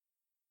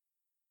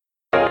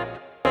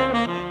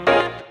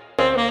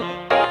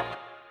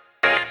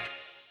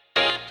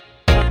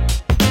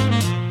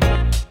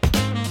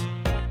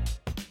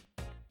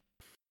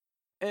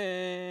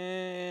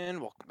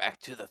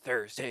to the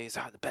Thursdays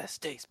Are the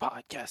Best Days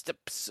podcast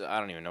episode. I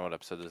don't even know what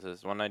episode this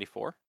is.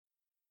 194?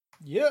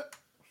 Yep.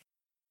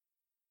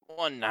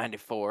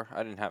 194.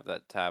 I didn't have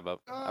that tab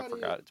up. I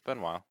forgot. It's been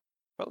a while.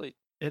 Probably.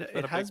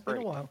 It has been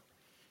a while.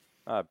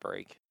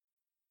 Break.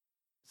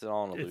 Is it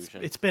all an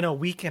illusion? It's been a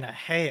week and a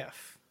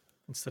half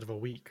instead of a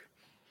week.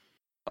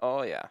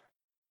 Oh, yeah.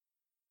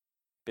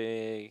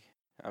 Big.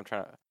 I'm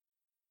trying to.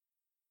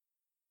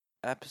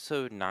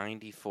 Episode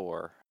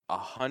 94.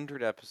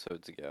 100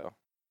 episodes ago.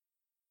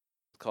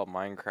 It's called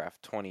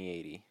Minecraft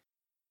 2080.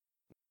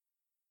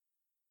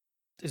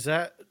 Is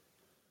that...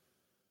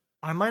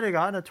 I might have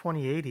gotten a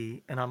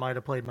 2080 and I might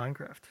have played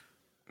Minecraft.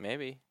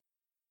 Maybe.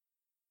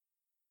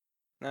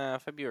 Nah,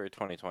 February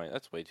 2020.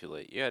 That's way too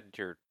late. You had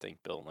your thing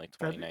built in like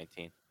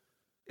 2019.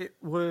 It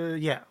was...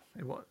 Yeah,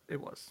 it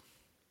was.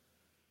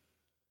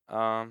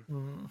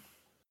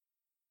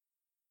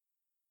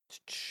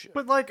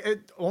 But like,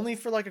 only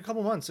for like a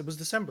couple months. It was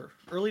December.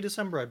 Early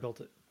December I built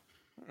it.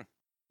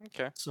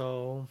 Okay.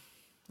 So,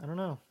 I don't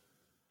know.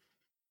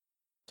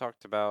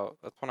 Talked about,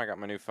 that's when I got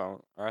my new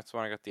phone. Or that's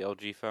when I got the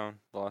LG phone.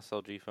 The last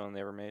LG phone they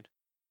ever made.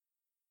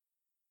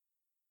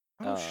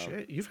 Oh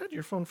shit, you've had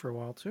your phone for a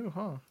while too,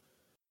 huh?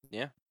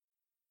 Yeah.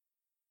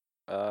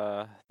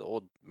 The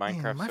old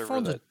Minecraft server. My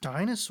phone's a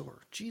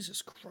dinosaur.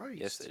 Jesus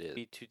Christ. Yes, it is.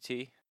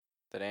 P2T,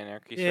 that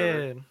Anarchy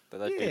server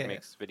that dude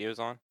makes videos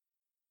on.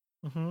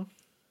 Mm-hmm.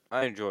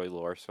 I enjoy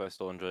lore, so I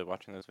still enjoy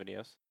watching those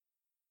videos.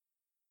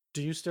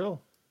 Do you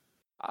still?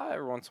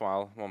 Every once in a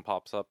while, one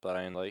pops up that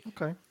I like.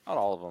 Okay. Not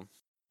all of them.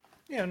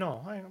 Yeah,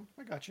 no,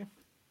 I got you.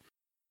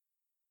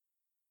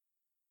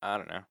 I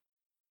don't know.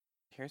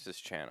 Here's his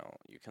channel.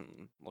 You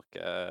can look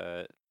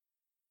at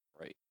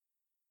right.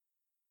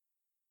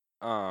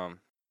 I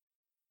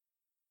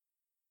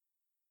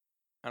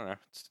don't know.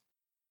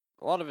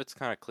 A lot of it's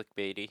kind of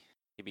clickbaity.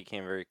 He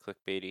became very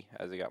clickbaity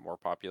as he got more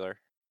popular.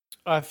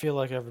 I feel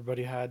like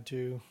everybody had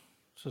to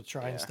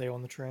try and stay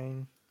on the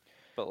train.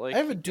 But like, I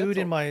have a dude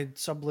in my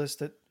sub list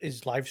that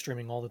is live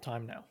streaming all the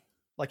time now.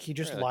 Like he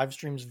just live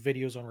streams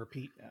videos on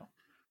repeat now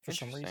for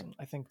some reason.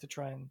 I think to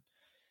try and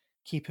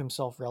keep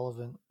himself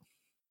relevant.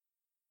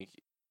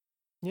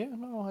 Yeah,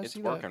 no, I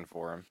see that. It's working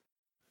for him.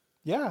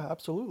 Yeah,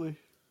 absolutely.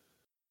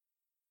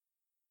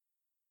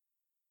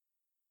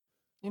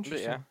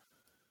 Interesting. But yeah,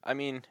 I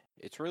mean,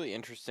 it's really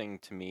interesting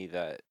to me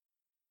that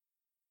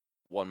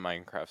one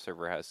Minecraft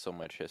server has so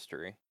much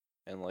history,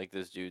 and like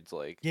this dude's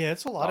like, yeah,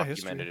 it's a lot of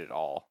history. Documented it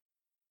all.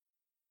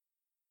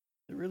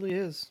 It really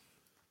is.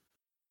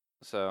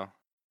 So,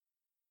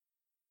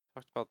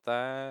 talked about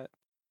that,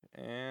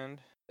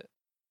 and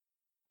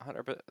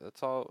 100%.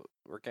 That's all.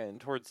 We're getting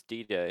towards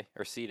D-Day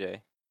or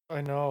C-Day. I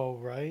know,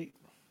 right?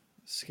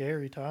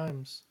 Scary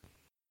times.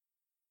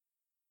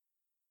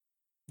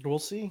 We'll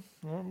see.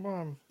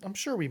 I'm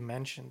sure we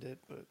mentioned it,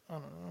 but I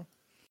don't know.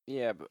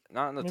 Yeah, but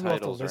not in the Maybe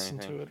titles we'll have to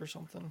listen to it or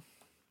something.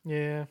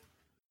 Yeah.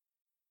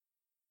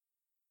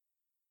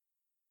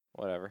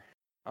 Whatever.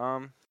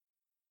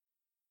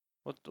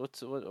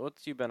 What's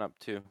you been up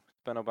to?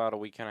 It's been about a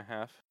week and a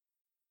half.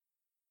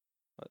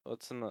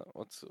 What's the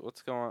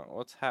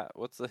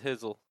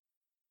hizzle?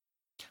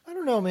 I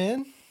don't know,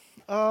 man.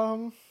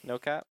 No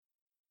cap.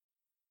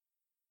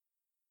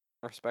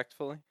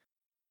 Respectfully.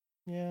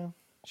 Yeah.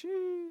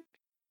 Gee.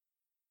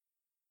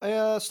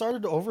 I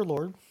started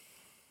Overlord.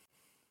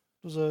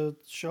 It was a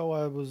show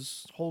I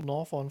was holding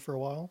off on for a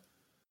while.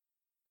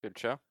 Good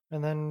show.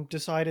 And then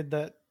decided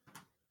that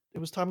it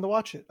was time to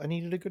watch it. I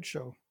needed a good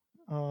show.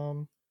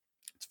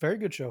 It's a very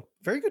good show.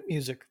 Very good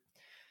music.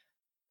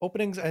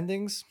 Openings,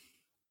 endings,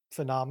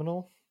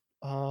 phenomenal.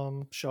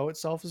 Show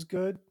itself is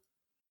good.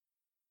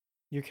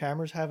 Your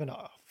camera's having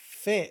a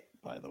fit,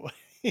 by the way.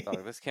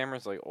 This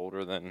camera's like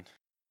older than.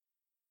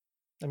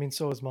 I mean,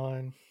 so is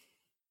mine.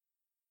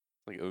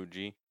 Like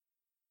OG.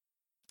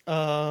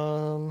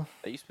 That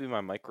used to be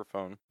my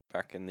microphone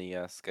back in the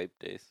Skype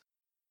days.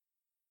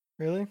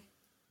 Really?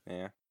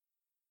 Yeah.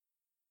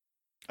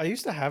 I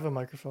used to have a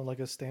microphone, like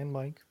a stand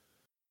mic.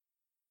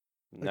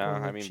 Like no,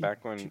 I mean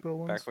back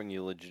when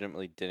you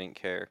legitimately didn't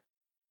care.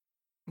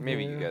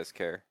 Maybe you guys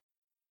care.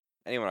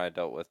 Anyone I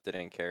dealt with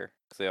didn't care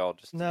because they all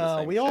just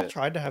we all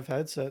tried to have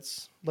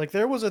headsets. Like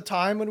there was a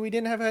time when we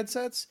didn't have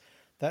headsets.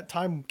 That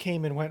time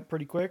came and went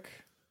pretty quick.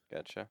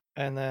 Gotcha.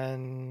 And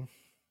then,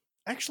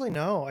 actually,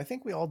 no. I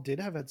think we all did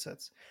have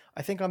headsets.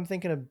 I think I'm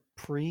thinking of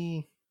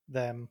pre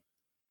them.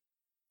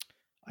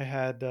 I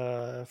had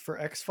for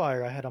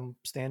Xfire, I had a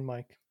stand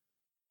mic,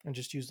 and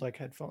just used like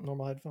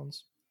normal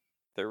headphones.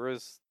 There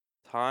was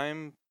a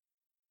time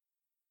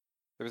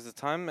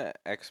that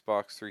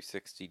Xbox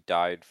 360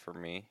 died for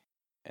me,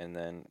 and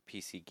then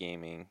PC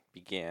gaming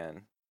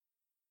began.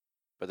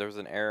 But there was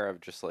an era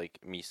of just like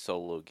me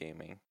solo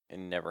gaming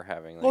and never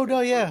having like. Oh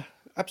no, yeah,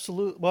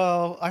 absolutely.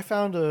 Well, I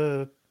found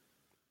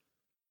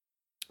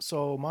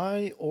so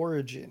my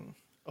origin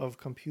of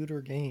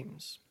computer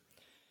games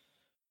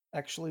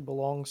actually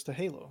belongs to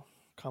Halo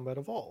Combat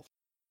Evolved.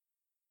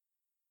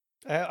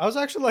 I was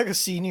actually like a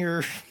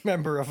senior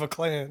member of a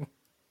clan.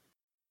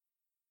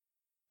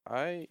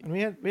 I And we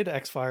had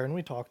Xfire and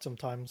we talked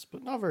sometimes,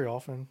 but not very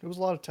often. It was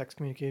a lot of text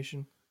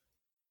communication.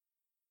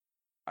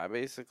 I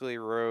basically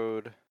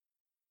rode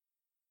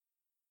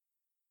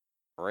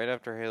right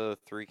after Halo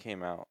 3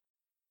 came out.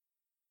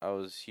 I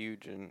was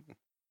huge into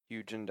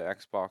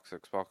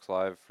Xbox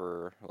Live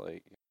for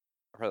like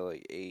probably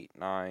like 8,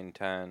 9,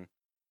 10,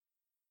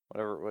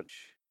 whatever,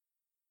 which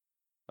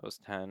that was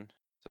 10,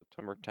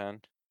 September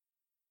 10.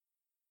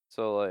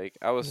 So like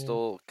I was Yeah.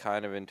 still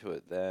kind of into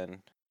it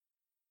then.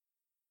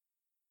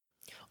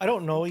 I I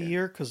don't know a think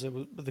year because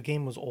the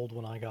game was old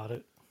when I got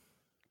it,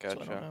 so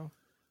I don't gotcha. know.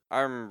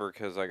 I remember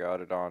because I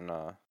got it on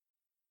I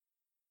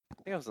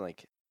think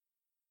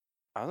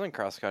I was in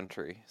cross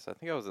country, so I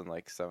think I was in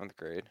like 7th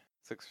grade,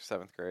 6th or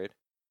 7th grade.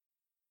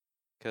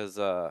 Because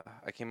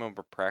I came home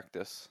for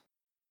practice,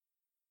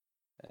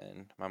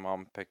 and my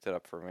mom picked it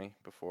up for me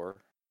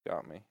before it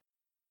got me.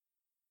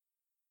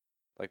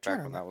 Like trying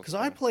back to when remember that was a because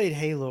I thing. played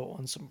Halo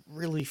on some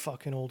really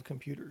fucking old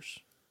computers.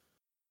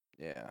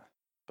 Yeah,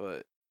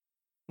 but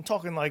I'm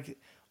talking like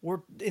we're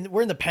in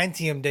the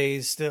Pentium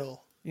days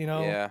still. You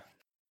know? yeah.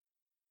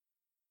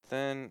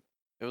 Then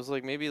it was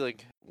like maybe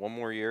like one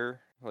more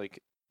year,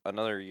 like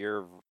another year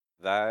of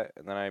that,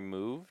 and then I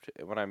moved.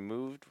 And when I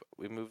moved,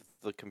 we moved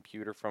the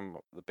computer from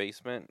the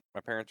basement.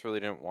 My parents really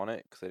didn't want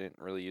it because they didn't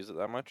really use it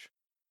that much.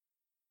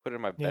 Put it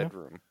in my Yeah.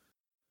 bedroom.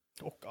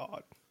 Oh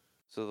God.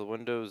 So the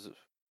Windows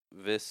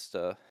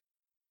Vista,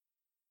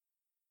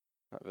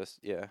 not Vista,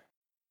 yeah,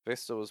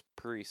 Vista was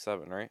pre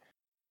 7, right?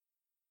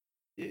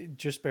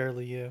 Just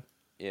barely. Yeah.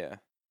 Yeah,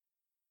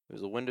 it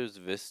was a Windows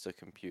Vista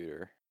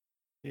computer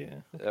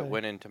Yeah. that Okay.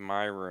 went into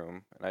my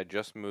room, and I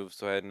just moved,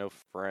 so I had no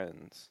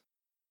friends.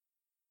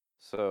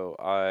 So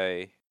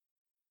I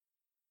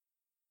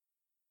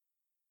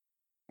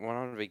went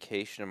on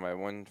vacation, and my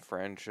one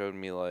friend showed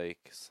me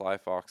like Sly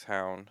Fox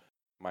Hound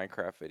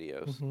Minecraft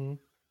videos, Mm-hmm.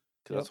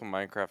 because Yep. that's when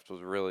Minecraft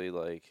was really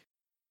like,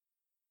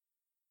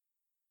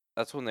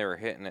 that's when they were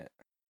hitting it.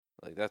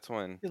 Like that's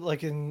when,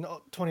 Like in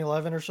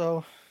 2011 or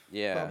so,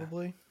 yeah,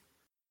 probably.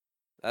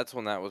 that's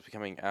when that was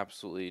becoming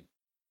absolutely.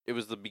 It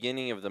was the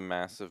beginning of the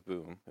massive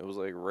boom. It was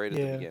like right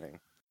at the Yeah. beginning.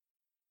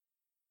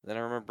 Then I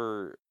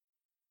remember,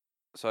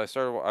 so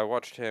I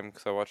watched him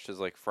because I watched his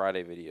like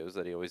Friday videos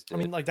that he always I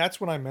mean, did. like that's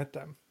when I met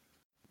them.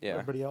 Yeah.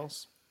 Everybody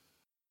else.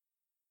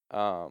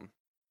 Um,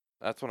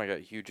 that's when I got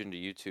huge into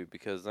YouTube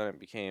because then it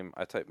became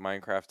I typed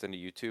Minecraft into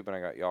YouTube and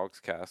I got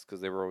Yogscast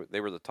because they were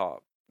the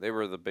top. They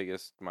were the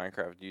biggest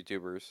Minecraft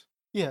YouTubers.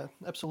 Yeah,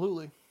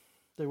 absolutely.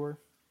 They were.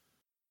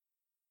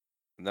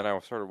 And then I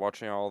started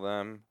watching all of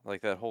them.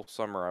 Like that whole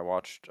summer, I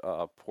watched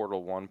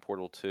Portal 1,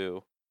 Portal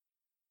 2.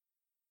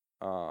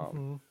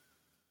 Hmm.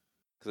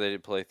 Because they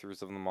did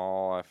playthroughs of them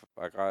all.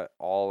 I got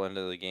all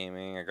into the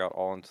gaming. I got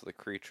all into the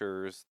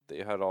creatures. They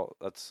had all.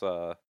 That's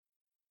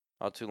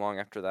not too long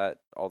after that,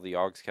 all the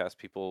Yogscast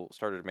people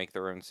started to make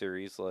their own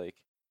series.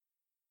 Like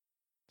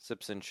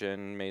Sips and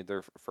Shin made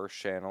their first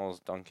channels.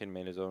 Duncan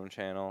made his own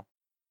channel.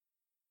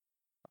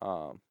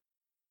 Um,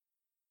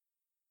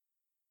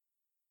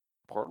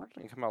 Portal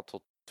didn't come out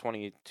till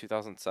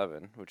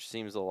 2007, which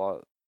seems a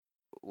lot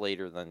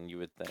later than you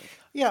would think.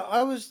 Yeah,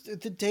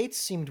 the dates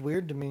seemed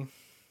weird to me.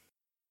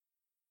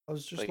 I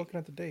was just Like looking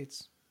at the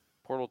dates.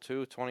 Portal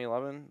 2,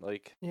 2011.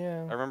 Like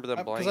Yeah, I remember them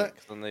because playing it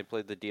because then they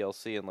played the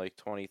DLC in like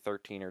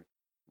 2013 or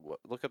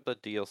look up the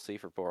DLC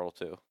for Portal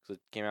 2 because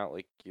it came out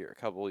like a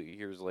couple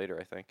years later,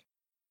 I think.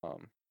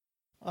 Um,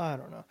 I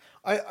don't know.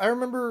 I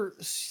remember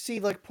see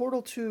like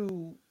Portal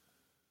 2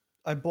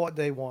 I bought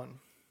day 1.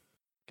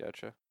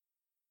 gotcha.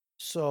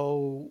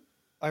 So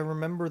I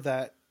remember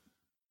that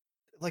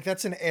like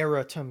that's an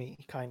era to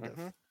me kind of.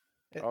 Mhm.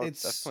 Oh,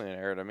 it's It's definitely an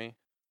error to me.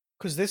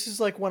 cuz this is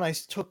like when I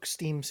took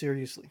Steam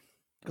seriously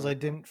because I Mhm.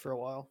 didn't for a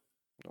while.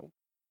 Nope.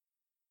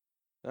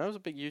 And I was a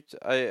big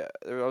I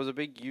was a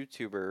big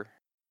YouTuber,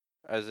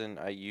 as in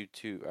I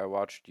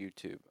watched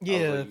YouTube. I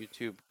was a Yeah,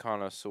 YouTube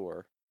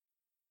connoisseur.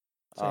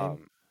 same.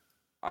 Um,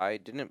 I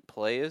didn't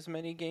play as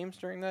many games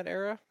during that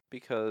era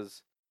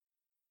because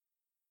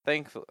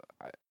thankful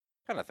I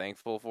kind of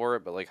thankful for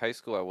it, but like high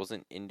school I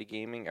wasn't into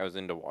gaming. I was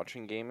into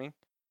watching gaming,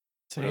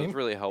 but it was Same.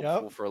 really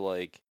helpful Yep. for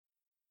like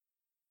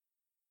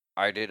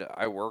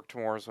I worked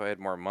more so I had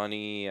more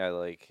money. I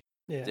like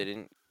Yeah.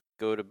 didn't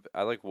go to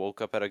I like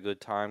woke up at a good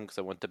time cuz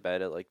I went to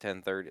bed at like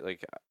 10:30.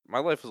 Like my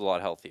life was a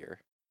lot healthier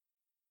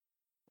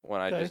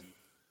when I Okay. just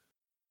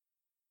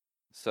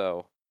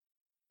so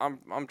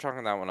I'm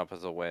chalking that one up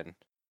as a win.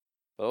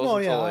 But it No, wasn't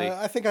yeah, until like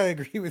I think I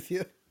agree with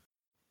you.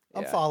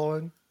 I'm yeah.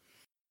 following.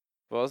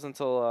 But it wasn't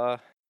until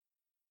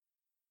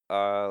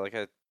like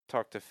I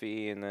talked to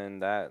Fee and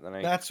then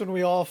I That's when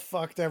we all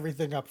fucked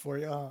everything up for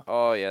you.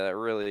 oh yeah, that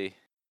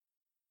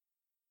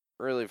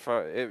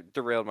it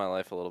derailed my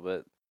life a little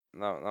bit.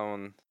 That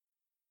one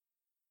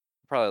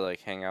probably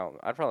like hang out.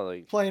 I'd probably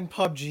like Playing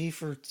PUBG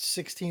for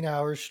 16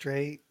 hours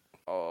straight.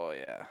 oh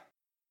yeah.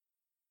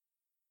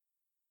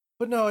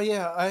 But no,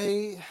 yeah,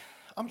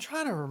 I'm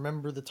trying to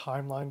remember the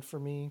timeline for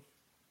me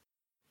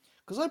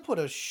cuz I put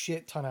a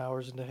shit ton of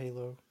hours into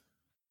Halo.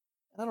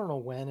 I don't know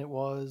when it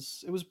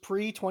was. It was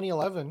pre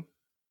 2011.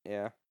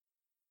 Yeah.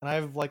 and I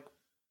have like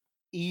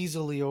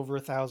easily over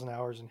 1,000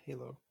 hours in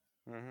Halo.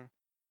 Mm-hmm.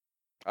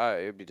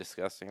 It'd be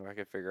disgusting if I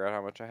could figure out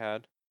how much I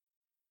had.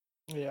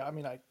 Yeah, I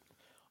mean,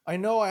 I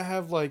know I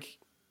have like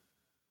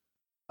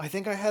I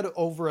think I had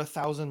over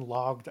 1,000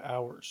 logged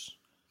hours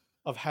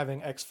of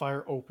having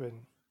Xfire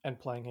open and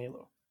playing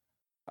Halo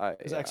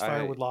because Yeah,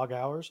 Xfire would log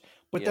hours.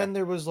 But yeah, then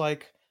there was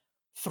like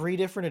 3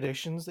 different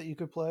editions that you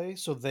could play,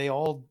 so they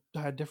all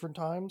had different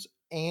times,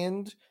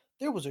 and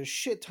there was a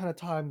shit ton of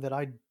time that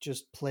I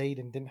just played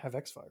and didn't have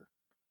Xfire.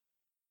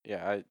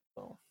 yeah.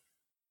 So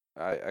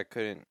I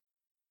couldn't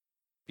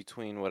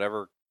between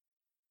whatever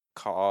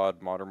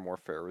COD Modern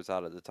Warfare was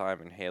out at the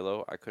time and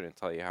Halo. I couldn't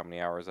tell you how many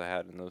hours I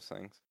had in those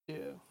things.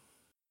 yeah,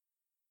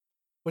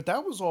 but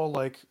that was all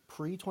like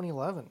pre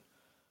 2011.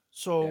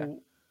 Yeah,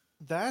 So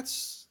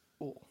that's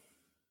cool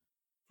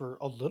for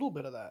a little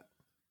bit of that.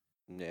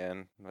 yeah,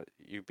 and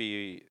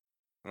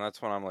and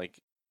that's when I'm like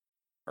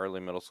early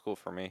middle school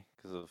for me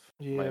because of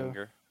my Yeah,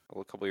 younger,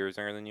 a couple years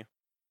younger than you.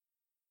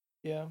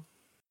 yeah,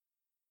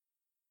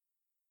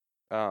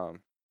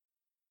 Um,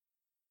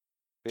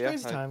 but yeah,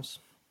 crazy times.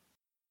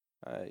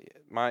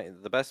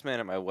 the best man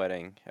at my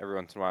wedding. Every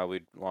once in a while,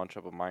 we'd launch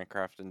up a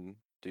Minecraft and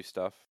do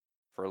stuff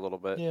for a little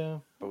bit, Yeah,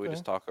 but we okay.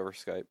 just talk over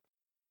Skype.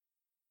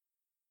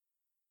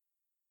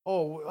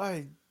 Oh,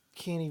 I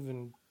can't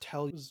even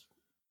tell you.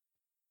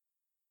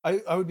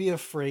 I would be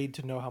afraid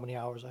to know how many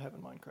hours I have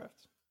in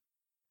Minecraft.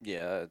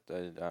 Yeah,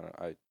 I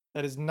don't,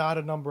 That is not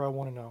a number I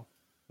want to know.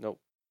 nope.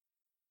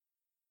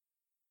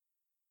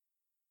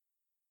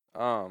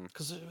 Um,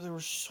 Because there were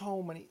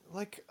so many.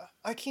 Like,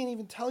 I can't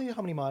even tell you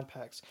how many mod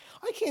packs.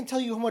 I can't tell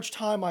you how much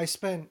time I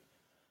spent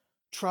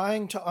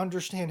trying to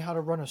understand how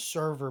to run a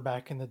server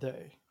back in the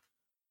day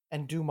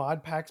and do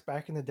mod packs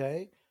back in the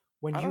day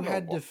when I you don't know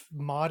had to what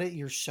mod it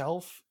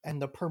yourself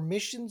and the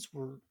permissions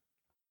were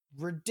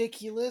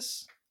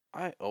ridiculous.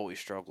 I always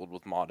struggled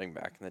with modding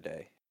back in the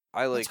day.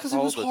 I That's like because it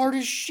was followed the hard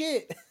as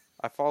shit.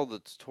 I followed the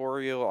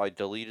tutorial. I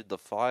deleted the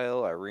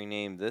file. I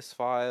renamed this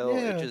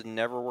file. It Yeah. just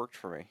never worked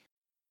for me.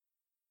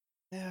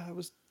 Yeah, it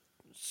was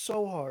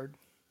so hard.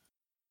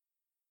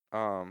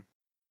 Um.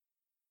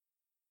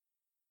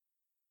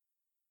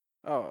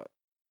 Oh,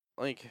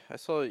 like I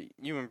saw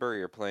you and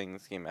Burry are playing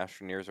this game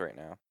Astroneers right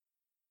now.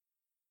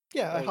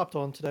 Yeah, I Like hopped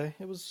on today.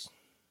 It was,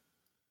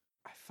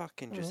 I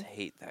fucking I don't just know.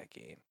 hate that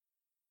game.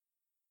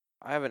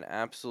 I have an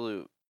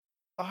absolute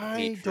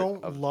I hatred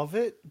don't of. love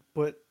it,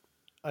 but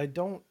I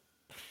don't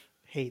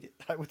hate it,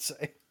 I would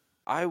say.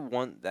 I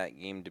want that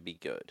game to be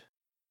good.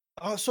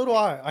 So do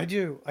I. I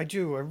do. I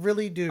do. I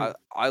really do.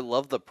 I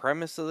love the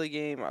premise of the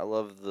game. I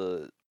love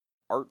the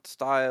art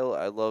style.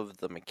 I love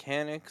the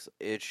mechanics.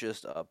 It's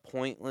just a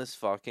pointless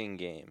fucking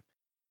game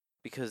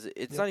because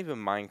it's Yep. not even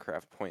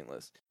Minecraft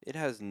pointless. It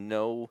has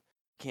no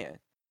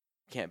can't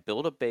can't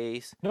build a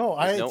base. No,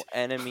 There's no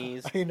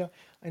enemies. I know.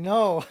 I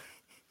know.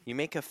 You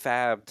make a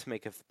fab to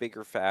make a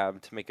bigger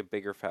fab to make a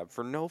bigger fab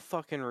for no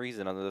fucking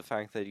reason other than the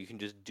fact that you can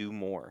just do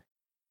more.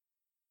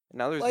 And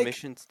now there's Like,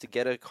 missions to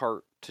get a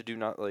cart to do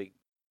not like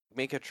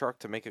make a truck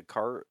to make a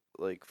cart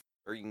like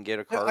or you can get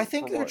a I cart for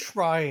think they're what?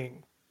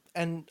 trying,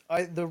 and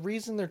the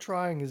reason they're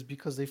trying is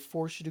because they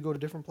force you to go to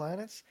different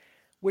planets,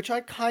 which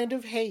I kind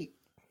of hate.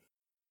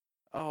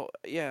 Oh,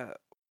 yeah.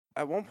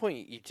 At one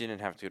point, you didn't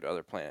have to go to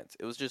other planets.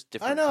 It was just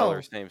I different know,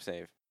 colors, same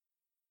save.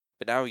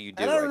 But now you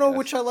and do, I I don't know guess.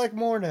 which I like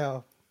more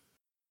now.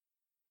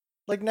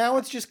 Like now I,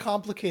 it's just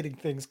complicating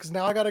things because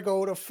now I gotta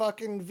go to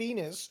fucking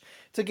Venus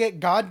to get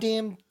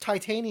goddamn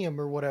titanium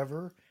or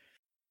whatever.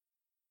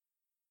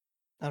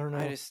 I don't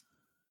I know. just,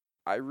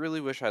 I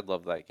really wish I'd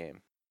loved that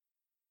game.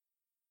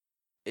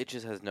 It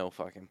just has no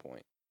fucking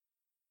point.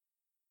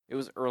 It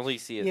was early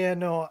Sea of Yeah,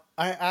 no,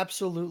 I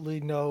absolutely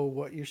know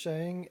what you're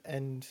saying,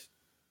 and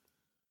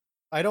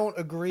I don't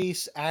agree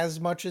as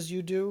much as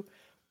you do,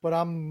 but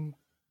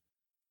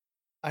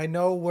I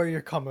know where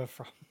you're coming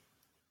from.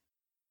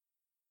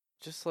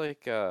 just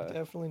like I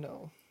definitely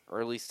know.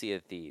 early Sea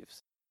of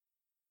Thieves.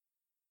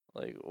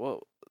 Like,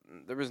 well,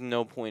 there was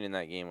no point in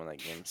that game when that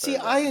game See,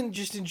 started running.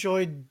 just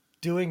enjoyed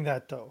doing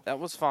that though. That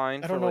was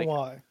fine I for don't know like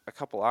why. a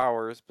couple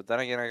hours, but then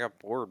again, I got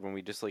bored when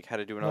we just like had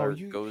to do No, another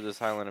you. go to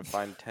this island and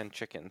find 10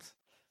 chickens.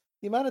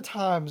 The amount of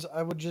times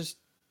I would just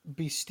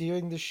be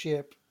steering the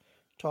ship,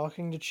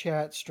 talking to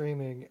chat,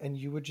 streaming, and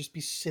you would just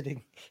be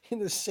sitting in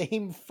the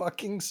same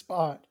fucking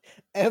spot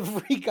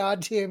every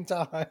goddamn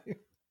time.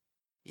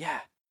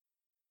 Yeah.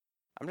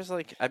 I'm just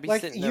like, I'd be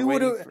Like sitting there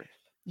waiting for.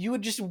 you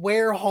would just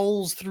wear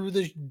holes through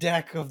the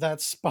deck of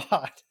that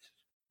spot.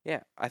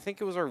 Yeah, I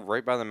think it was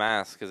right by the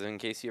mast because in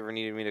case you ever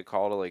needed me to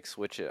call to like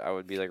switch it, I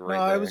would be like No, right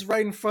I there. was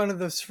right in front of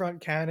this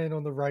front cannon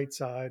on the right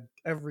side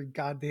every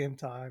goddamn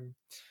time.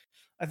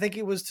 I think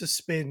it was to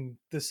spin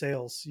the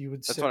sails. You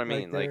would That's sit what I right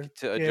mean, like there.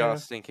 to Yeah.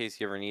 adjust in case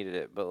you ever needed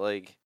it. But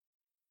like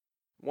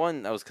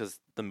one, that was because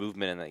the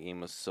movement in that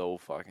game was so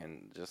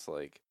fucking just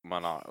like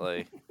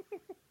like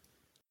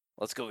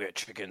let's go get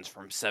chickens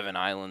from 7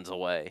 islands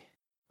away.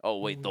 Oh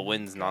Oh wait, the my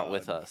wind's not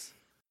with god. us.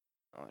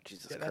 Oh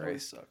Jesus Yeah, that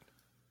always Christ. sucked.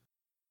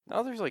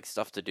 Now there's like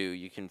stuff to do.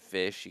 You can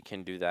fish, you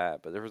can do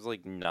that, but there was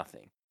like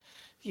nothing.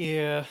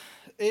 Yeah.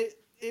 It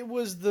it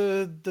was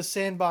the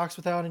sandbox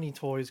without any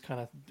toys kind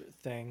of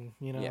thing,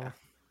 you know. Yeah.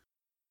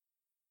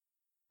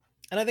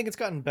 And I think it's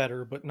gotten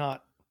better, but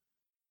not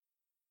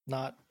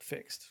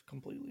fixed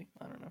completely.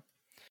 I don't know.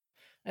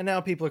 And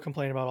now people are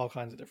complaining about all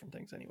kinds of different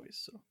things, anyways.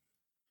 So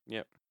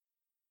Yep.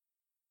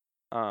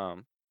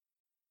 Um.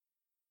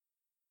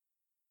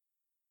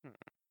 hmm,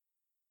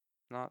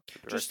 Not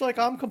the just like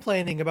direction. I'm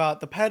complaining about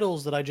the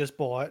pedals that I just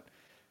bought,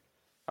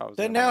 I was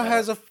that gonna bring now that up.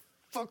 has a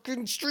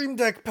fucking Stream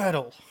Deck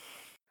pedal,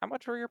 How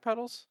much were your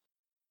pedals?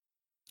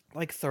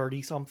 like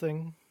 30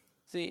 something.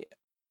 See,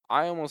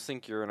 I almost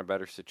think you're in a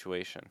better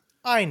situation.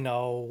 I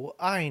know,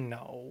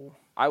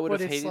 I would but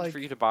have it's hated for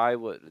like, you to buy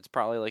what it's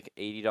probably like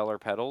 $80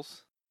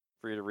 pedals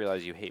for you to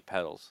realize you hate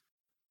pedals.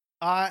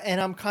 and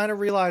I'm kind of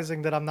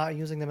realizing that I'm not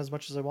using them as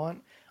much as I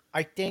want.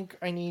 I think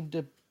I need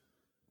to.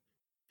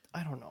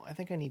 I don't know. I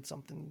think I need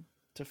something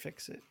to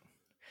fix it.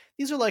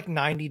 These are like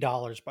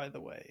 $90, by the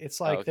way. It's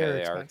Oh, like okay, they're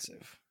they are.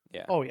 expensive.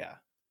 Yeah. Oh yeah,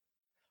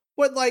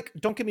 but like,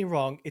 don't get me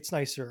wrong, it's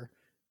nicer.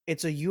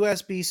 It's a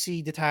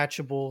USB-C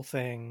detachable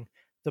thing.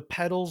 The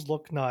pedals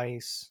look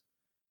nice.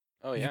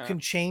 Oh You yeah. can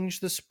change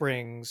the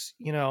springs.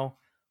 You know,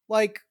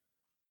 like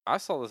I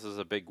saw this as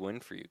a big win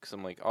for you because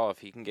I'm like, oh, if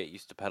he can get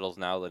used to pedals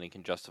now, then he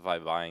can justify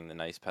buying the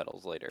nice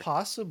pedals later.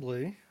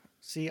 possibly.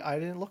 See, I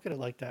didn't look at it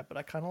like that, but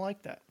I kind of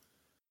like that.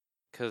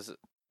 Because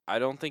I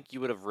don't think you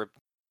would have ripped.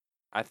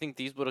 I think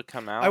these would have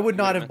come I out. would You would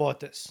not have have been bought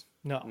this.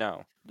 No,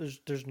 no.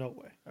 there's no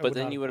way. I But would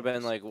then not you have would have bought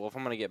been this. like, well, if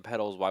I'm gonna get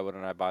pedals, why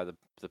wouldn't I buy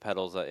the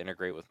pedals that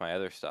integrate with my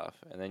other stuff?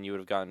 And then you would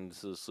have gotten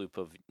into this loop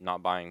of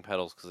not buying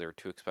pedals because they were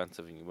too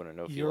expensive and you wouldn't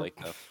know if you You're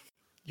liked them.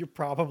 you're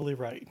probably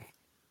right.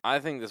 I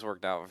think this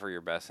worked out for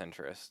your best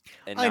interest,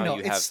 and I now know you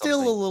it's have still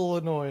a something. little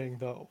annoying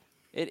though.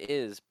 It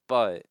is,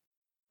 but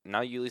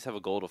now you at least have a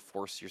goal to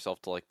force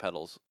yourself to like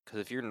pedals. Because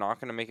if you're not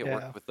gonna make it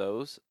work Yeah. with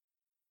those,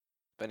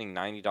 spending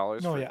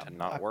 $90 No, for it yeah. to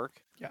not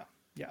work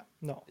Yeah.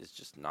 No. is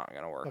just not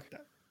gonna work. Fuck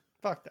that.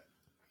 Fuck that.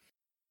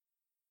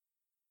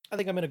 I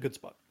think I'm in a good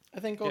spot. I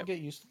think I'll Yep. get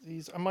used to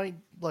these. I might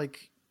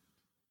like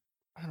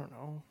I don't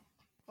know.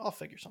 I'll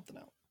figure something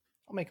out.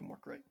 I'll make them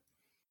work right.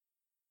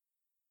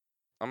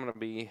 I'm gonna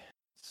be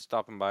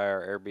stopping by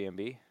our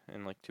Airbnb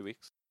in like 2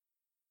 weeks.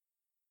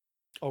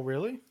 Oh,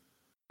 really?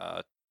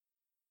 Uh,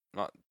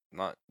 not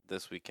not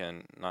this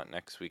weekend, not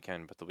next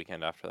weekend, but the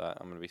weekend after that.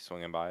 I'm gonna be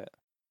swinging by it.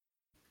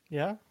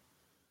 Yeah. Yeah,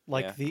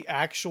 Like the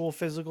actual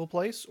physical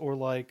place or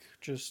like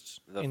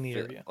just in the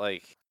area?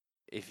 like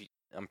if you,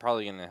 I'm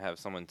probably gonna have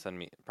someone send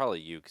me,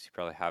 probably you, because you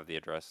probably have the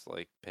address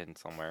like pinned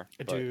somewhere.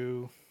 I But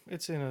do.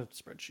 It's in a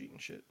spreadsheet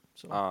and shit.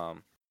 So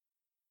um,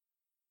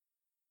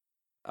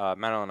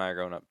 Madeline and I are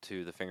going up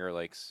to the Finger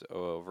Lakes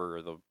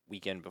over the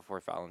weekend before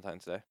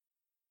Valentine's Day.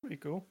 pretty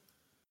cool.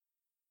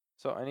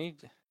 So I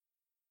need,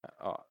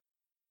 uh,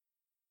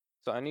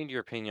 so I need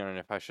your opinion on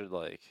if I should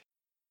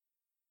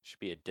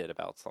be a dit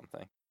about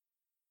something.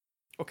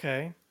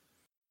 Okay.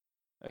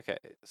 Okay,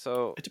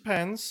 so It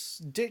depends.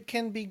 Dick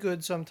can be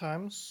good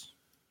sometimes.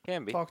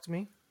 can be. Talk to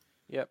me.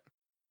 Yep.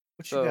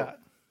 What you So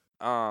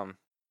got? um,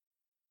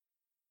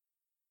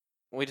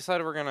 we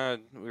decided we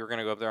were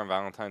gonna go up there on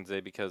Valentine's Day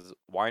because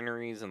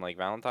wineries and like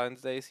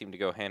Valentine's Day seem to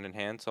go hand in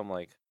hand. So I'm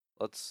like,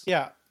 let's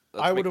Yeah,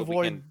 I let's would make a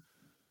weekend. avoid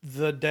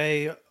the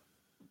day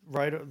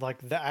right like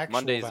the actual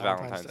Monday's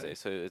Valentine's Valentine's Day, Day.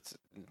 so it's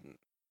You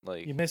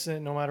like missing it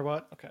no matter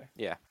what? Okay.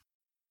 yeah.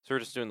 So we're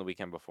just doing the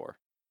weekend before.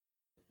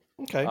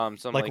 Okay.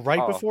 So I'm Like like, right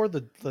oh, before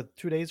the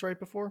 2 days right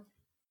before?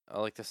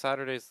 like the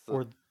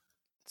Or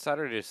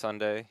Saturday to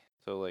Sunday.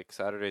 So like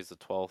Saturday's the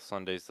 12th,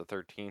 Sunday's the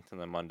 13th, and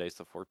then Monday's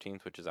the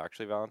 14th, which is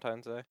actually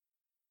Valentine's Day.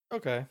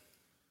 okay.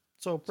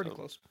 So pretty So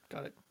close.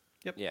 Got it.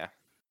 Yep. yeah.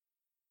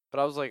 But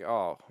I was like,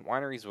 oh,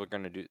 wineries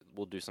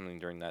will do something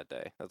during that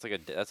day. That's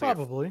like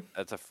Probably.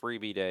 that's a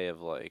freebie day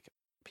of like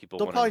people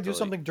They'll wanting probably to do like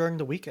something during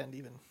the weekend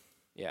even.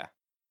 yeah.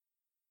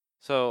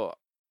 So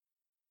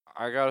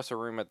I got us a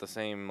room at the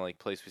same like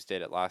place we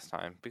stayed at last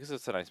time because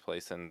it's a nice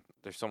place and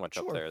there's so much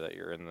up Sure. there that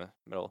you're in the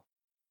middle.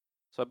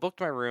 So I booked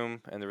my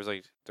room and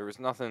there was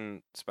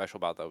nothing special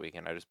about that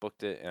weekend. I just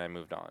booked it and I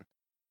moved on.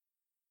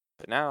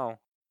 But now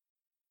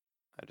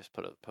I just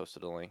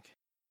posted a link.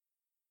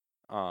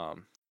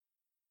 Um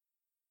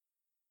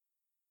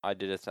I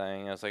did a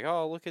thing. I was like,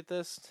 "Oh, look at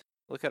this.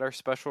 Look at our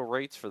special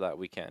rates for that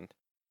weekend."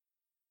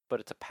 But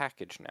it's a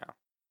package now.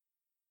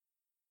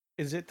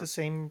 Is it the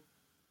same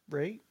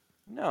rate?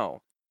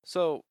 No.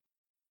 So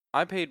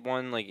I paid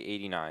one like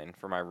 89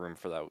 for my room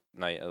for that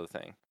night of the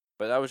thing.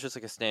 But that was just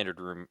like a standard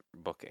room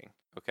booking,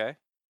 okay?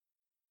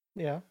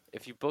 Yeah.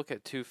 If you book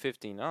at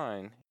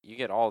 259, you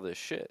get all this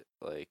shit.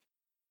 Like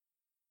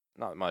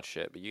not much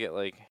shit, but you get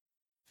like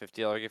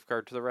 $50 gift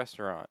card to the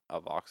restaurant,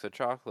 a box of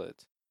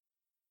chocolates,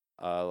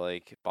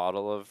 like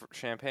bottle of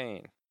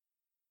champagne.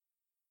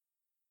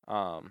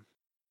 Um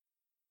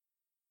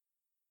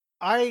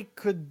I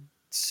could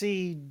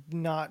see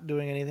not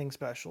doing anything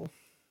special.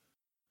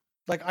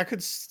 Like I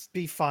could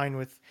be fine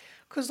with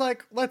cuz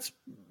like let's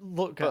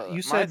look at but you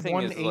my said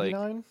thing is like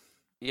 189?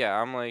 yeah,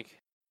 I'm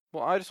like,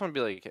 well, I just want to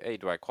be like, hey,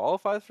 do I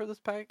qualify for this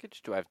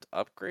package? Do I have to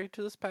upgrade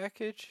to this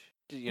package?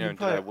 You know, You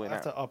did I probably win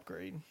have out? to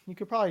upgrade. You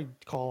could probably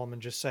call them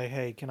and just say,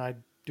 "Hey, can I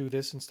do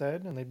this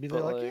instead?" And they'd be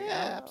But like, like, I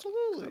 "Yeah, don't know.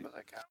 'Cause I'd absolutely." be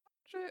like, oh,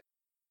 shit.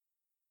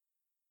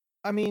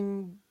 I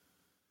mean,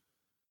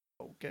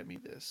 oh, get me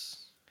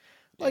this.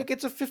 Yeah. Like,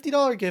 it's a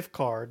 $50 gift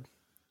card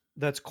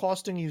that's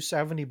costing you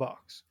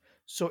 $70.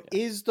 So Yeah.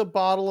 is the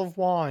bottle of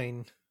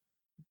wine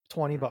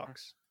 20 Hmm.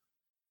 bucks?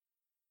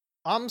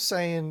 I'm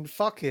saying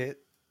fuck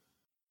it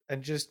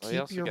and just Well, you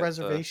keep also your get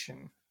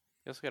reservation.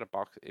 a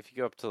box. If you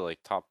go up to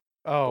like top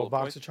Oh, bullet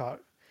points,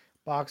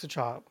 box of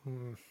chop.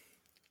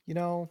 You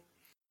know,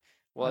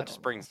 well, I that don't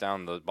just know. brings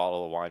down the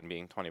bottle of wine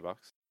being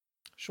 $20.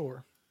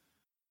 Sure.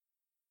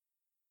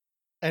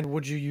 And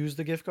would you use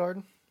the gift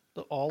card?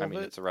 All I of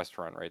mean, it? it's a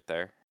restaurant right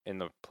there in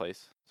the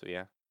place, so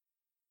yeah.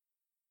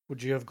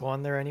 Would you have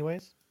gone there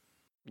anyways?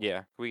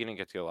 Yeah, we didn't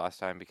get to go last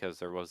time because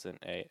there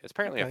wasn't a. It's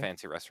apparently a Okay.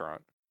 fancy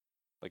restaurant.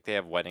 Like they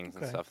have weddings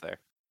and Okay. stuff there.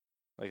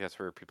 Like that's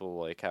where people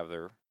like have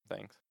their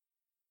things.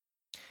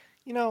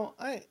 You know,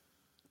 I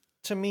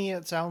to me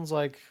it sounds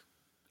like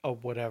a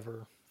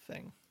whatever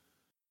thing.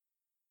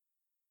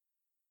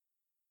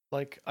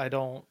 Like I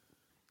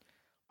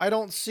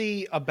don't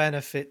see a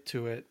benefit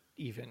to it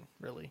even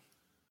really.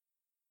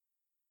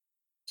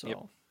 Yep.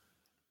 So,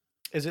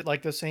 is it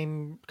like the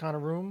same kind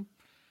of room?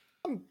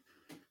 Um,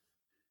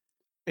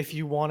 if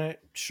you want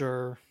it,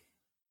 sure.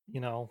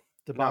 You know,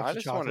 the No, box I of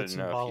just wanted chocolates to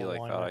and the know if you bottle of like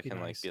wine thought might I be can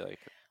like nice. be like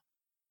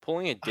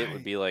pulling a dip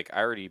would I be like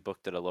I already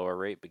booked at a lower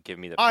rate, but give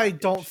me the I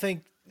don't package.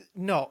 think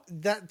no,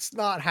 that's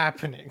not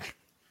happening.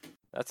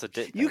 That's a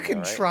dit You thing though,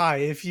 can right? try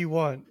if you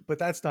want, but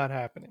that's not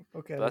happening. But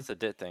Okay. that's a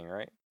dit thing,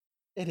 right?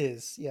 It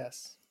is.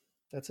 Yes.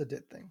 That's a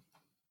dit thing.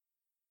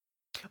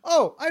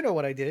 Oh, I know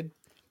what I did.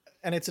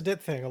 And it's a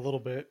dit thing a little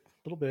bit. A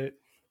little bit.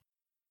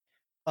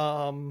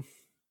 Um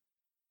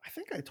I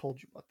think I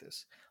told you about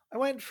this. I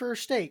went for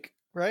steak,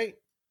 right?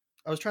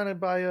 I was trying to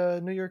buy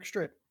a New York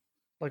strip,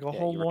 like a Yeah,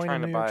 whole you were loin of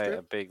trying to New York buy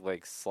a strip. big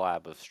like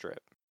slab of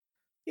strip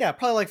Yeah,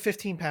 probably like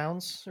 15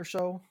 pounds or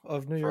so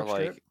of New for York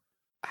strip. like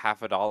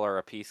half a dollar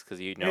a piece because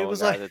you It know a was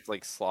guy like, that's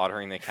like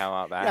slaughtering the cow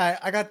out yeah,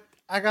 back, I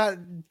got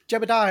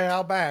Jebediah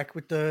out back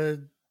with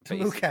the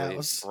moo basically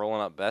cows.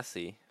 rolling up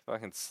Bessie,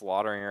 fucking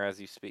slaughtering her as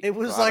you speak. It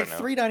Well, was I like don't know.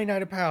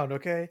 $3.99 a pound.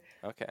 Okay,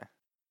 Okay.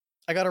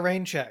 I got a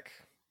rain check.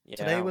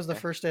 Today Yeah. was the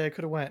Okay. first day I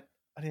could have went.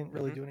 I didn't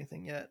really Mhm. do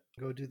anything yet.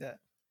 Go do that.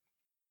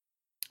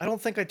 I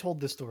don't think I told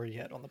this story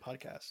yet on the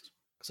podcast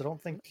because I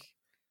don't think.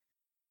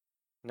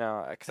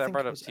 No, because I I think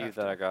brought it up was to you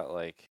that I after. got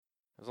like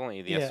it was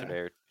only Yeah, yesterday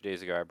or 2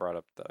 days ago. I brought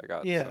up that I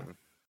got yeah. some.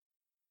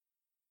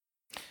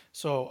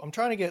 So I'm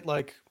trying to get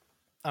like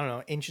I don't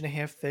know, inch and a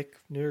half thick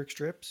New York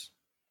strips,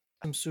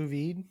 some sous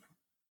vide.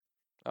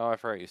 Oh, I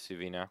forgot you sous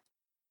vide now.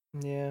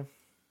 Yeah,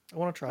 I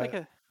want to try Like it.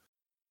 a,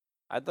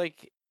 I'd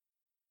like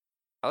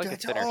I like a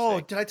thinner Oh,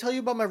 steak. did I tell you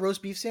about my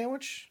roast beef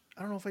sandwich?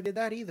 I don't know if I did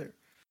that either.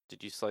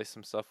 Did you slice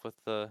some stuff with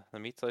the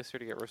meat slicer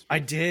to get roast I beef?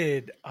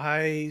 did.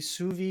 I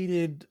sous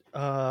vide'd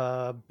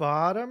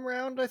bottom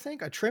round, I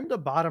think. I trimmed a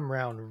bottom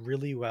round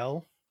really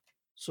well.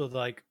 So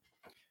like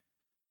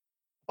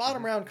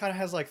bottom Mhm. round kind of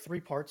has like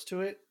three parts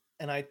to it,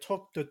 and I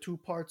took the two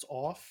parts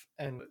off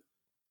and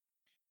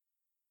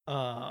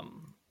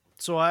um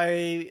so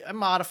I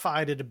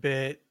modified it a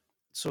bit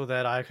so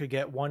that I could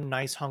get one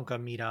nice hunk of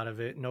meat out of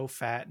it, no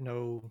fat,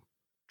 no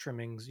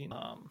trimmings, you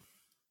know.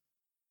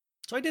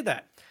 So I did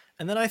that.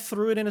 And then I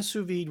threw it in a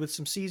sous vide with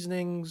some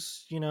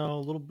seasonings, you know, a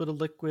little bit of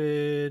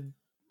liquid,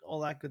 all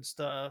that good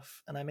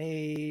stuff. And I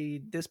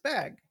made this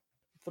bag,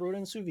 threw it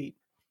in sous vide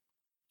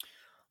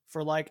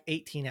for like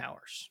 18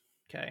 hours.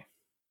 Okay.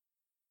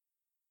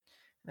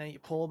 Then you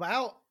pull them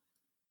out,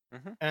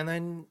 Mhm. and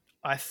then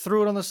I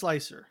threw it on the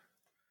slicer.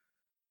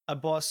 I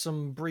bought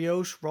some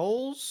brioche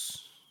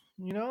rolls,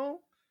 you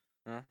know,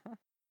 Mhm.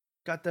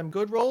 got them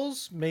good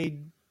rolls,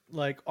 made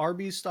like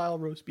Arby's style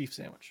roast beef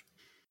sandwich.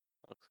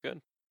 Looks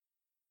good.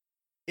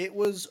 It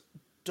was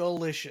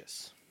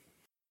delicious.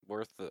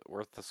 Worth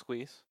the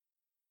squeeze.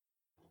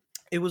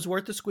 It was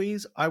worth the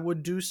squeeze. I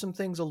would do some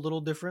things a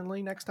little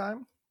differently next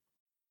time,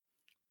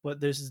 but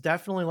this is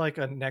definitely like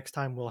a next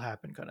time will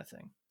happen kind of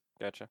thing.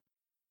 Gotcha.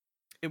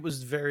 It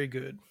was very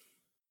good.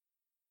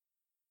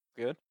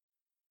 Good.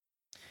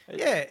 It,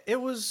 Yeah, it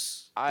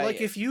was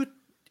like I if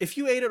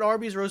you ate at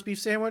Arby's roast beef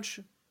sandwich,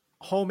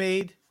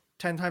 homemade,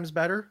 10 times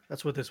better.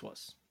 That's what this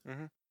was.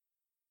 mhm.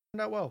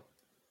 Turned out well.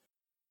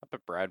 Up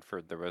at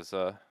Bradford there was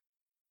a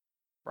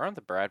around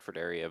the Bradford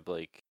area of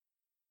like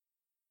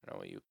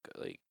you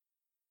like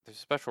there's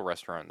a special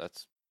restaurant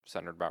that's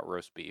centered about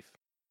roast beef.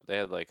 They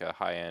had like a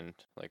high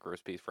end like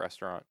roast beef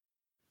restaurant.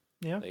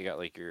 Yeah. They got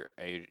like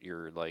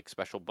your like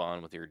special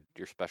bun with your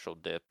special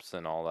dips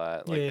and all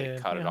that. Like they Yeah.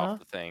 cut Yeah. it off Huh?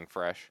 the thing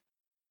fresh.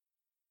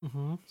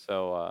 Mm-hmm.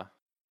 So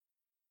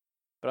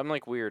but I'm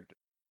like weird.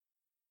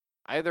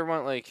 I either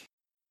want like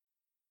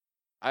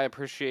I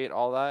appreciate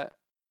all that.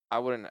 I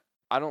wouldn't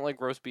I don't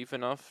like roast beef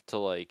enough to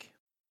like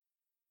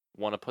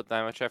want to put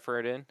that much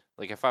effort in.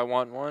 Like if I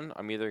want one,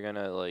 I'm either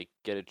gonna like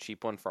get a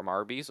cheap one from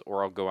Arby's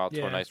or I'll go out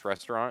to a Yeah. nice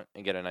restaurant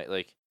and get a nice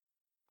like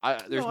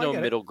I there's No, I no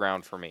get it. middle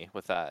ground for me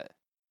with that.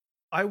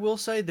 I will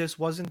say this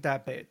wasn't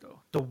that bad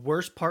though. The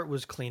worst part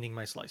was cleaning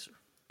my slicer.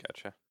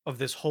 Gotcha. of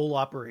this whole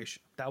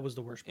operation. That was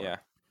the worst part. Yeah.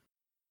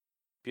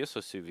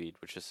 Bioso sous vide,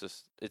 which is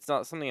just it's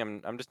not something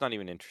I'm just not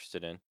even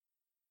interested in.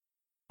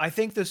 I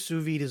think the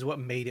sous vide is what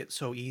made it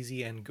so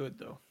easy and good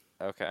though.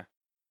 Okay.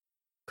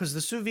 Because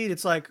the sous vide,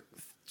 it's like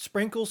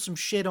sprinkle some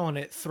shit on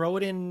it, throw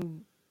it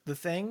in the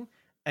thing,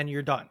 and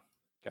you're done.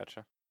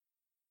 Gotcha.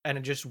 And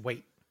it just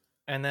wait.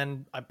 And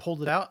then I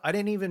pulled it out. I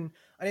didn't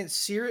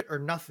sear it or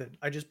nothing.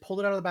 I just pulled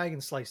it out of the bag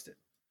and sliced it.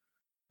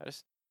 I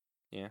just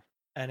yeah.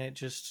 And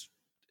it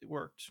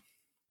worked.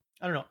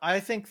 I don't know. I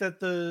think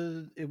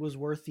that it was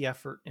worth the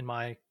effort in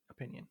my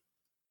opinion.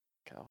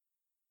 Go.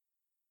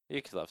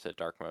 You could left it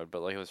dark mode,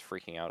 but like it was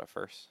freaking out at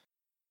first.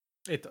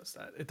 It does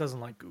that. It doesn't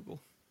like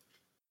Google.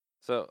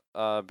 So,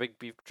 big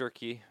beef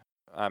jerky.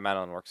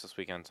 Madeline works this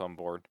weekend, so I'm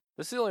bored.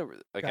 This is the only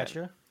again.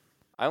 Gotcha.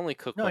 I only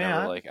cook No,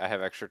 whenever yeah. like I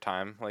have extra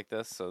time like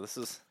this. So this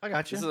is I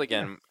gotcha. this is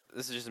again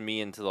this is just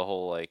me into the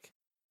whole like.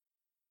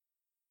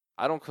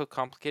 I don't cook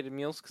complicated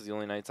meals because the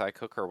only nights I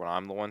cook are when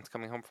I'm the one's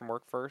coming home from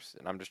work first,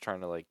 and I'm just trying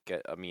to like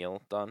get a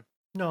meal done.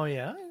 No,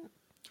 yeah.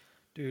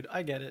 Dude,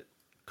 I get it.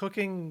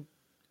 Cooking,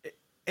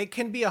 it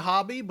can be a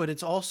hobby, but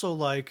it's also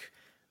like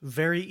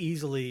very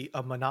easily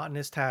a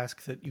monotonous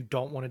task that you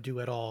don't want to do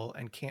at all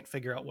and can't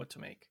figure out what to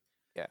make.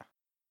 Yeah,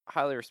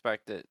 highly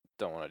respect it.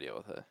 Don't want to deal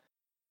with it.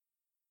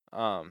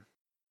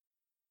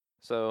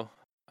 So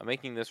I'm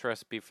making this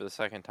recipe for the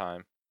second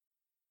time.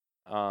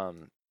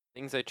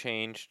 Things I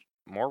changed: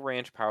 more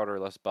ranch powder,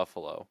 less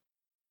buffalo.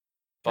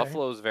 Okay.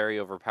 Buffalo is very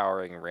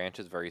overpowering, and ranch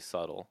is very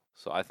subtle.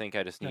 So I think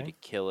I just need Okay. to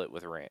kill it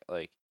with ranch.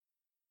 Like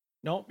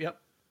Nope, yep.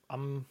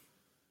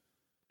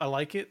 I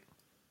like it.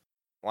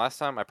 last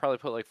time, I probably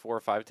put like 4 or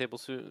 5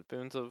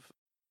 tablespoons of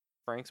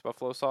Frank's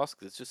buffalo sauce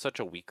because it's just such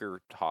a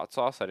weaker hot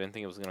sauce. I didn't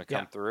think it was gonna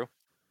come through.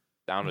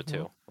 Down to Mhm.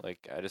 2.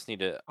 Like I just need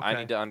to. I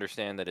Okay. need to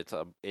understand that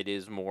it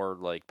is more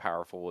like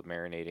powerful with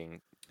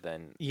marinating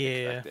than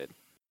expected.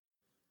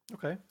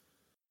 Okay.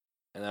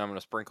 And then I'm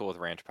gonna sprinkle with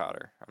ranch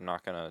powder. I'm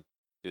not gonna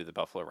do the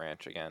buffalo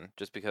ranch again,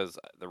 just because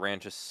the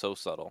ranch is so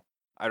subtle.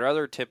 I'd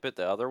rather tip it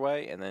the other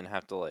way and then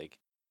have to like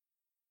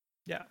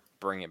Yeah.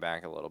 bring it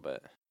back a little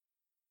bit.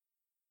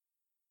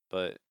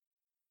 But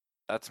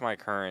that's my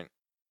current.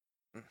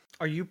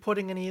 Are you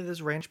putting any of this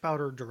ranch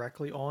powder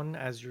directly on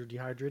as you're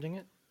dehydrating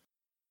it?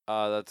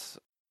 That's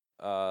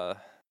where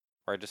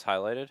I just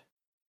highlighted.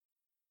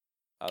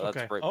 That's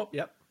Okay. right. Oh,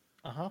 yep.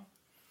 Uh-huh.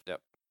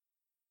 Yep.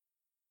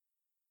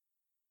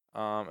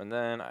 And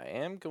then I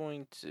am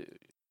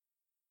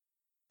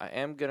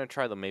gonna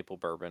try the maple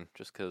bourbon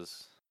just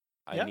because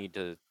I Yeah. need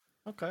to.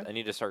 Okay. I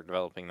need to start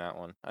developing that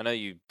one. I know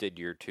you did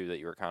your 2 that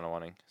you were kind of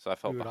wanting, so I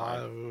felt Dude,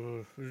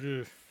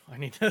 behind. I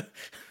need to.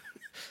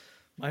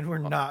 Mine were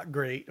not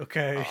great.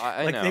 Okay,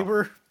 I like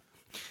know.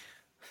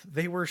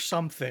 they were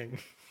something.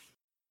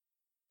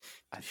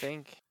 I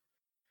think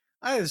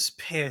I was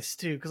pissed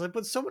too because I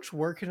put so much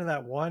work into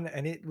that one,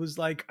 and it was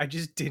like I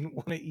just didn't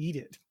want to eat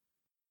it.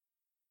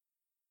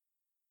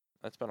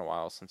 it's been a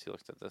while since you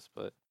looked at this,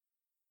 but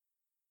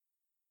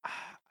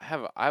I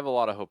have a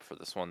lot of hope for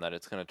this one that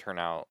it's gonna turn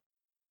out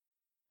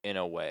in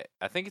a way.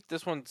 I think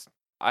this one's.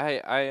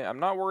 I'm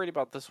not worried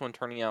about this one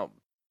turning out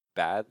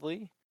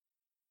badly,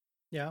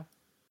 Yeah.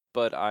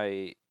 but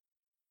I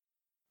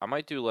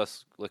might do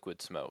less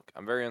liquid smoke.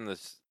 I'm very on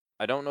this.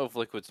 I don't know if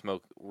liquid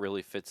smoke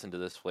really fits into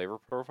this flavor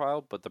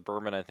profile, but the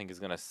bourbon I think is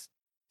gonna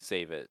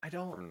save it. I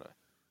don't. From the,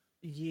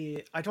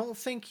 Yeah, I don't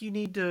think you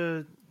need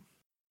to.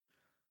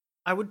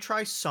 I would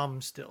try some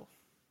still.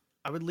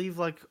 I would leave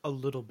like a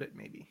little bit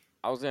maybe.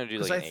 I was gonna do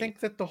Because like I an 8. think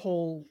that the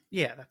whole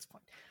that's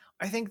fine.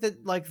 I think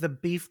that like the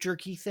beef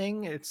jerky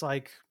thing, it's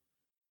like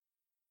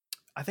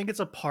I think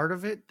it's a part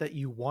of it that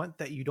you want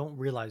that you don't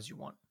realize you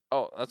want.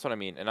 Oh, that's what I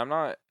mean. And I'm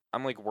not.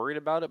 I'm like worried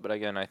about it, but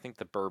again, I think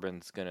the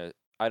bourbon's gonna.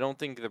 I don't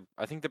think the.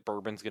 I think the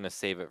bourbon's gonna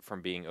save it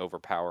from being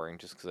overpowering,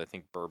 just because I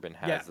think bourbon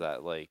has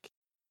that like.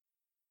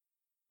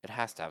 It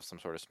has to have some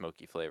sort of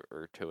smoky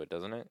flavor to it,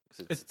 doesn't it?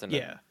 Because it's in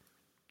a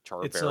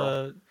charred It's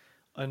barrel.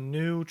 a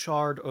new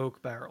charred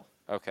oak barrel.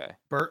 Okay,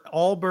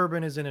 All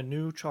bourbon is in a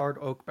new charred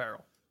oak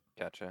barrel.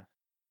 gotcha.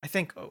 I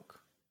think oak,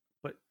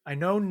 but I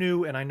know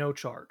new and I know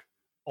charred.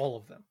 All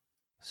of them.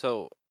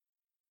 So,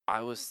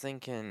 I was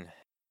thinking.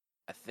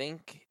 I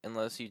think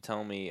unless you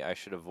tell me I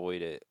should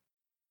avoid it,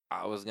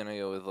 I was gonna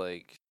go with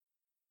like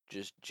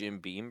just Jim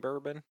Beam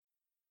bourbon,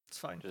 It's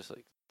fine. just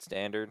like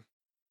standard.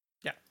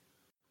 Yeah,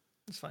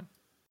 it's fine.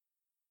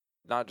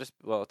 Not just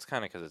well, it's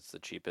kind of because it's the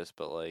cheapest,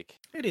 but like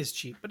It is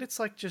cheap, but it's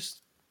like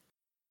just.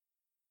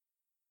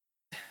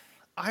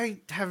 I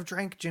have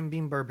drank Jim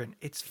Beam bourbon.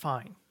 It's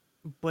fine,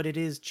 but it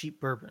is cheap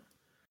bourbon.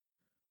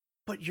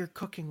 But you're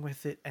cooking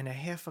with it, and a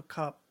half a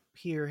cup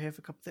here, half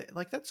a cup there.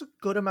 Like that's a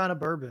good amount of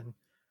bourbon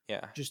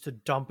yeah, just to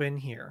dump in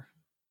here.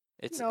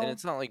 and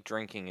it's not like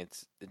drinking.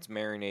 It's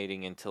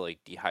marinating into like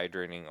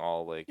dehydrating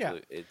all like Yeah.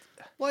 it.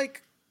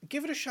 Like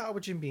give it a shot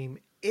with Jim Beam.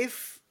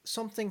 If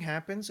something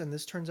happens and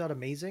this turns out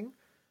amazing,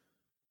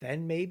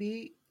 then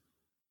maybe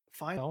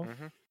fine.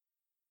 Mm-hmm.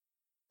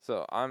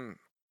 So I'm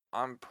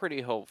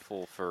pretty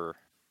hopeful for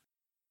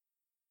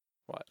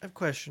what? I have a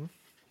question.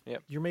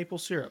 Yep. Your maple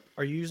syrup.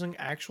 Are you using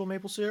actual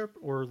maple syrup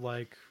or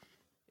like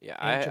Yeah,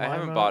 Aunt I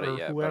haven't Jemima bought it or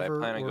yet, but I whoever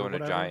plan on or going to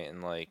whatever? Giant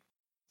and like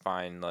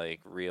find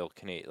like real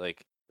Canadian,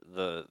 like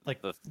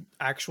Like the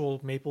actual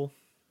maple?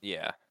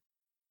 yeah,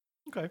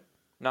 Okay.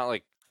 not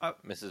like Uh,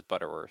 Mrs.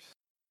 Butterworth,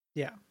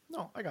 yeah.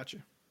 No, I got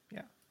you.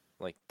 Yeah.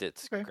 like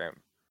Dit's Okay.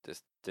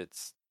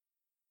 Dit's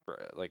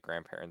like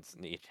grandparents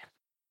need.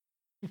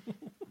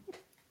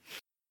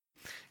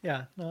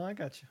 Yeah. No, I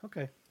got you.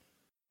 Okay.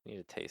 Need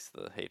to taste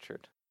the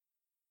hatred.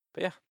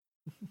 But yeah,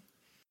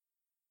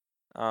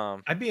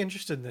 um, I'd be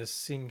interested in this,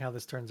 seeing how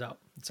this turns out.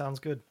 It sounds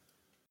good.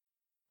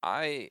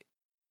 I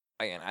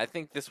again, I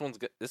think this one's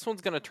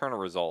gonna turn a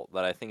result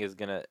that I think is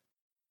gonna.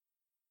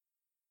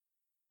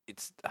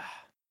 It's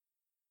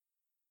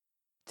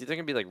it's either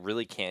gonna be like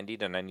really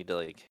candied, and I need to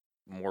like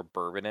more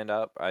bourbon it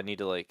up. I need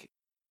to like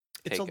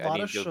It's a I lot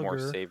need of to go more sugar.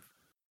 save.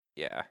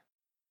 Yeah,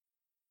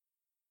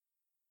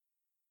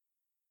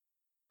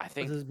 I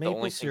think The the maple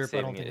only thing syrup,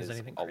 I don't saving it think is is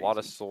anything a lot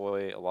of crazy.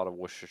 soy, a lot of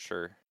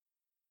Worcestershire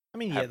I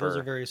mean, yeah, those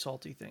are pepper, very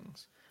salty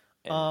things.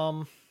 and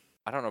Um,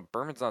 I don't know.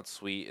 Bourbon's not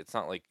sweet. It's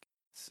not like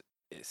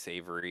it's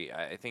savory.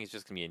 I think it's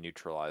just gonna be a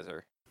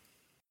neutralizer.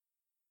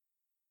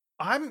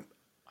 I'm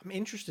I'm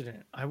interested in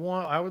it. I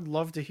would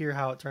love to hear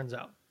how it turns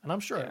out, and I'm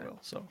sure I Yeah. will.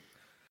 So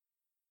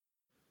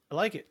I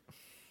like it.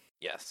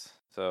 Yes.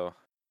 So,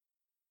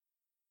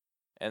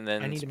 and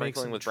I then need to make sprinkling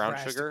some with brown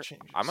drastic sugar.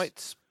 I changes.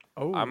 might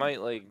I Oh,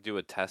 might like do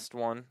a test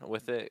one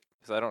with it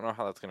because I don't know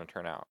how that's gonna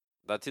turn out.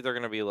 That's either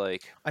gonna be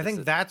like I this think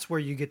is that's where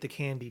you get the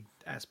candied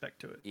aspect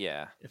to it,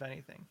 yeah, if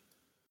anything,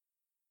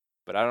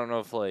 but I don't know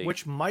if like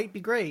which might be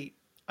great.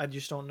 I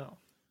just don't know.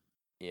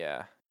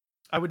 yeah.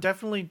 I would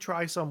definitely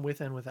try some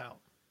with and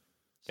without.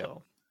 Yep.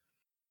 So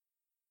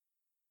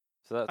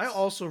So I that's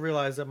also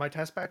realized that my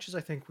test batches,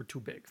 I think, were too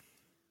big.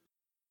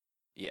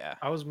 yeah.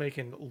 I was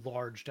making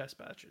large test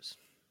batches.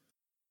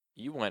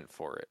 You went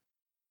for it.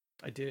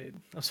 I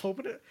did. I was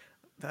hoping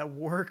that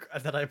work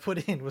that I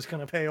put in was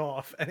going to pay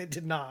off, and it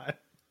did not.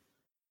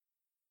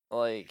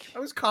 Like I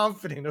was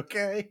confident,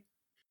 okay?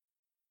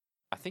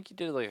 I think you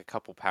did like a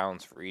couple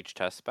pounds for each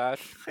test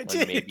batch I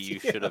when maybe did, you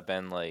should yeah. have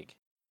been like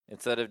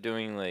instead of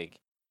doing like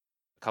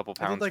a couple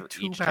I did pounds like for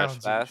two each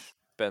test pounds batch, each.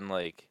 been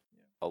like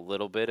a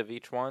little bit of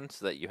each one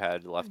so that you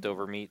had I did.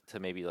 leftover meat to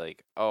maybe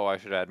like, oh, I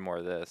should add more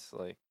of this.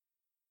 Like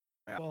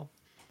Well,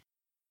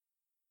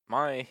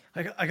 my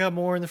I got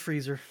more in the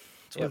freezer.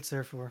 That's what yep. it's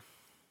there for.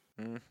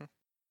 hmm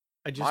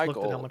I just My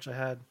looked at how goal, much I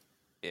had.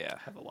 yeah. I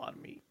have a lot of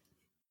meat.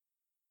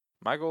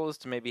 My goal is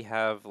to maybe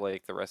have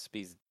like the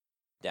recipes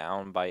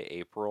down by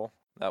April.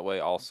 That way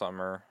all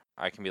summer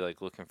I can be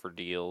like looking for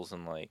deals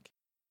and like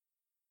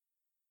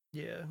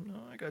Yeah,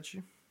 no, I got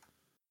you.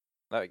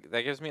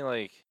 that gives me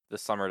like the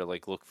summer to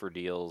like look for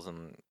deals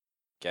and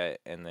get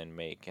and then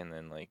make and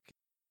then like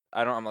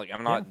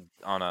I'm Yeah. not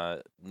on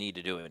a need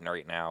to do it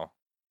right now.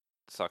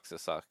 Sucks to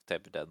suck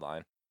type of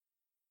deadline.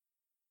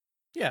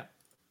 Yeah.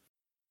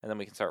 And then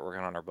we can start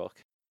working on our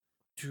book.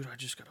 Dude, I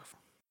just got a.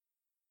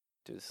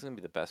 Dude, this is gonna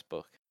be the best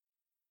book.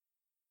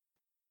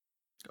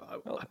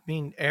 I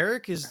mean,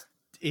 Eric is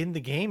in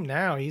the game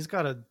now. He's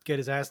got to get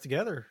his ass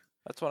together.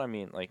 That's what I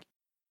mean. Like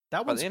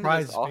That by one the end of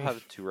this, surprises I'll me.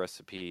 have 2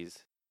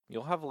 recipes.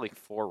 You'll have like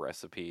 4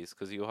 recipes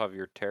because you'll have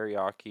your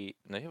teriyaki.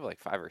 No, you have like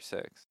 5 or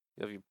 6.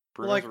 You have your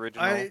Bruno's Like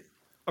original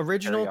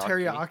original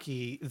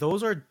teriyaki. teriyaki,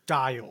 those are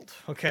dialed,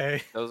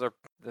 okay? Those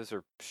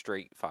are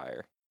straight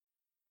fire.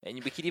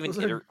 And we could even Those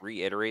are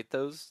reiterate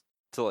those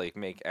to like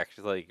make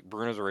actually like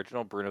Bruno's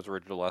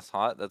original less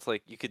hot. That's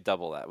like you could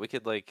double that. We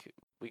could whip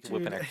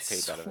dude, an extra it's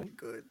page out of so it.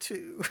 good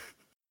too.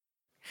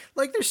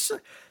 Like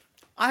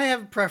I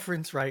have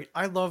preference, right?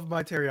 I love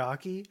my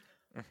teriyaki,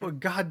 hmm but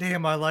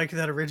goddamn I like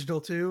that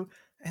original too,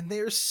 and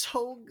they're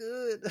so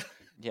good.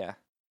 Yeah.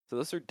 So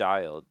those are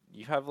dialed.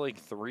 You have like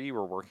 3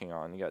 we're working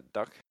on. You got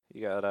duck.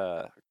 You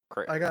got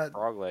I got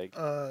frog leg,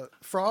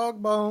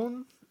 frog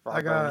bone,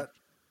 I frog bone. got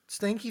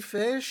stinky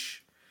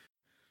fish.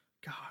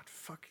 God,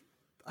 fuck.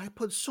 I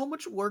put so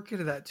much work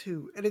into that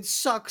too. And it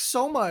sucks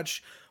so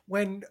much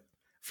when,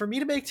 for me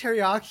to make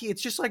teriyaki,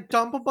 it's just like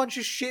dump a bunch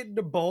of shit in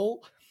a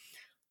bowl.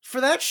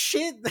 For that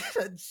shit,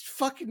 that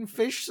fucking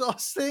fish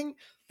sauce thing,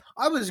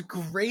 I was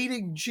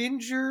grating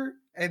ginger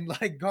and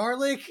like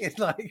garlic and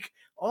like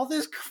all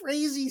this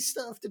crazy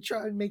stuff to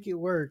try and make it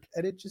work.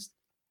 And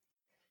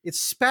it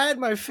spat in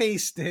my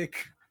face,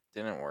 Nick.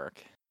 Didn't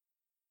work.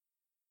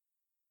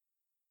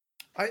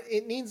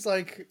 It needs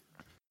like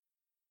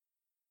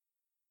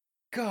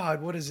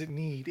God, what does it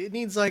need? It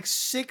needs like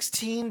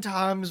 16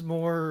 times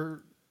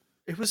more.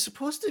 It was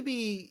supposed to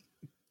be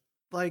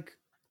like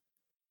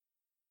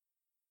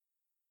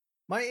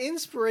my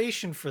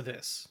inspiration for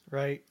this,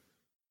 right?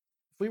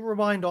 If we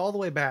rewind all the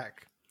way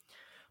back,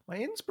 my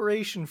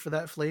inspiration for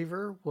that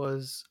flavor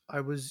was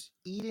I was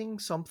eating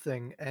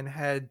something and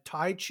had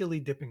Thai chili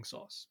dipping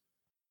sauce.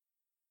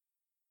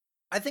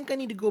 I think I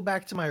need to go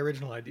back to my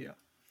original idea,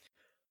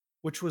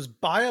 which was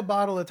buy a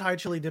bottle of Thai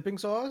chili dipping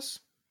sauce,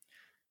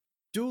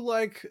 do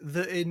like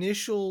the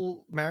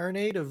initial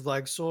marinade of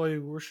like soy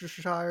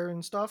Worcestershire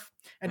and stuff,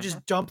 and hmm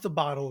just dump the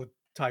bottle of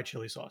Thai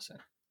chili sauce in,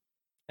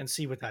 and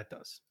see what that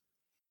does.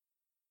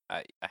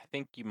 I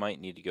think you might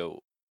need to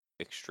go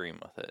extreme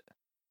with it.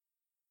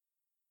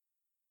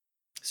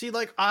 See,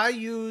 like I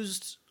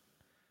used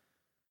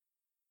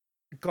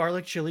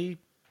garlic chili.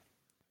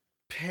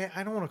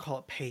 I don't want to call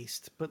it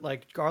paste, but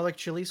like garlic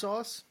chili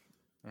sauce.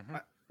 Hmm.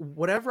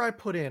 Whatever I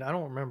put in, I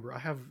don't remember. I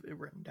have it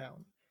written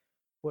down.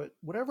 But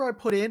whatever I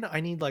put in,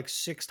 I need like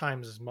 6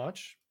 times as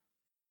much.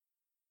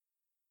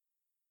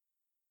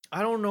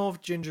 I don't know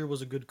if ginger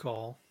was a good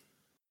call.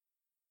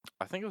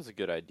 I think it was a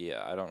good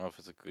idea. I don't know if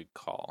it's a good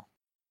call.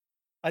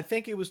 I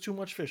think it was too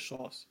much fish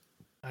sauce.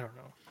 I don't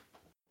know.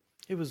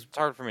 It was, It's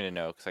hard for me to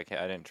know because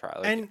I didn't try.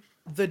 Like, and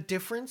the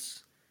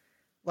difference,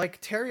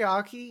 like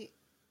teriyaki,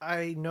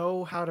 I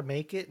know how to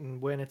make it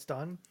and when it's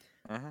done.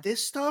 mhm,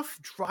 This stuff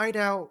dried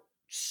out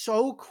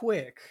so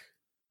quick,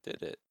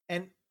 did it?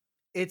 and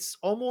it's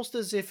almost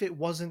as if it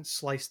wasn't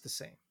sliced the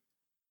same.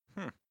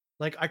 Hmm.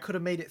 Like I could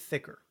have made it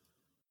thicker,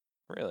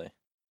 Really?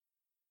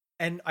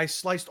 and I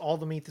sliced all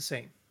the meat the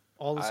same,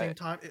 all the I same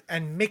time,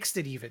 and mixed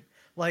it even.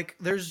 Like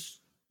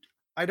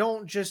I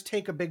don't just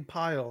take a big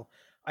pile.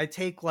 I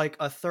take like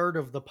a third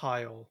of the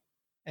pile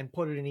and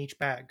put it in each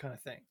bag, kind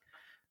of thing.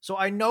 So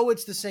I know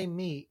it's the same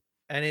meat,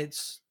 and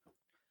it's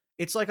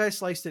like I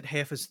sliced it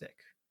half as thick,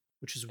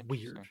 which is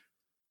weird. Interesting.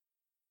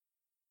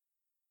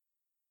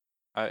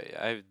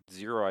 I have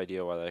zero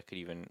idea why that could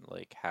even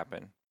like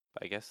happen.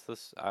 I guess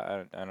this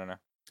I don't know.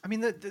 I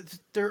mean,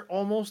 they're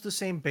almost the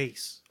same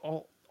base,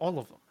 all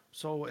of them.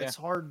 So Yeah, it's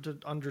hard to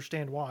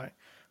understand why.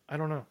 I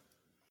don't know.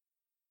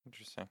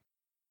 interesting.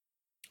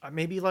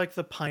 Maybe like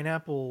the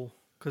pineapple,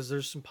 because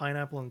there's some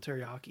pineapple in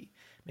teriyaki.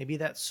 Maybe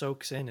that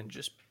soaks in and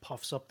just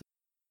puffs up.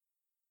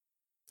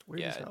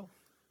 Weird as Yeah, hell,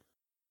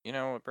 you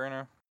know what,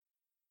 Bruno?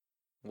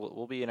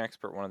 We'll be an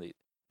expert one of these.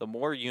 The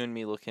more you and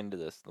me look into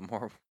this, the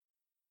more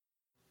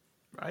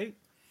right?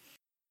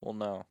 we'll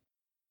know.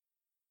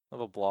 We'll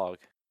have a blog.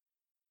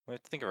 We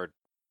have to think of our.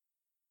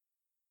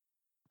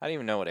 I don't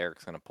even know what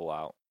Eric's gonna pull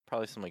out.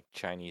 Probably some like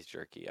Chinese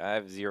jerky. I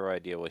have zero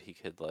idea what he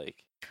could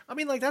like. I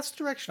mean, like that's the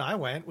direction I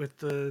went with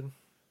the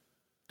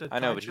I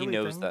know, Thai but he chili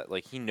knows thing, that.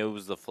 Like he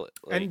knows the flip.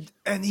 Like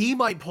and he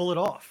might pull it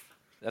off.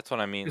 that's what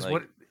I mean. Is Like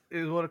what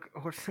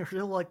or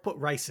he'll like put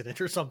rice in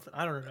it or something.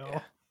 I don't yeah.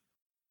 know.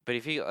 But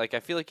if he like, I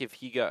feel like if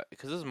he got,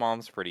 because his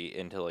mom's pretty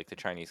into like the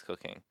Chinese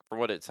cooking, for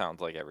what it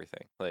sounds like,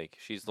 everything. Like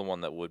she's the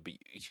one that would be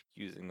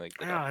using like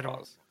the Yeah, duck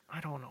paws. I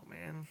don't know,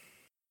 man.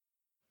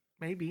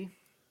 Maybe.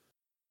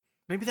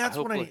 Maybe I that's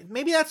hope what I like need.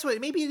 Maybe that's what.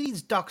 Maybe it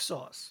needs duck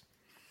sauce.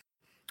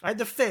 I had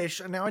the fish,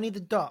 and now I need the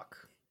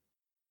duck.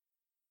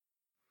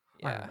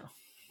 I don't yeah, know.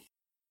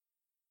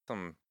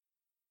 some.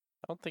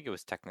 I don't think it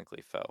was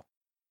technically pho.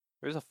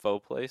 There's a pho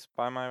place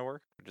by my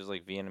work, which is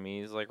like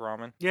Vietnamese like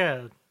ramen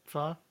Yeah,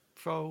 pho.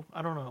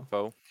 I don't know.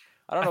 pho.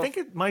 I don't I know think if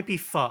it might be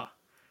pho.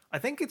 I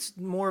think it's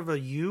more of a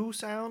U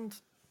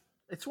sound.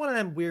 It's one of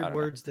them I weird don't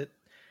know. words that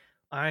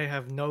I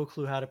have no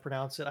clue how to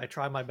pronounce it. I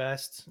try my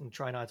best and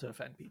try not to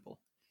offend people.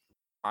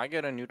 I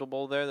get a noodle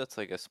bowl there that's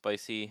like a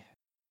spicy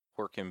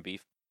pork and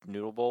beef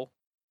noodle bowl.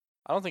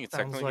 I don't think it's Sounds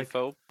technically like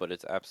pho, but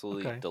it's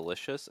absolutely okay.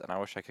 delicious, and I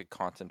wish I could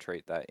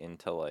concentrate that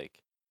into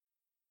like.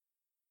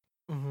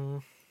 hmm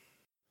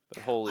But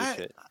holy I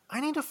shit! I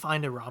need to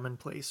find a ramen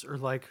place or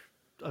like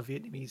a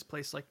Vietnamese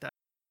place like that.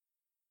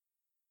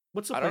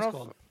 What's the I don't place know if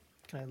called?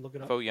 Can I look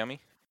it up? pho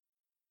yummy.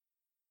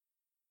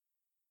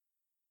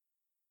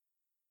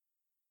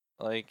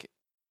 Like,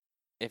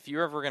 if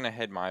you're ever gonna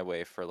head my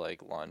way for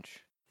like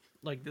lunch,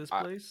 Like this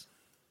I place?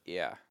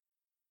 yeah,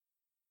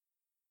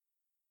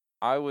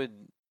 I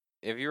would.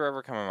 If you're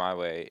ever coming my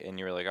way and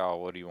you're like, oh,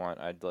 what do you want?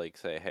 I'd like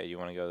say, hey, you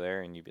want to go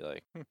there? And you'd be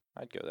like,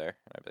 I'd go there,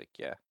 and I'd be like,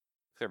 yeah,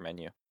 it's their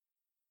menu.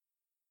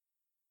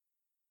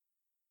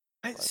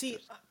 I That's see.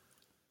 just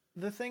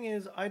The thing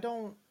is, I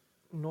don't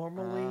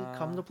normally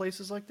come uh, to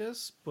places like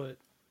this, but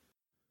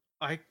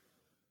I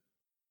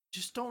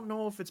just don't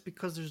know if it's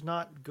because there's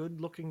not good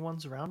looking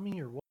ones around me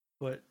or what.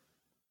 But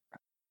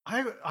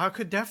I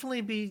could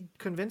definitely be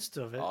convinced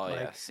of it. oh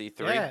yeah, Like,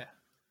 C3. yeah,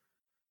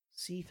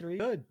 C3,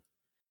 good.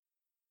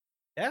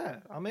 Yeah,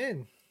 I'm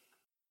in.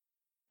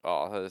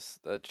 Oh,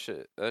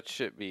 that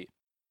should be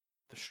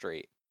the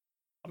straight.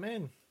 I'm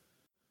in.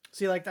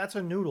 See, like that's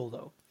a noodle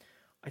though.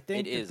 I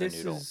It think that is a this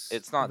noodle. is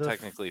It's not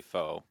technically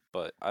pho,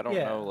 but I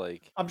don't yeah. know.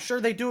 Like, I'm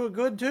sure they do it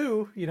good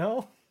too. You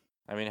know.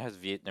 I mean, it has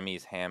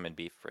Vietnamese ham and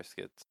beef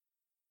briskets,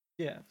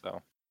 Yeah,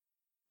 so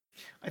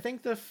I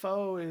think the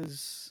pho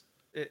is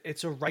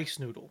it's a rice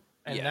noodle,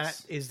 and that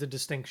yes, is the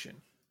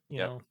distinction. You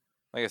yep. know.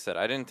 Like I said,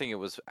 I didn't think it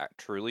was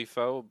truly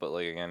pho, but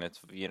like again, it's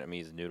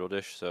Vietnamese noodle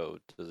dish, so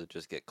does it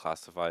just get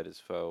classified as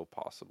pho?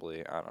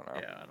 Possibly. I don't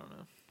know. Yeah, I don't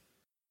know.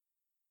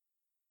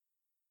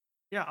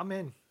 Yeah, I'm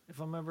in if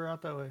I'm ever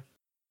out that way.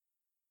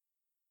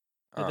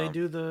 Do they Um,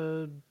 do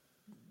the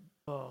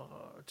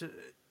do,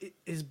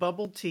 is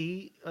bubble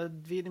tea a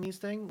Vietnamese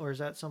thing or is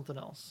that something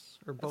else?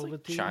 Or that's like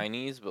boba tea?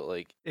 Chinese, but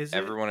like Is it?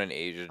 everyone in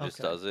Asia just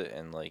Okay. does it,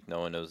 and like no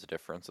one knows the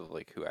difference of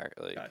like who act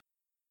like. Got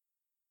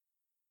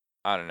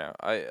I don't know.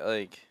 I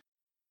like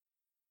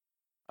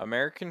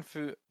American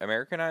food.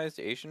 Americanized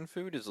Asian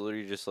food is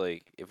literally just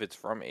like if it's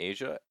from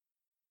Asia,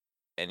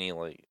 any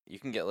like you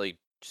can get like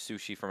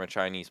sushi from a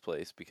Chinese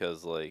place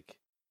because like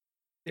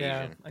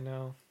Yeah, Asian. I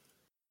know.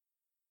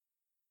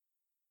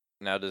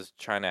 Now, does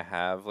China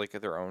have like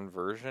their own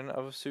version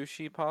of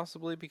sushi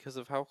possibly because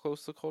of how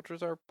close the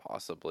cultures are?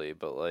 Possibly,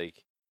 but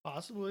like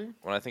Possibly.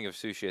 when I think of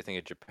sushi, I think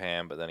of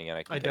Japan, but then again,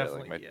 I can I get it at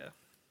like definitely, my yeah.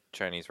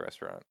 Chinese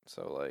restaurant.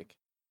 So like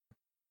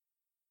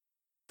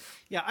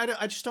Yeah,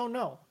 I just don't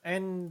know.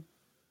 And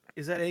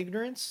is that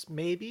ignorance?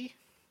 Maybe,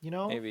 you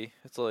know? maybe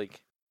it's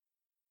like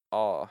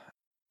oh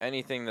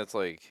anything that's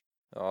like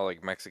oh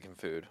like Mexican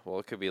food. Well,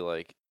 it could be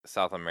like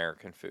South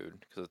American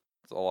food because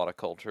it's a lot of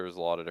cultures,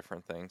 a lot of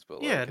different things,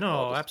 but Yeah, like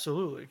no,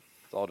 absolutely.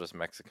 it's all just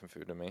Mexican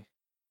food to me.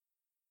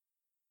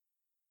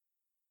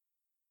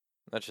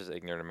 That's just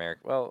ignorant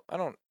American. Well, I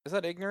don't. Is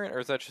that ignorant or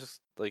is that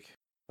just like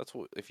that's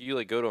what if you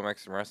like go to a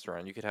Mexican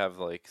restaurant, you could have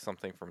like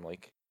something from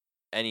like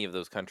any of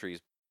those countries,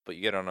 but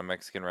you get on a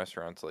Mexican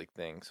restaurant's like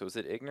thing. So is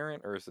it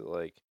ignorant or is it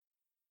like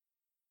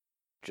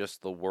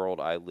just the world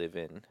I live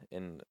in?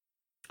 In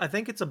I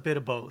think it's a bit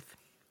of both.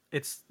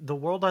 It's the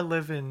world I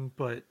live in,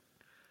 but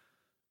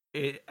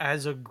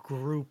as a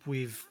group,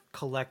 we've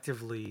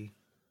collectively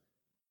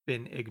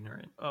been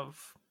ignorant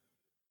of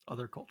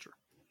other culture.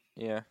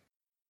 yeah,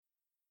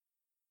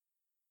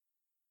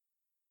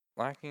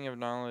 lacking of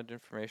knowledge,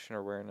 information, or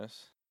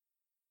awareness.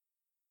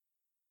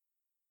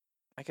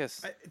 I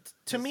guess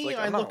To because me, like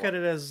I I'm look not. at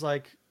it as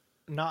like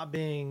not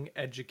being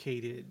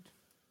educated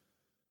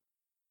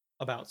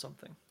about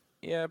something.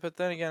 Yeah, but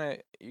then again,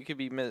 you could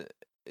be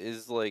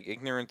is like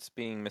ignorance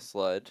being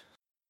misled.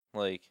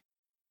 Like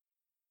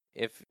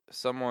if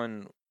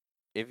someone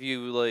if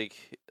you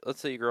like let's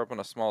say you grew up in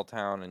a small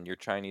town and your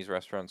Chinese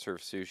restaurant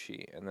serves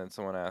sushi and then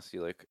someone asks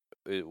you like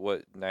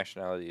what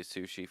nationality is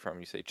sushi from,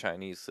 you say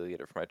Chinese, so you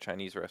get it from a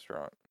Chinese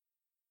restaurant.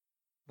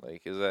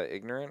 Like is that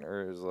ignorant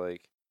or is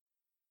like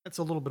That's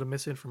a little bit of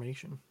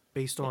misinformation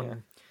based yeah.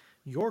 on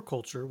your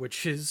culture,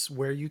 which is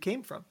where you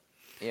came from,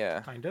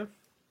 Yeah. kind of.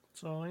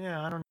 So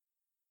yeah, I don't.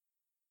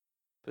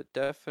 But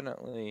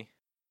definitely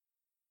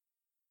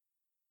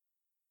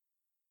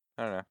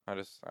I don't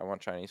know. I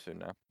want Chinese food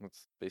now.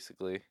 That's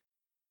basically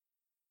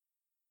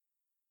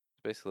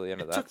the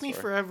end of It that took me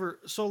story. forever.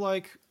 So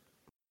like,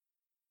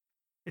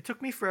 it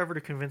took me forever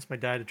to convince my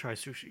dad to try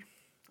sushi.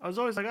 I was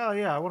always like, oh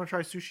yeah, I want to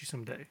try sushi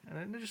someday,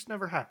 and it just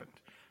never happened.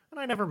 And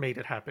I never made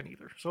it happen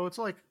either. So it's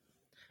like a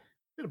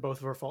bit of both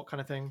of our fault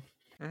kind of thing.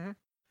 Mhm.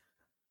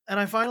 And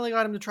I finally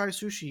got him to try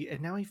sushi,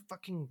 and now he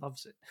fucking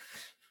loves it.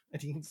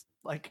 And he It's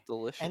like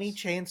any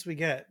delicious. chance we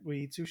get,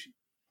 we eat sushi,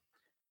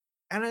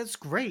 and it's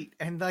great.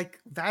 And like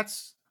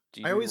that's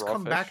Do you I do always raw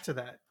come back fish? to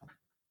that.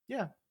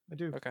 Yeah, I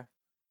do. Okay.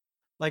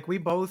 Like we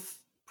both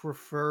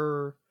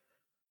prefer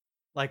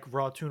like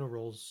raw tuna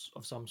rolls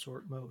of some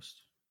sort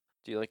most.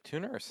 Do you like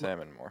tuna or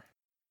salmon more?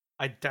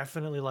 I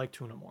definitely like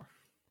tuna more.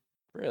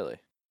 Really?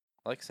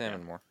 I like Yeah.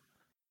 salmon more.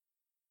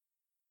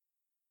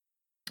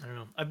 I don't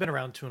know. I've been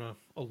around tuna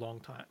a long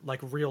time, like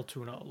real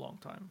tuna a long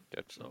time.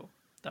 Gotcha. So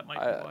that might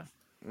be I why.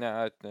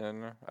 no,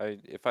 no. I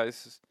if I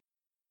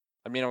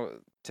I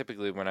mean,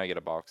 typically when I get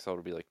a box,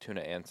 it'll be like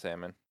tuna and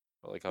salmon.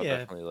 But like, I'll Yeah.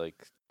 definitely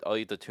like I'll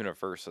eat the tuna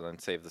first and then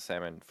save the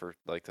salmon for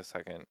like the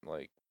second,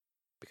 like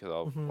because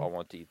Hmm. I'll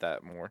want to eat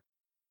that more.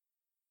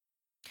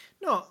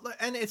 No,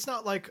 and it's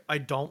not like I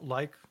don't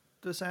like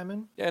the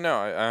salmon Yeah,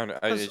 no,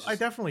 because it's I just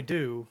definitely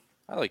do,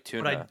 I like but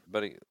tuna,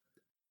 but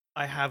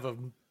I have a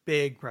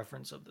big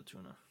preference of the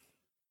tuna.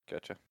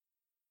 gotcha.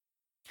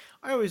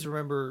 I always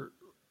remember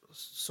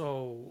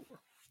so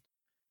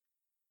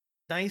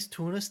nice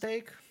tuna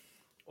steak.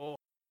 Oh,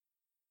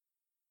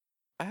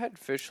 I had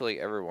fish like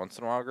every once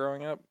in a while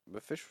growing up,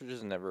 but fish was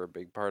just never a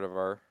big part of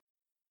our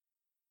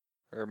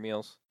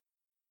meals.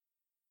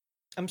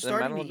 I'm Then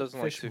starting to Madeline eat doesn't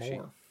like fish sushi.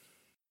 more.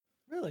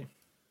 Really?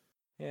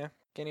 Yeah,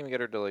 can't even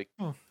get her to like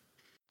Oh,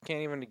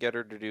 can't even get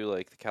her to do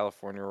like the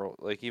California roll,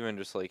 like even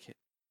just like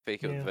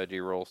fake it with yeah.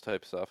 veggie rolls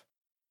type stuff.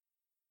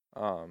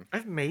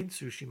 I've made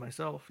sushi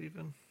myself.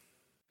 Even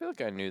I feel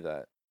like I knew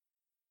that.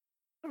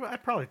 I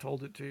probably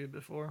told it to you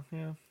before.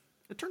 Yeah,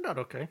 it turned out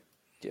okay.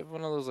 Do you have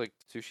one of those like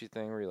sushi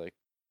thing where you like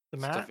The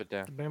stuff mat, it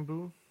down? the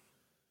bamboo.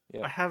 I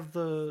Yep. have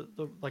the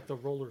like the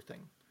roller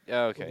thing.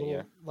 Yeah. The Okay. Yeah.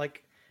 little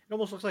like it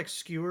almost looks like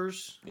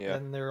skewers, Yeah.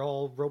 and they're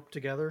all roped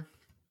together.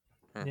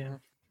 Yeah, hmm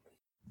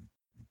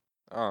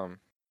Um.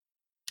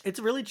 it's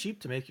really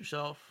cheap to make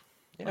yourself.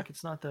 Yeah. Like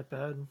it's not that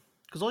bad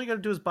because all you got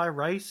to do is buy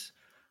rice.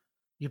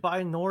 You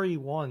buy nori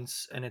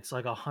once, and it's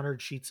like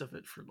 100 sheets of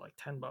it for like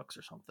 $10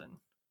 or something.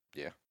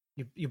 Yeah.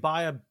 You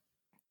buy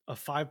a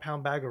 5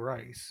 pound bag of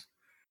rice,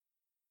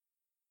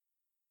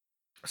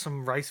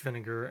 some rice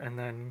vinegar, and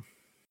then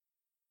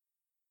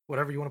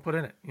whatever you want to put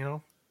in it. You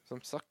know,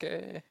 Some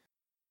sake.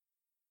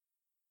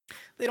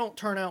 they don't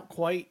turn out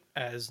quite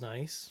as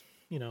nice.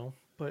 You know,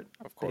 but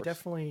Of they course.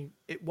 definitely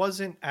it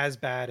wasn't as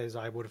bad as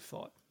I would have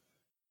thought.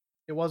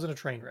 It wasn't a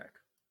train wreck.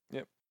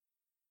 Yep.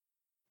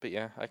 But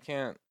yeah, I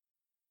can't.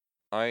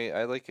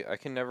 I like I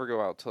can never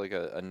go out to like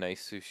a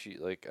nice sushi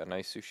like a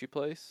nice sushi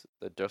place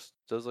that just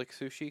does like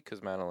sushi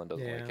because Madeline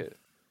doesn't like Yeah. it.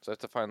 So I have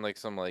to find like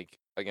some like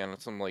again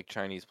some like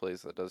Chinese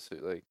place that does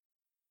like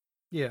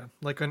Yeah,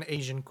 like an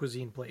Asian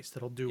cuisine place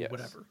that'll do Yes,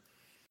 whatever.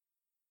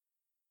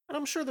 And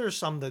I'm sure there's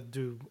some that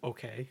do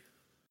okay.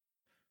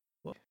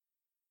 Well,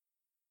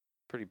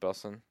 pretty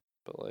bussin',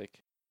 but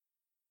like,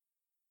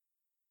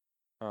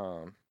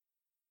 um,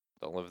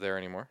 don't live there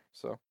anymore.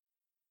 So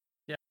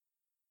yeah.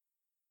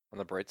 on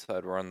the bright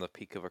side, we're on the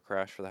peak of a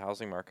crash for the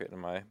housing market in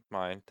my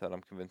mind that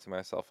I'm convincing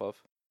myself of.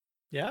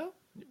 Yeah?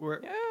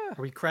 We're Yeah,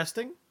 are we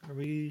cresting? Are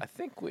we I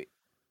think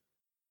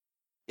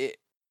it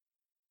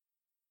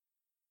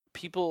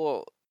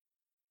people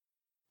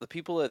the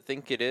people that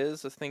think it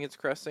is, I think it's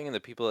cresting, and the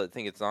people that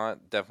think it's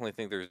not definitely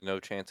think there's no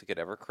chance it could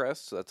ever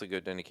crest. So that's a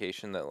good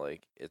indication that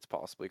like it's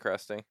possibly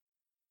cresting.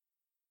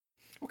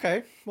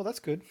 okay? Well, that's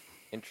good.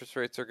 Interest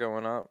rates are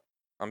going up.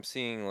 I'm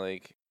seeing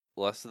like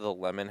less of the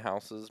lemon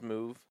houses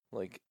move.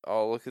 Like,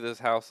 oh, look at this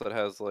house that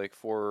has like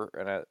or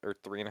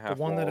three and a The half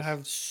one that walls.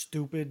 have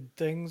stupid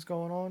things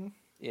going on.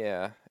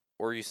 Yeah,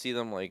 or you see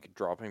them like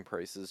dropping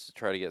prices to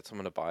try to get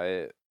someone to buy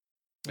it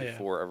Yeah,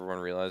 before everyone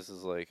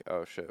realizes like,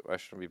 oh shit, I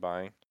shouldn't be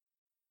buying.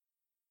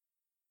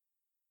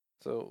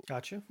 So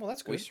gotcha. Well,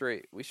 that's good.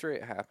 we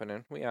straight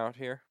happening. We out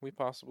here. We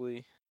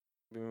possibly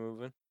be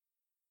moving.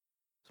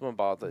 Someone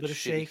bought A that bit of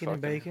shitty shaking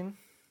and fucking. baking.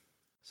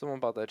 Someone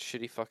bought that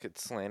shitty fucking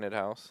slanted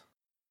house.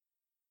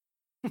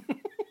 Good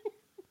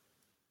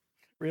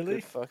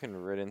Really? fucking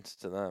riddance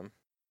to them.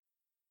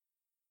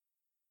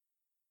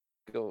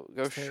 Go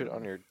It's shit on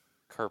terrible. your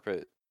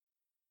carpet.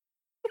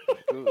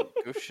 Go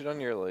shit on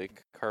your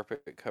like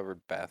carpet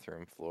covered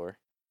bathroom floor.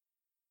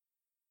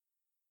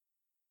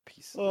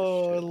 Pieces of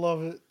Oh, I shit.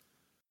 love it.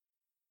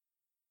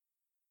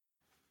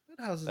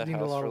 That houses That need a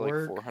house lot for of like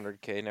work.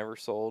 400K never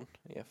sold.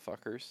 Yeah,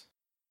 fuckers.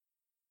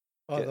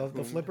 Oh, Get the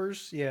hooned.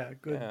 flippers. Yeah,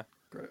 good. Yeah.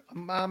 Great.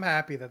 I'm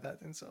happy that that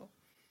didn't sell.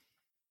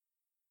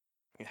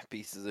 Yeah,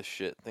 pieces of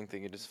shit think they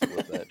can just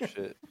flip that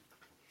shit.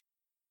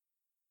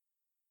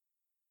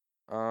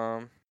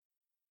 Um,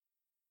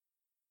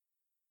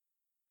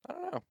 I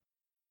don't know.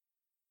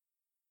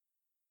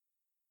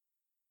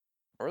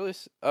 Or at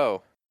least,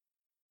 oh,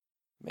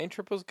 main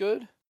trip was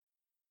good.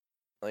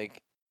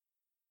 Like,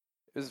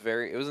 it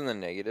was in the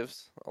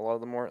negatives a lot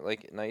of the more,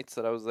 like, nights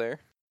that I was there.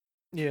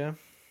 Yeah,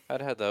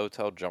 I'd had the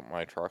hotel jump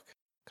my truck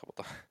a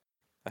couple times.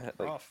 I had,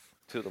 like, rough.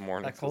 2 of the That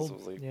mornings, this cold.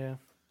 was, like, Yeah.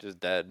 just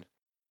dead.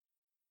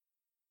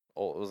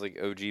 Oh, it was, like,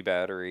 OG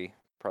battery.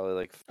 Probably,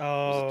 like, it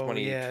was a Oh,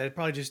 yeah. It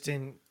probably just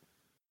didn't.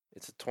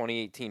 it's a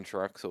 2018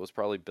 truck, so it was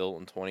probably built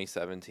in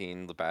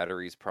 2017. The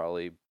battery's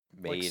probably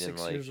Like made in,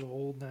 6 years like,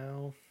 old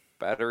now,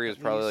 battery was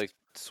at probably, like, least.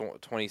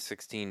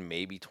 2016,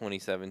 maybe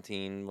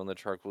 2017 when the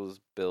truck was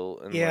built,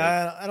 and, like,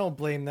 Yeah, I don't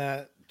blame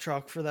that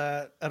truck for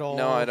that at no,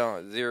 I all.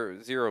 don't.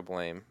 Zero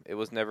blame. It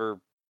was never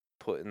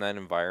put in that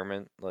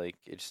environment. Like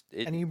it just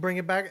it And you bring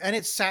it back, and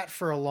it sat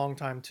for a long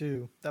time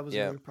too. That was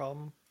yeah. another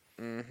problem.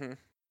 Mhm.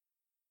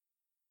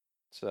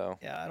 So,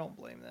 Yeah, I don't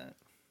blame that.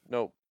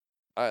 nope.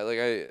 I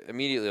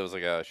immediately was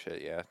like, "Oh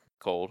shit, yeah,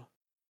 cold."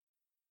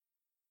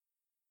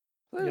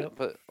 Yep.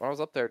 But when I was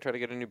up there, I tried to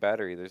get a new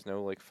battery. There's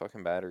no like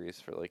fucking batteries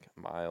for like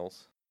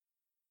miles.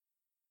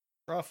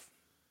 Rough.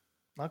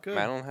 Not good.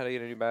 Madeline had to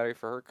get a new battery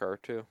for her car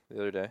too the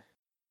other day.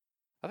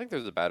 I think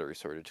there's a battery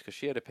shortage because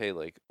she had to pay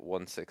like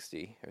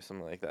 160 or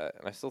something like that,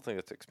 and I still think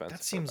it's That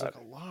expensive for a seems like a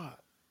battery.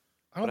 lot.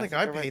 I But don't I think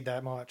think I there might paid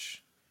that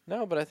much.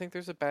 no, but I think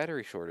there's a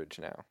battery shortage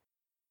now.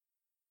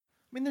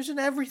 I mean, there's an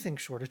everything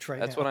shortage right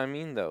That's what now. I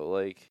mean though.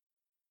 Like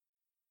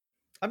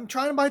I'm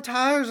trying to buy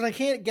tires and I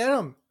can't get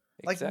them.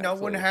 Like, no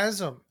one exactly. has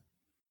them.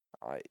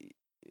 I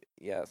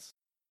yes.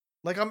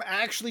 Like, I'm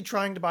actually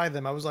trying to buy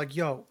them. I was like,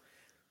 yo,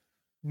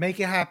 make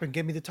it happen.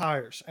 Give me the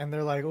tires. And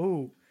they're like,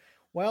 oh,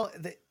 well,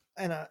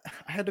 and I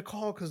had to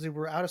call because they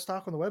were out of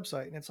stock on the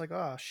website. And it's like,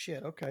 oh,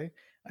 shit. Okay.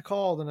 I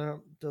called and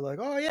they're like,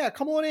 oh, yeah,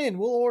 come on in.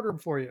 We'll order them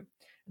for you.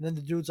 And then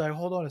the dude's like,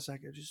 hold on a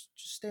second. Just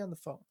stay on the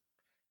phone.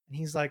 And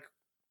he's like,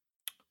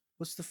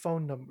 what's the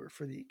phone number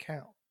for the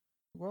account?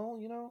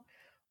 Well,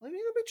 let me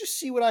just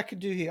see what I could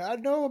do here. I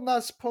know I'm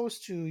not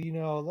supposed to,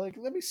 like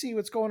let me see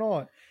what's going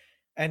on.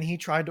 And he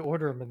tried to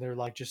order them and they're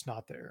like just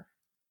not there.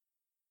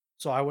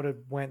 So I would have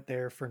went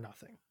there for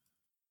nothing.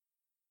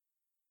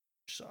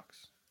 Which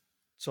sucks.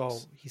 So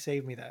he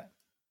saved me that.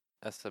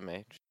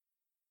 SMH.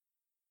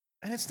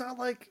 And it's not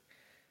like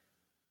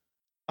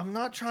I'm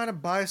not trying to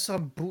buy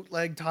some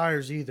bootleg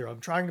tires either. I'm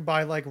trying to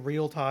buy like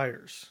real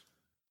tires.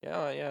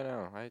 Yeah, yeah,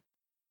 no.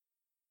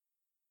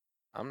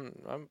 I'm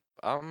I'm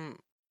I'm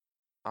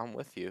I'm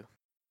with you.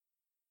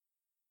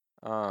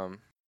 Um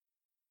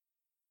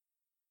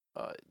uh,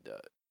 uh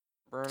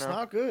It's Bruno,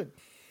 not good.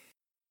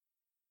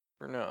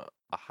 Bruno,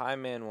 a high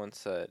man once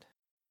said,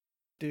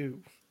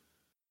 Dude.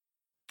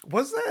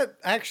 Was that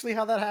actually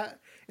how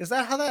is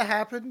that how that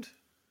happened?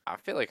 I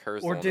feel like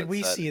her's the Or one did that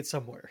we said see it. it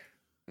somewhere?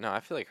 No, I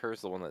feel like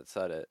her's the one that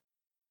said it.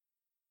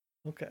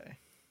 Okay.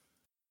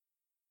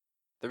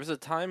 There was a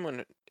time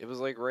when it was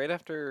like right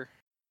after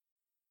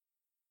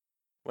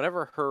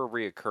whenever her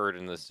reoccurred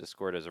in this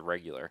Discord as a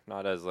regular,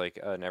 not as like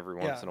an every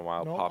once Yeah. in a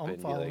while No, pop I'm in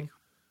and be like, following.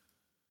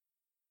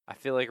 I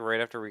feel like right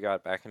after we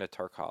got back into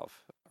Tarkov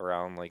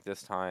around like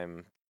this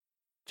time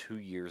 2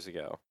 years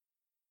ago,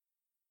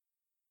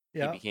 he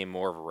Yeah. became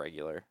more of a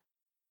regular.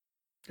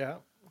 Yeah.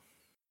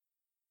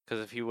 Because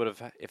if he would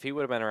have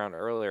been around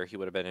earlier, he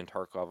would have been in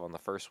Tarkov on the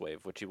first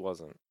wave, which he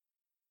wasn't.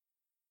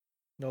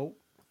 Nope.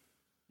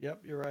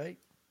 Yep, you're right.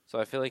 So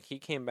I feel like he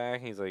came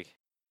back and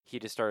he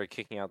just started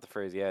kicking out the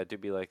phrase, "Yeah, it do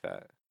be like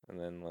that," and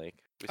then we I mean,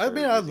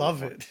 started I using it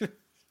love more. it.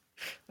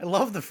 I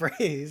love the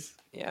phrase.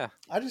 Yeah,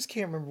 I just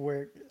can't remember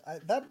where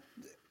that.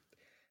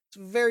 It's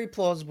very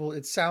plausible.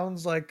 It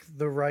sounds like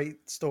the right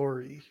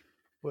story,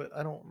 but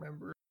I don't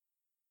remember.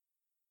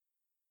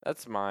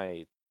 that's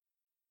my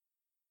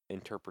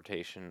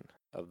interpretation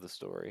of the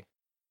story.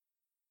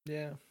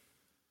 Yeah,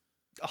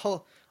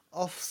 I'll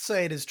I'll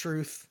say it as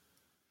truth.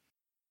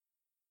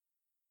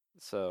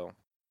 So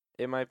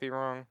it might be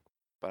wrong,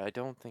 but I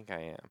don't think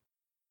I am.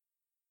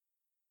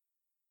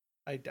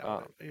 I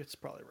doubt it. It's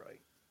probably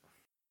right.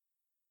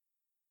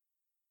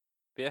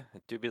 Yeah,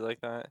 it do be like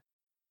that.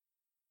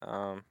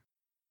 Um,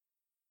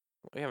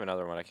 we have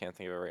another one. I can't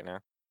think of it right now.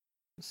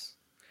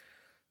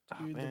 Oh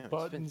Dude, the man, it's been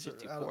buttons are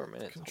out 54 of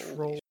minutes. control.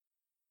 Holy.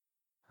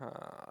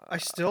 I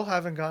still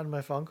haven't gotten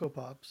my Funko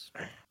Pops.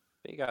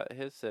 He got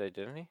his today,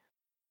 didn't he?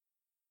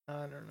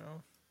 I don't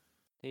know.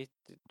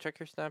 Check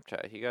your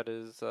Snapchat. He got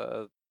his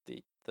the.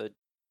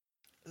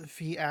 If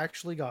he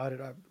actually got it,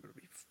 I'm gonna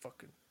be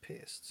fucking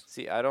pissed.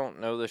 See, I don't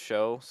know the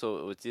show,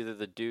 so it's either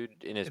the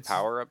dude in his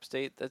power up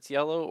state that's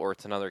yellow, or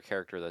it's another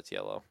character that's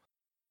yellow.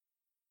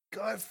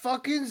 God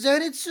fucking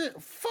Zenitsu,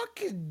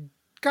 fucking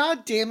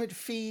god damn it,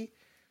 Fee.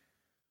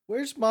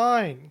 Where's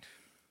mine?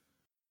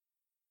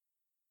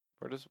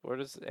 Where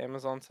does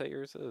Amazon say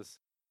yours is?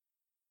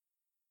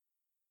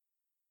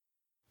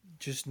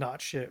 Just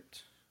not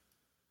shipped.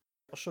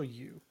 I'll show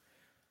you.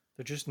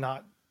 They're just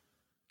not,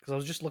 because I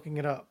was just looking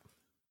it up.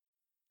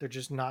 They're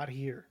just not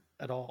here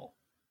at all.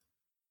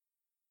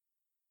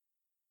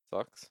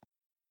 Sucks.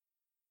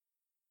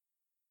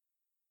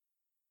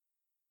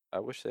 I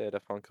wish they had a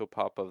Funko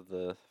Pop of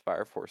the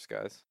Fire Force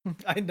guys.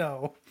 I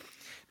know.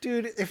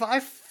 Dude, if I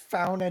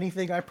found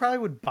anything, I probably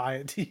would buy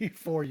it to you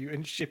for you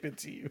and ship it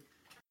to you.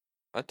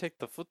 I'd take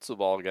the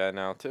football guy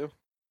now too.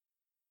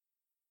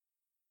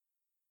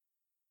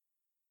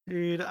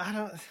 Dude,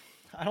 I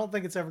don't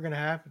think it's ever gonna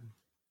happen.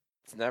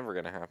 It's never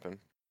gonna happen,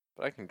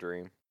 but I can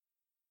dream.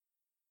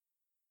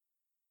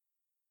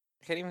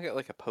 I can't even get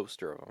like a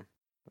poster of them.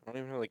 I don't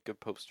even have like good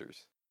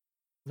posters.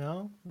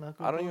 No, not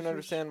good. I don't even posters?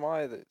 understand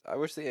why. I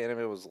wish the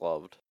anime was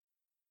loved.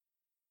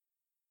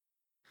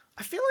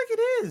 I feel like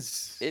it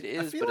is. It is,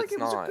 I feel but like it's it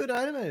was not. a good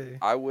anime.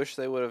 I wish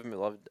they would have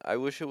loved. I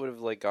wish it would have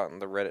like gotten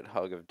the Reddit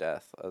hug of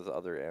death as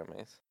other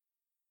animes.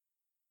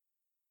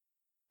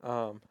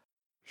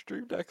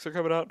 Stream decks are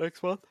coming out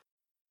next month.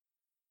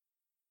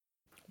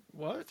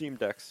 What? Steam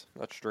decks,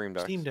 not stream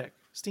decks.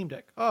 Steam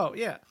Deck. Oh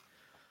yeah.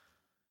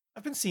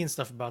 I've been seeing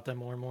stuff about them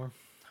more and more.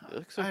 They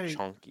look so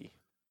chunky.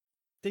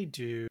 They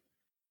do.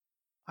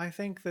 I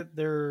think that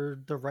they're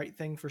the right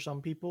thing for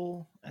some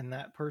people, and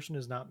that person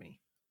is not me.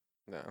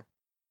 No,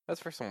 that's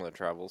for someone that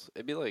travels.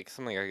 It'd be like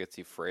something I could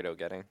see Fredo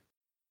getting.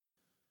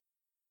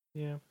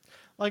 Yeah,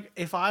 like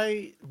if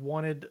I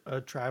wanted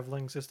a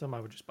traveling system, I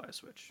would just buy a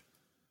Switch.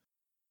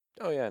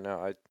 Oh yeah,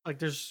 no,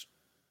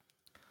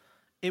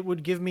 it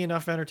would give me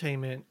enough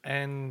entertainment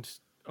and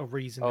a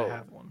reason to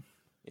have one.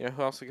 You know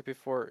who else it could be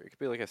for? It could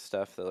be like a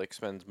Steph that like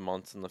spends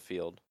months in the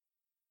field,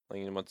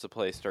 like wants to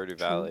play Stardew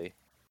Valley,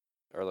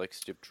 or like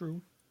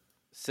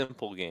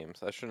simple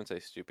games. I shouldn't say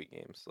stupid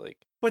games.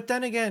 Like, but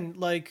then again,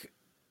 like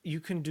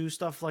you can do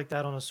stuff like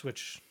that on a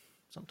Switch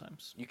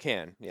sometimes. You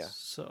can, yeah.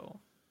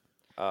 So,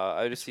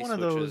 I just see one of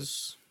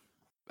those.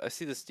 I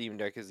see the Steam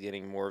Deck is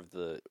getting more of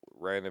the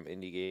random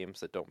indie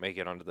games that don't make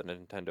it onto the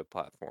Nintendo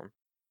platform.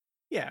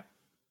 Yeah.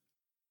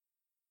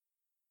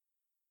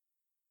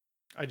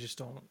 I just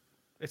don't.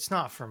 It's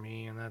not for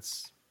me, and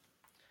that's.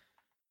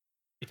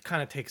 It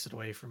kind of takes it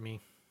away from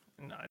me.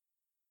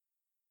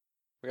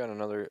 We have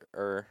another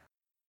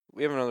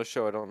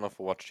show. I don't know if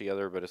we'll watch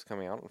together, but it's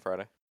coming out on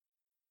Friday.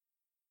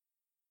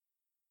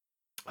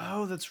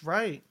 Oh, that's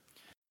right.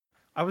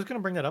 I was gonna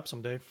bring that up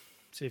someday.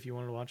 See if you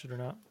wanted to watch it or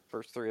not.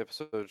 First 3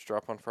 episodes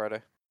drop on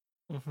Friday.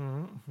 I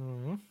don't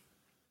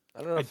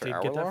know if they're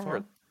hour long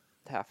or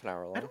half an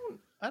hour long.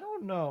 I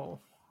don't know.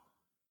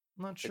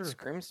 I'm not sure. It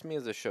screams to me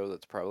as a show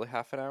that's probably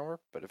half an hour,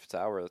 but if it's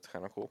an hour, that's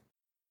kind of cool.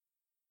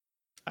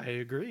 I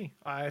agree.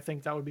 I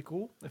think that would be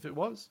cool if it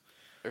was.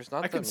 There's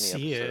not that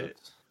many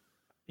episodes.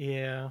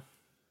 Yeah.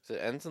 So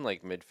it ends in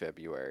like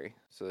mid-February,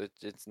 so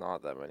it's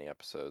not that many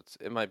episodes.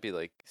 It might be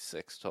like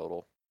 6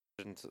 total.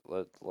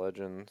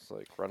 Legends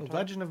like runtime.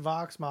 Legend of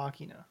Vox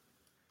Machina.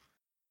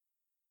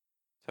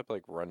 Type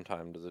like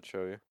runtime does it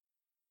show you?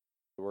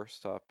 The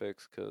worst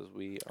topics because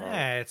we are.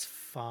 It's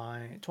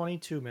fine.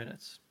 22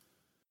 minutes.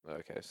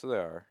 Okay, so they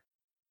are.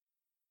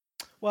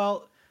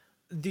 Well,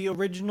 the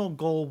original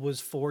goal was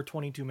 4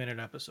 22-minute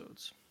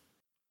episodes.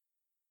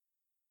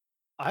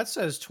 That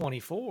says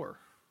 24.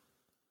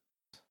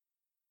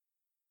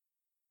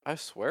 I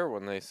swear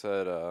when they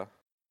said, I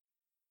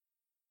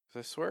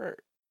swear,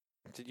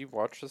 did you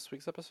watch this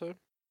week's episode?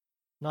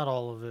 Not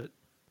all of it.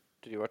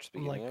 Did you watch the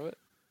beginning of it?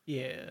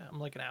 Yeah, I'm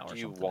like an hour. Did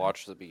you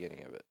watch the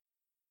beginning of it?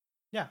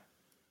 Yeah,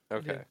 I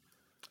Okay, did.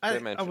 they I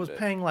mentioned was it.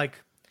 paying like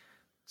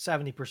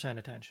 70%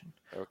 attention.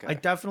 I Okay.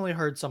 definitely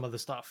heard some of the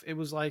stuff. It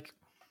was like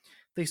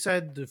they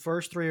said the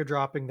first three are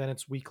dropping, then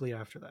it's weekly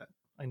after that.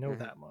 I know Hmm.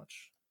 that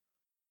much.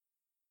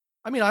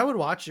 I mean, I would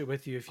watch it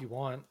with you if you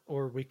want,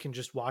 or we can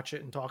just watch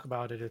it and talk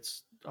about it.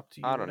 It's up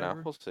to I you, don't know.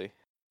 whatever. We'll see.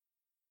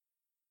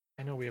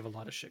 I know we have a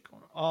lot of shit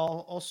going on.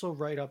 I'll also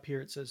write up here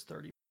it says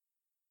 30.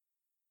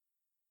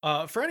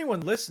 For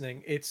anyone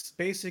listening, it's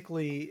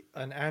basically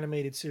an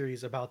animated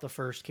series about the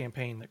first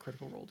campaign that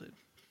Critical Role did,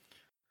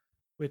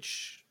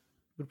 which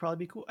would probably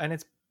be cool. And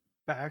it's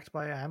backed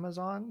by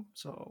Amazon,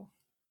 so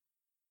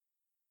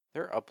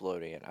They're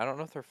uploading it. I don't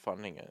know if they're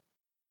funding it.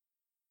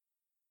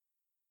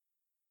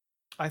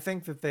 I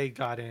think that they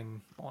got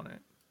in on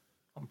it.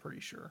 I'm pretty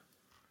sure.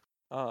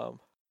 Um,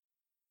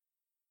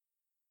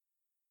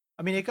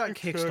 I mean, it got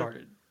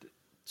Kickstarter. kickstarted,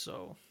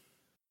 so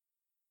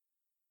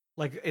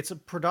like it's a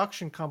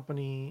production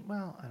company.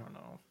 Well, I don't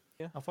know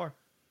Yeah. how far.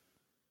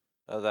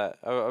 Oh, that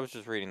I was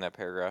just reading that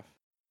paragraph.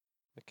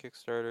 The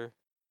Kickstarter.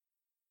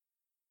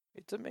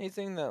 It's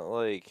amazing that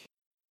like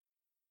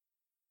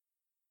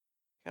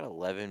got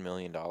 $11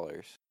 million.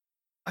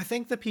 I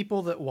think the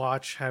people that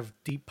watch have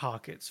deep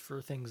pockets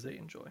for things they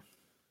enjoy.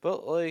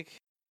 But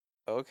like,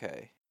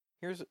 okay,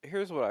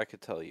 here's what I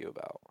could tell you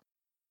about.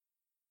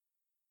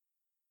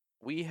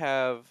 We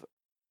have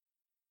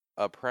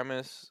a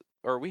premise,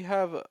 or we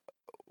have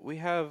we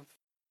have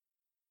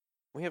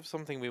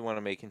something we want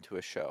to make into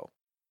a show,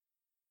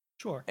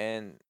 Sure.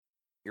 and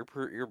you're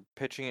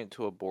pitching it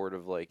to a board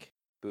of like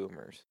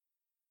boomers.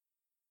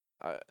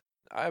 I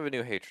I have a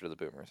new hatred of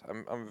the boomers.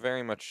 I'm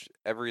very much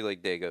every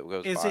like day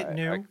goes Is it by. I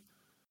new?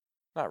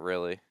 not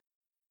really.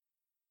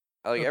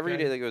 Like every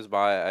day Okay. that goes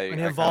by, An I kind of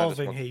just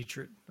evolving want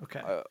hatred.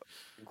 Okay. uh,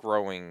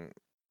 growing.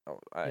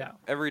 Yeah.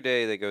 Every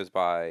day that goes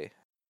by,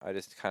 I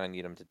just kind of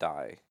need them to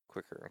die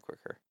quicker and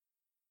quicker.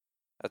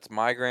 That's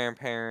my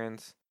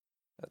grandparents.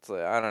 That's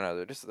like I don't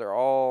know. They're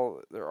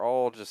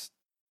all just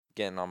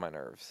getting on my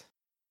nerves.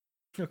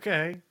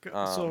 Okay.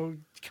 Um, So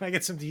can I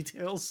get some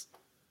details?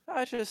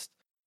 I just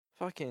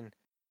fucking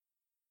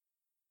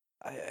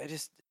I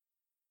just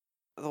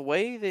the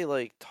way they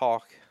like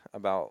talk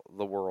about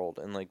the world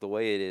and like the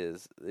way it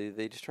is,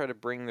 they just try to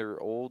bring their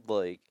old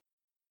like,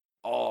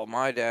 oh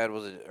my dad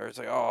was or it's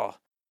like, oh,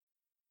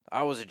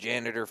 I was a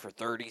janitor for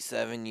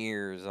 37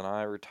 years and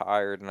I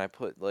retired and I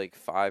put like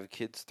 5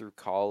 kids through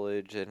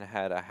college and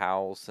had a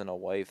house and a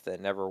wife that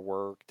never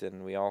worked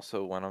and we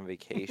also went on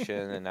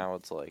vacation and now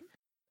it's like,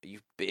 you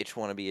bitch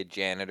want to be a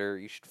janitor?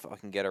 You should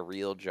fucking get a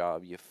real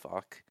job, you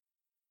fuck.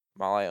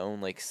 While I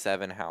own like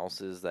 7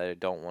 houses that I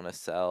don't want to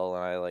sell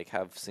and I like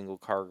have single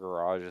car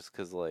garages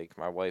cuz like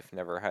my wife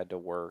never had to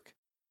work.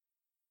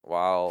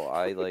 While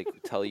I like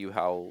tell you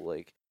how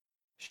like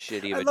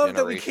shitty of I a love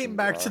that we came generation you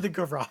back to are. the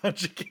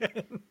garage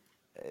again.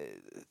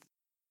 Eh,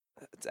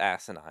 It's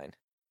asinine.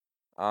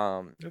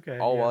 Um, Okay,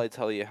 all while yeah. I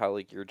tell you how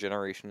like your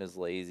generation is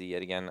lazy.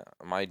 Yet again,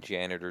 my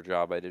janitor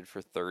job I did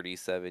for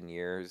 37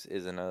 years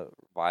isn't a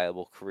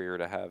viable career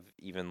to have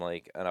even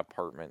like an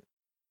apartment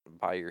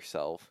by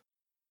yourself.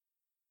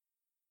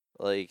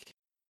 Like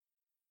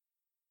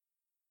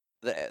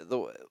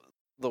the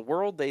the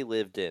world they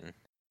lived in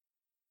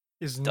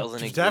doesn't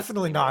exist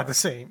Definitely not the anymore.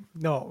 same.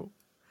 No.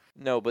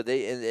 No, but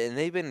and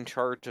they've been in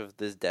charge of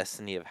this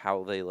destiny of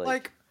how they like.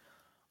 Like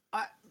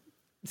I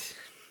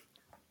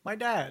my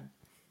dad,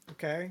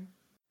 okay?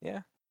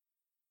 Yeah.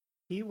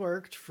 He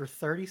worked for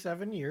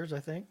 37 years, I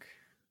think,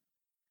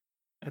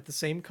 at the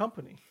same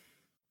company,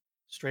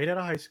 straight out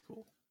of high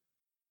school,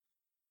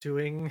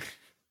 doing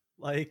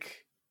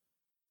like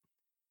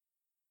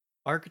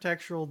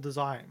architectural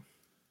design.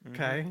 Mhm.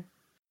 Okay.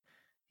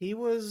 He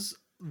was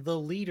the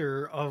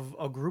leader of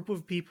a group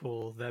of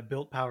people that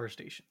built power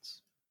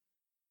stations.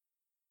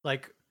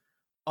 Like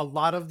a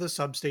lot of the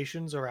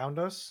substations around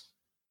us,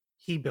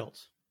 he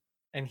built.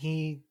 And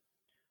he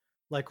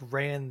like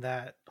ran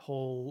that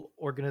whole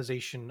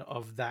organization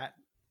of that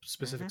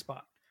specific Mhm.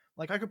 spot.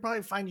 Like I could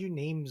probably find you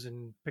names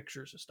and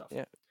pictures of stuff.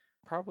 Yeah.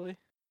 Probably.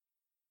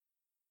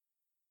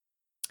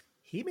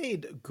 He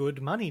made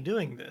good money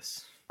doing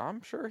this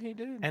I'm sure he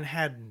did. and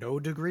had no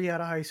degree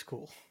out of high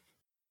school.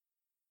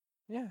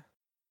 Yeah.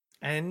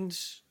 And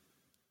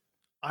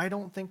I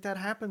don't think that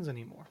happens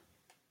anymore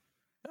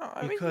No,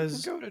 I mean you can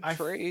because go to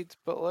trades,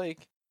 but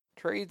like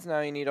trades now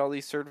you need all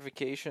these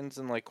certifications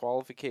and like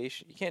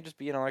qualification. You can't just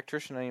be an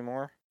electrician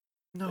anymore.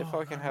 They no,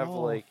 fucking not at have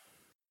all. like,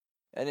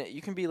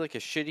 you can be like a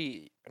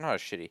shitty, not a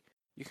shitty.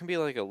 You can be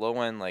like a low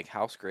end like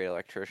house grade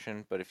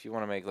electrician, but if you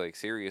want to make like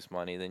serious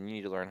money, then you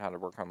need to learn how to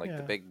work on like the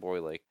Yeah, big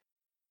boy like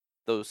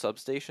those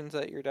substations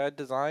that your dad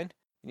designed.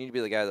 You need to be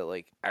the guy that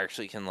like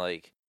actually can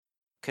like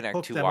connect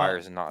hook two them up.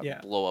 wires and not Yeah,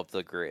 blow up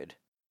the grid.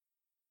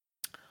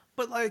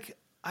 but like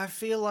I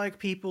feel like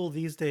people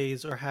these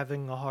days are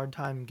having a hard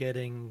time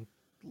getting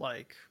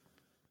like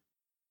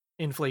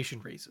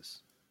inflation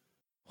raises.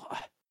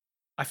 What?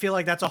 I feel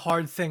like that's a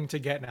hard thing to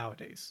get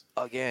nowadays.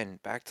 Again,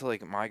 back to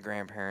like my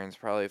grandparents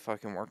probably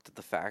fucking worked at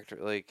the factory,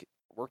 like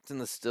worked in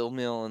the steel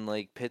mill in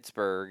like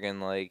Pittsburgh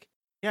and like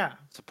Yeah,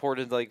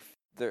 supported like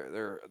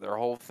their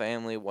whole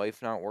family,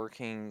 wife not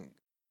working,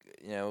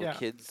 Yeah.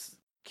 kids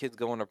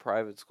going to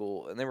private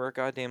school, and they were a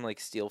goddamn like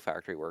steel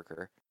factory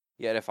worker.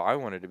 Yet if I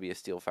wanted to be a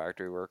steel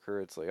factory worker,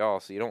 it's like, oh,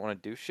 so you don't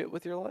want to do shit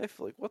with your life?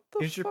 Like, what the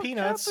Here's your fuck happened?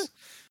 peanuts.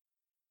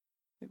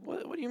 Like,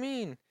 what do you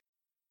mean?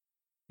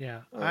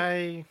 Yeah.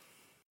 Uh,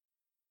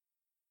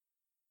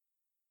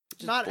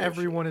 just Not bullshit.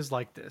 everyone is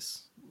like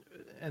this.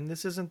 And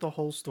this isn't the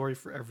whole story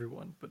for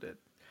everyone, but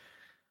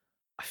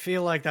I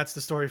feel like that's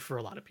the story for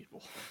a lot of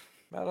people.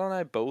 Madeline and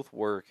I both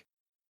work.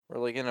 We're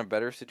like in a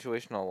better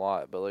situation a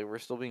lot, but like we're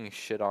still being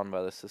shit on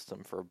by the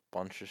system for a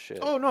bunch of shit.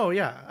 Oh no,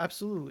 yeah,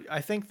 absolutely. I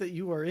think that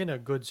you are in a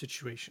good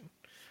situation.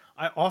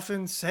 I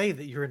often say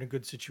that you're in a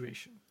good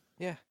situation.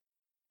 Yeah.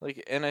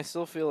 Like, and I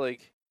still feel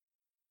like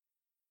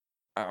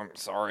I'm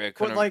sorry I But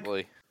couldn't like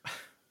like.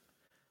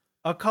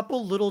 a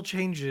couple little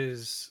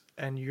changes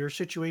and your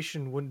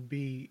situation wouldn't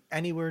be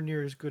anywhere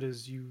near as good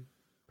as you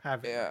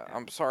have it right Yeah, now.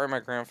 I'm sorry my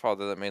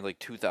grandfather that made like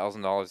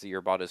 $2,000 a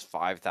year bought his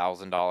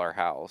 $5,000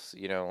 house.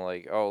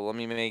 Like, oh,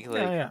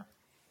 Yeah, yeah.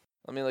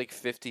 let me like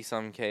 50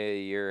 some K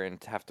a year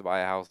and have to buy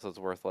a house that's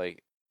worth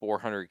like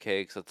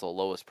 400K because it's the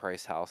lowest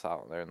priced house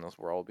out there in this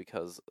world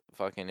because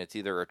fucking it's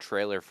either a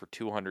trailer for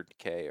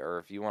 200K or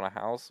if you want a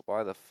house,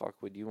 why the fuck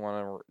would you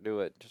want to do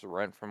it? Just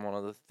rent from one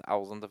of the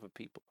thousands of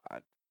people. I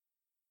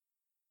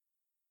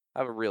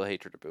have a real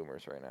hatred of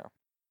boomers right now.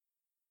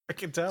 I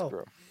can tell. Screw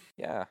 'em.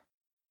 Yeah.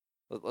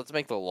 Let's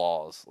make the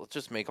laws. Let's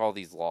just make all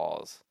these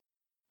laws.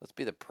 Let's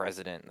be the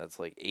president that's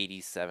like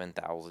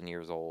 87,000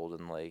 years old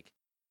and like,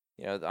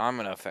 I'm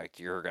gonna affect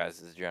your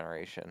guys'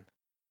 generation.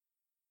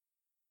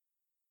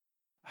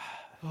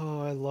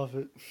 Oh, I love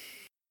it.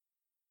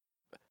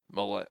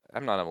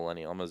 I'm not a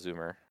millennial. I'm a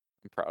Zoomer.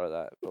 I'm proud of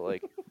that. But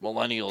like,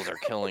 millennials are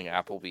killing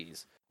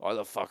Applebee's. Why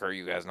the fuck are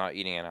you guys not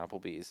eating at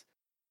Applebee's?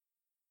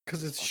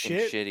 Cuz It's it's fucking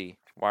shit. shitty.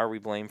 Why are we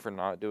blamed for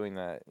not doing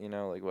that?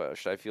 Like, what?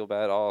 Should I feel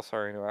bad? Oh,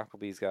 sorry, no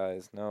Applebee's,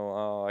 guys. No,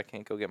 oh, I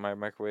can't go get my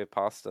microwave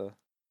pasta.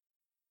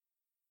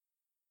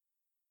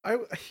 I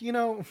you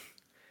know,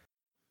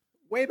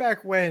 way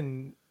back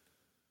when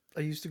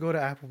I used to go to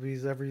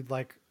Applebee's every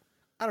like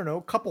I don't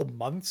know, couple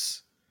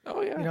months,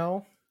 Oh you yeah.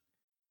 know?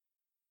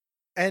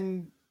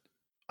 And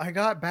I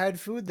got bad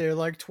food there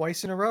like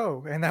twice in a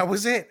row, and that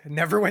was it.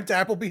 Never went to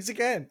Applebee's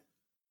again.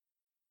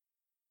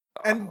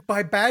 Oh, And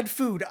by bad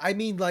food, I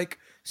mean like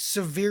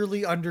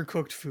severely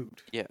undercooked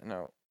food. yeah.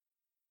 No.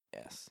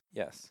 Yes.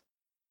 Yes.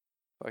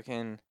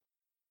 Fucking.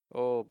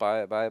 Oh,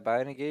 buy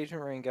an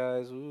engagement ring,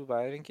 guys. Ooh,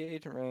 buy an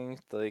engagement ring.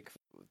 Like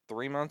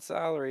 3 months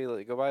salary.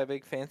 Like go buy a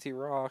big fancy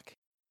rock.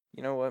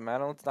 You know what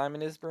Madeline's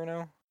diamond is,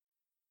 Bruno?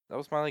 That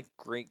was my like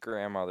great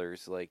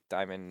grandmother's like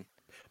diamond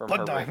from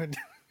Blood her ring. diamond.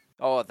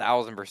 Oh,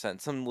 1,000%.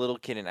 Some little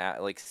kid in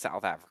like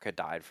South Africa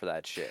died for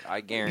that shit.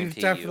 I You've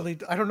guarantee you. definitely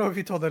I don't know if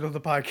you told that on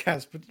the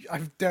podcast, but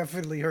I've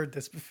definitely heard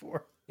this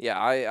before. Yeah,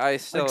 I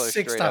Like tell her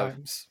six straight up.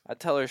 times. I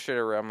tell her straight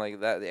up. I'm like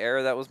that the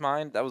era that was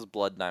mine. That was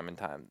blood diamond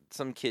time.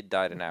 Some kid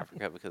died in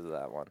Africa because of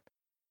that one.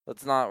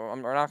 Let's not.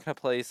 We're not gonna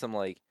play some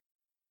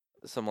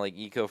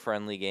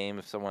eco-friendly game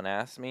if someone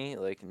asks me.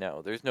 Like,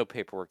 no, there's no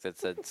paperwork that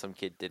said some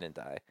kid didn't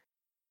die.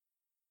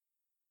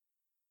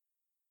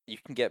 You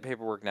can get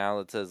paperwork now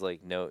that says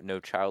like no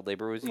child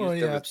labor was Oh used. There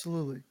yeah, was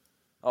absolutely.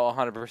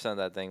 100%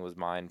 that thing was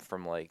mine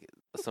from like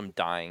some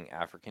dying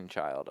African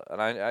child,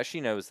 and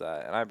she knows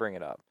that, and I bring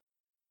it up.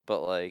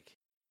 But like,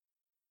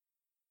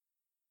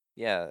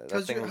 yeah,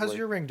 that thing was How's like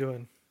your ring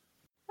doing?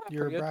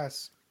 Your pretty good.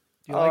 brass.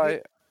 Do you Oh, like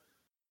it?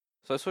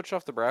 so I switched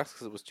off the brass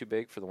because it was too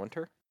big for the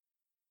winter.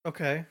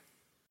 Okay,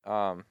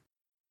 Um,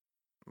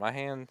 my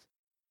hand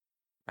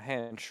my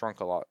hand shrunk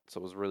a lot, so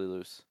it was really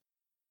loose.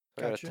 So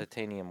I got a gotcha.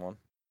 titanium one.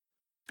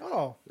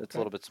 Oh, It's a okay,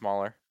 little bit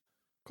smaller.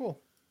 cool.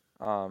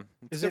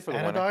 It's Is good it for the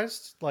winter.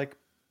 anodized, like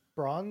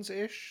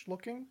bronze-ish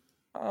looking?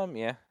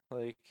 Yeah,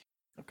 like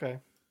Okay,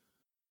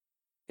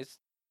 it's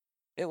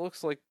it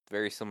looks like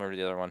very similar to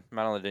the other one.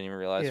 Madeline didn't even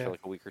realize for yeah,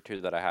 like a week or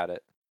two that I had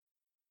it.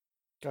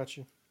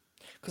 gotcha.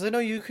 Because I know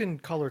you can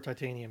color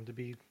titanium to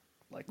be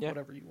like Yeah,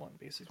 whatever you want,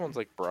 this one's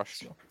basically. like brushed,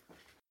 So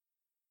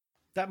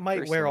that might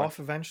very wear similar. off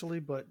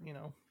eventually, but I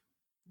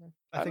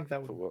I don't think know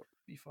that if it would will.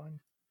 be fine.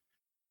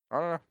 I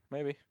don't know,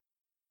 maybe.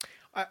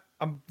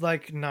 I'm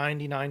like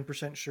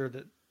 99% sure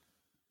that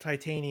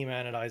titanium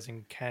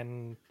anodizing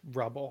can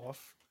rub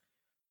off,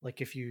 like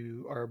if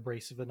you are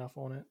abrasive enough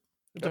on it.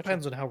 It Gotcha.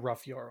 depends on how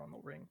rough you are on the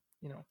ring.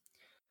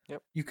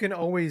 Yep. You can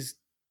always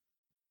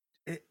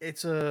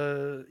it's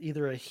a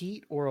either a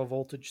heat or a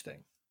voltage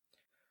thing.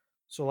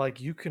 So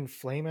like you can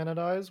flame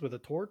anodize with a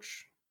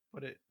torch,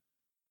 but it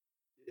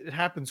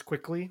happens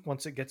quickly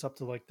once it gets up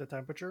to like the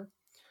temperature.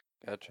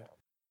 Gotcha.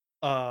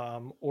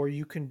 Or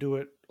you can do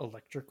it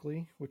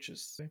electrically, which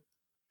is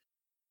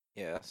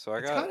Yeah. So I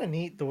it's got kind of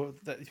neat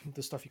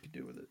the stuff you can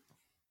do with it.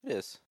 it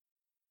is.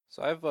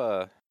 So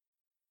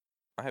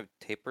I have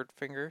tapered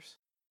fingers.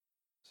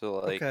 So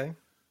like Okay.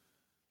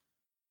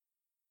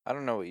 I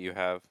don't know what you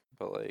have,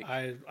 but like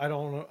I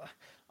don't know.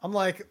 I'm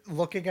like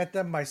looking at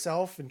them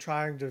myself and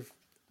trying to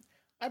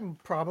I'm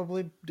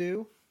probably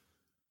do.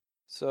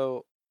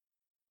 so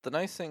the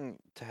nice thing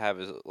to have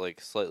is like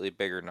slightly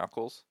bigger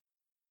knuckles.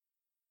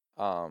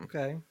 Um,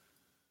 Okay.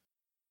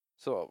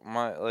 so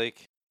my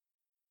like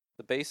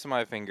the base of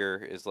my finger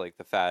is like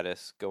the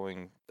fattest,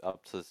 going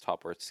up to the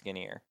top where it's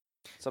skinnier.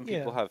 Some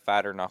people Yeah. have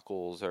fatter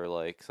knuckles, or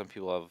like some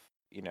people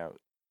have,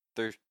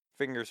 their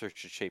fingers are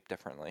shaped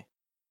differently.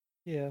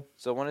 Yeah.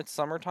 So when it's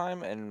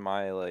summertime and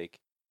my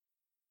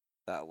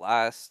that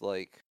last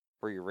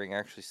where your ring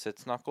actually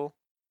sits knuckle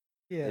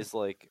Yeah. is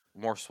like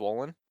more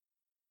swollen,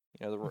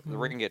 the Hmm.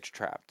 ring gets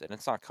trapped and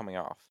it's not coming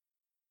off.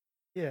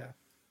 Yeah.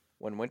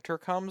 When winter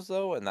comes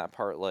though, and that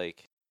part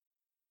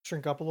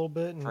Shrink up a little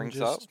bit and shrinks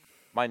up, just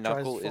my tries to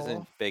knuckle fall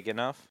isn't off. big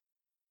enough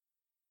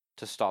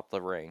to stop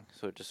the ring,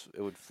 so it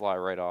would fly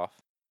right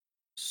off.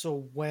 So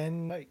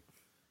when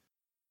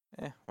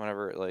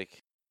Whenever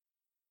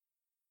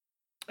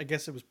I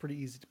guess it was pretty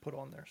easy to put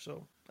on there,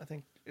 so I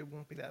think it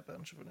won't be that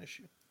much of an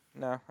issue.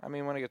 no, I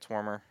mean when it gets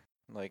warmer,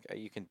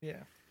 you can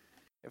Yeah.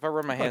 if I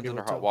rub my You'll probably be hands able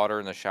under to hot tell. water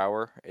in the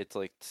shower, it's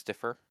like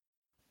stiffer.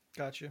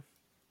 Gotcha.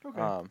 Okay.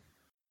 Um,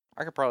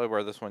 I could probably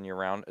wear this one year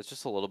round. It's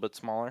just a little bit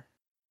smaller,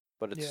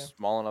 but it's Yeah.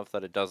 small enough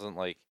that it doesn't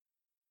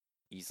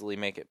easily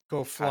make it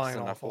Go past flying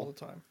the off all knuckle.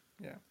 the time.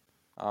 Yeah.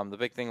 The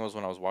big thing was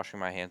when I was washing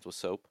my hands with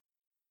soap,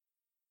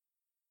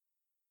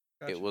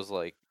 it Gotcha. was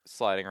like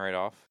sliding right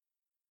off,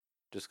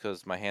 just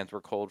because my hands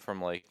were cold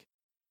from if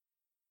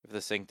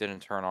the sink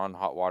didn't turn on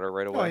hot water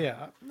right Oh away.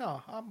 yeah.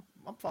 No,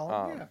 I'm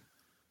following. Um, Yeah.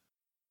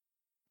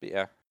 but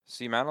yeah,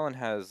 see, Madeline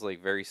has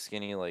very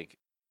skinny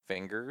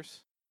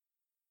fingers,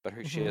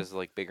 but she Hmm. has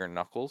bigger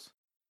knuckles.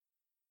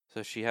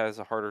 So she has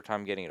a harder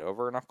time getting it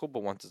over her knuckle,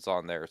 but once it's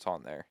on there, it's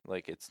on there.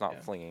 It's not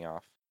Yeah. flinging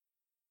off.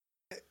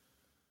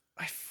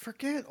 I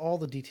forget all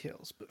the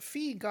details, but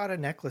Fee got a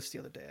necklace the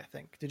other day, I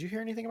think. Did you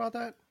hear anything about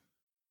that?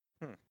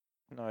 Hmm.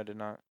 No, I did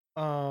not.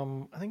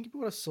 I think he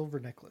bought a silver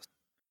necklace.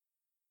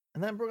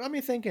 And that got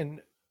me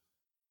thinking,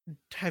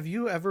 have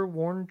you ever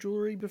worn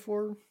jewelry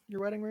before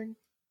your wedding ring?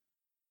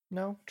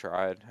 No?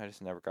 Tried. I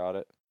just never got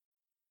it.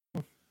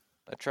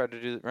 I tried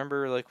to do.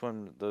 Remember,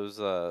 when those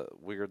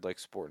weird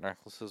sport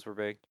necklaces were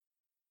big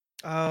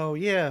Oh,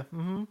 yeah.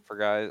 Mm-hmm. for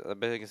guys. The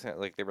biggest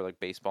they were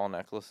baseball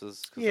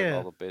necklaces because all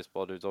Yeah. the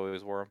baseball dudes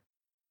always wore them.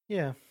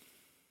 Yeah.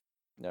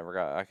 Never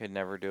got. I could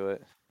never do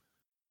it.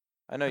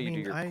 I know I you do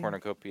mean, your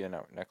cornucopia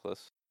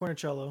necklace.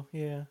 Cornicello,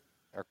 yeah.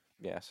 Or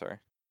yeah, sorry.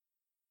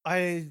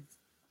 I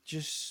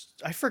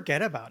I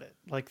forget about it.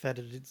 Like that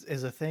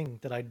is a thing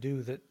that I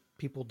do that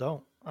people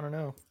don't. I don't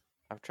know.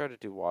 I've tried to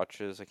do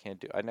watches. I can't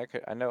do. I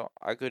know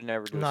I could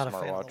never do I'm a not a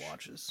fan of the smartwatch.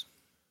 watches.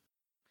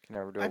 Can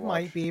never do a I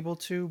might watch. be able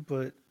to,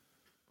 but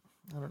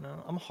I don't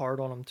know. I'm hard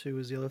on them too,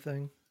 is the other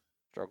thing.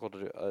 Struggle to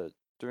do.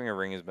 Doing a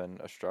ring has been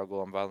a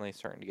struggle. I'm finally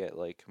starting to get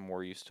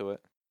more used to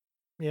it.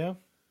 Yeah.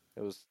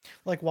 It was.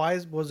 Like,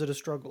 was it a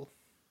struggle?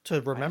 To I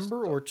just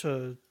remember don't. or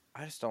to.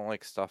 I just don't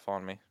like stuff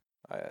on me.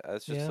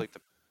 It's just Yeah.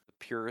 the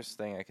purest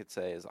thing I could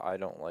say is I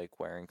don't like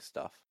wearing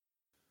stuff.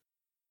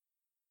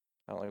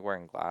 I don't like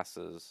wearing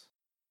glasses.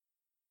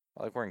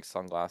 I like wearing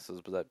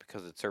sunglasses, but that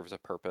because it serves a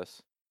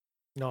purpose.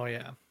 No,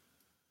 yeah.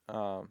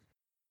 Um,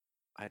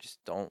 I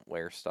just don't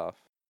wear stuff.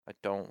 I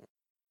don't.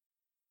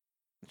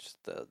 It's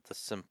just the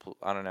simple.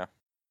 I don't know.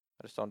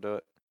 I just don't do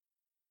it.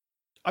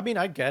 I mean,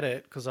 I get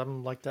it because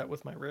I'm like that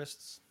with my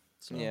wrists.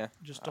 So Yeah,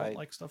 just don't I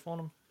like stuff on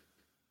them.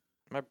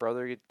 my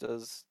brother he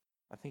does.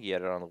 I think he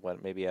had it on the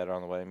wedding. Maybe he had it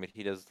on the wedding, but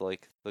he does the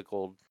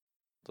gold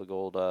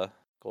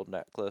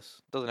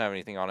necklace. Doesn't have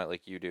anything on it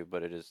like you do,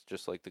 but it is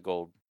just the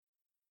gold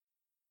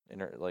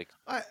inner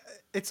I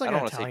It's I like an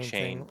don't want to say Italian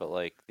chain, thing.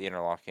 but the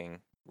interlocking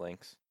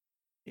links.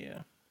 Yeah.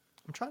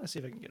 I'm trying to see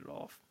if I can get it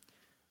off.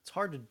 It's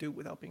hard to do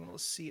without being able to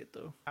see it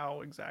though.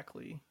 How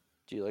exactly?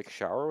 Do you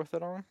shower with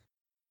it on?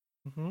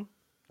 Mm-hmm.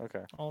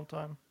 Okay. All the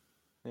time.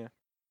 Yeah.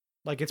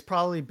 Like it's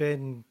probably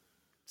been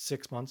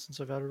 6 months since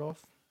I've had it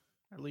off,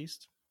 at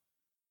least.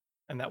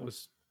 And that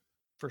was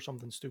for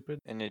something stupid.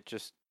 And it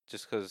just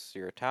because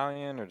you're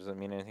Italian, or does it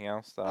mean anything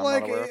else that I'm not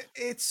Like aware of?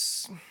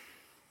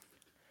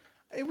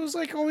 it was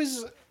like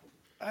always.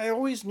 I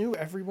always knew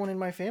everyone in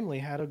my family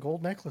had a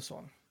gold necklace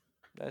on.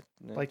 That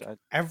Like I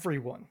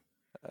everyone.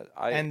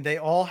 I And they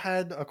all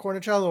had a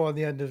cornicello on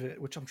the end of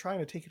it, which I'm trying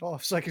to take it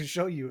off so I can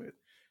show you it.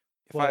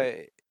 if But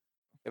I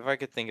if I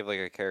could think of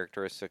a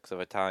characteristics of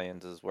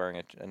Italians as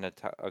wearing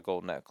a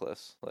gold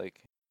necklace,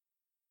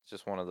 it's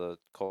just one of the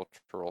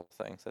cultural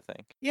things I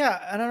think.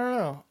 yeah, and I don't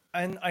know.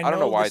 And I I don't know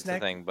know why this it's a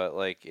neck. thing, but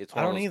it's I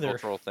one of don't those either.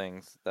 cultural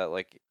things that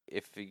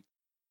if you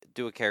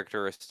do a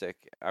characteristic,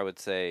 I would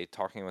say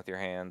talking with your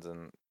hands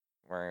and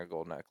wearing a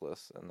gold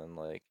necklace, and then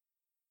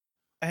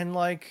And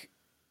like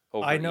I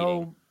overeating.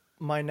 know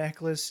my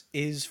necklace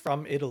is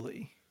from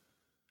Italy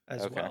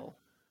as Okay. well.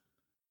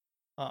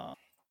 Uh,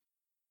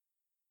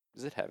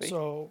 Is it heavy?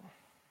 so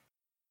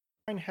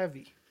kind of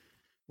heavy.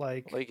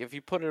 Like If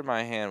you put it in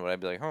my hand, would I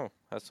be like, oh,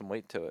 has some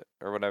weight to it?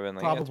 Or would I have been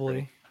like, yeah, it's pretty.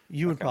 probably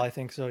you would Okay. probably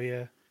think so,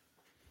 yeah.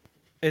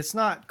 It's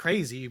not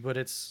crazy, but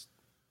it's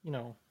you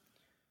know,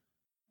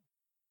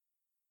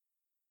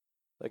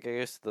 I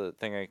guess the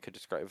thing I could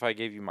describe, if I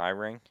gave you my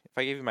ring, if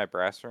I gave you my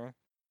brass ring,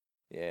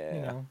 you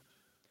yeah. know,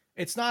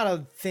 it's not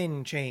a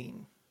thin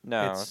chain.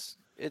 No, It's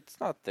it's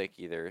not thick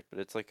either, but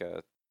it's like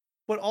a,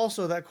 But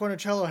also that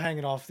cornicello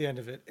hanging off the end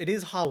of it, it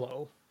is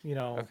hollow.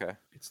 Okay,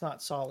 It's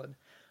not solid.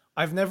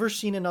 I've never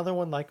seen another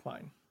one like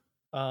mine.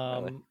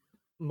 really. Um,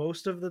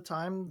 Most of the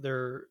time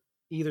they're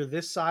either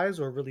this size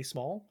or really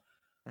small.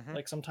 Mhm.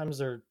 Like sometimes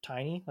they're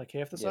tiny, like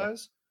half the Yeah.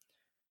 size.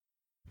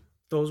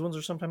 Those ones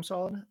are sometimes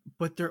solid,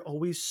 but they're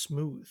always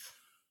smooth.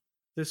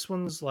 This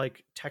one's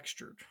like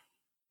textured,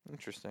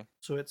 Interesting.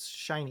 so it's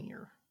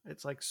shinier.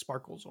 It's like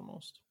sparkles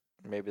almost.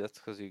 Maybe that's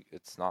because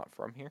it's not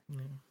from here.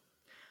 Yeah.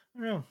 I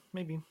don't know,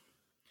 maybe.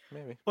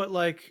 Maybe. But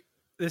like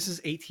this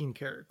is 18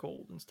 karat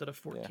gold instead of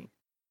Yeah. 14.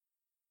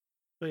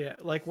 But yeah,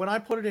 like when I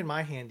put it in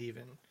my hand,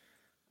 even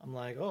I'm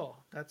like, oh,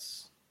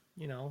 that's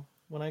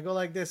when I go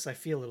like this, I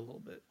feel it a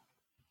little bit.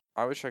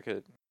 I wish I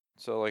could.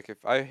 So like,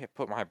 if I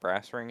put my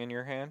brass ring in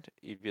your hand,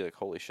 you'd be like,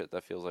 "Holy shit,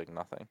 that feels like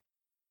nothing."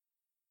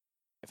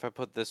 If I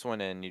put this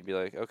one in, you'd be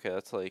like, "Okay,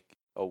 that's like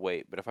a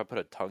weight." But if I put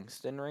a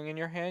tungsten ring in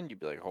your hand, you'd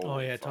be like, Oh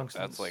 "Holy yeah, fuck,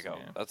 tungsten's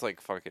yeah. that's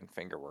like fucking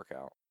finger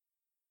workout."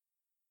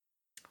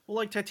 Well,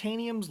 like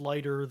titanium's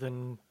lighter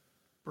than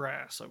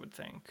brass, I would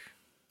think.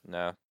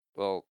 No,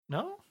 well,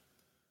 No?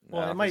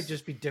 Well, no, it might because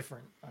just be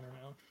different. I don't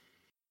know.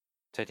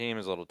 titanium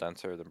is a little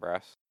denser than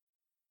brass.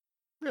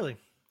 Really?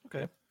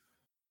 Okay. Yep.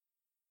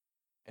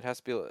 It has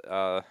to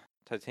be.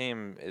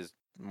 Titanium is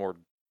more.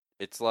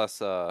 It's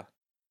less um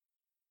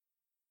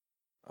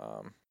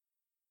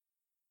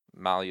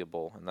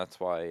malleable, and that's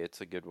why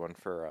it's a good one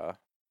for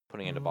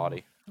putting into Mm,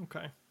 body.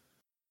 okay.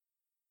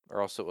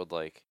 Or else it would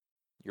like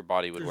your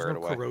body would There's wear no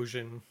it away.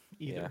 corrosion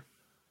Yeah, either.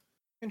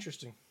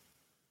 Interesting.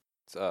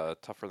 it's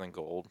tougher than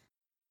gold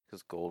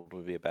because gold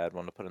would be a bad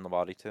one to put in the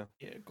body too.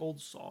 Yeah,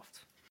 gold's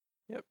soft.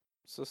 Yep.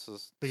 So But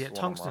this yeah, is what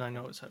I'm tungsten I rocking.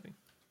 know is heavy.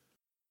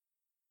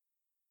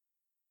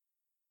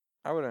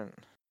 I wouldn't.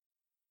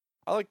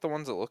 I like the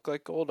ones that look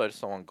like gold. I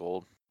just don't want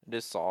gold. It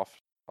is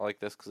soft. I like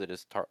this because it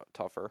is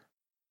tougher.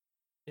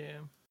 Yeah.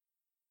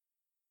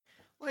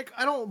 Like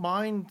I don't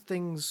mind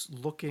things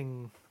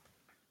looking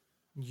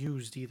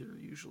used either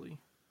usually.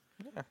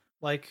 Yeah.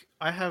 Like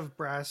I have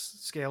brass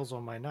scales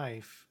on my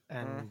knife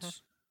and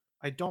Mhm.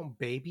 I don't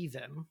baby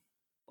them.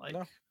 Like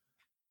No,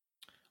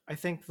 I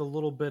think the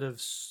little bit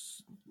of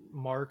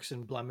marks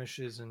and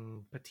blemishes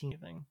and patina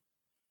thing.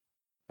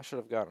 I should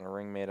have gotten a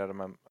ring made out of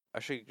my. I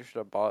should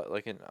have bought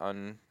like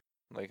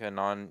like a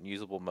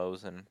non-usable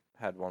Mohs and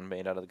had one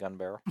made out of the gun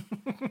barrel.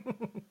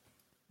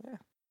 Yeah.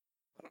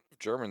 I don't know if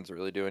Germans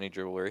really do any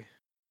jewelry.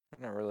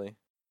 Not really.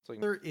 It's like.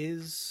 There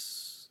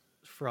is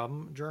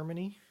from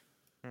Germany,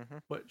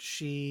 Mhm. but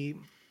she,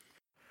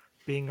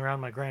 being around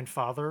my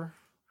grandfather,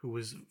 who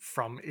was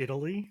from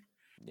Italy,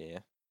 Yeah.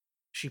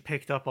 she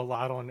picked up a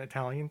lot on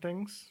Italian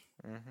things.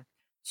 Mhm.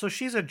 So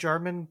she's a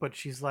German, but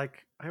she's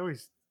like, I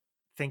always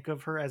think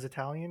of her as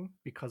Italian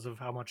because of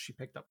how much she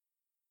picked up.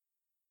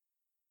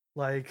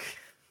 Like,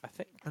 I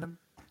think and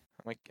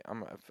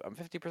I'm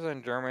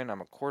 50% German.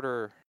 I'm a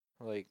quarter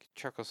like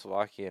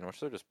Czechoslovakian,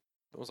 which it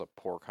was a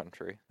poor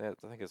country. I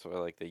think it's where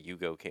like the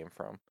Yugo came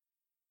from.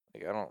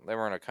 Like I don't they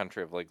weren't a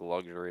country of like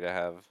luxury to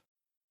have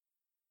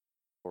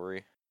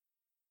jewelry.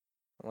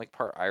 I'm like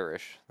part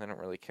Irish. They don't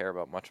really care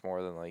about much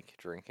more than like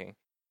drinking.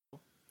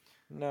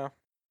 No.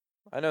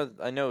 I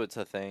know it's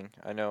a thing.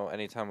 I know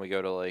anytime we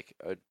go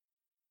to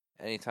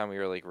anytime we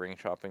were like ring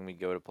shopping, we'd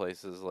go to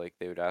places like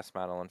they would ask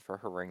Madeline for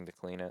her ring to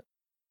clean it.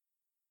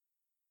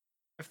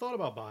 I've thought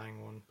about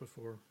buying one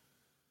before,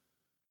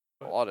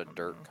 A but lot I of don't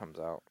dirt know. comes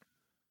out.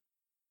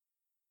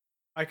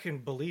 I can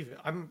believe it.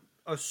 I'm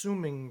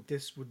assuming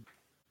this would,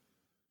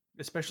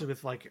 especially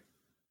with like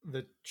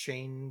the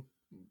chain,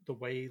 the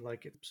way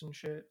like it's and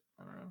shit.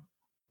 I don't know.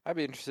 I'd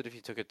be interested if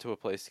you took it to a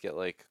place to get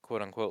like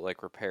quote unquote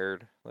like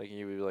repaired. Like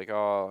you would be like,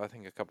 oh, I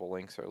think a couple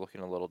links are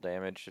looking a little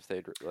damaged. If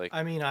they'd like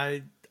I mean,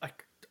 I,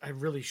 I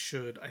really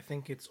should. I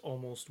think it's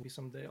almost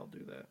someday I'll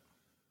do that.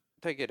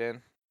 take it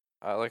in,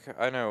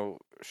 I know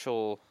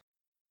she'll,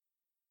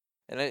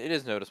 and it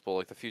is noticeable.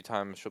 Like the few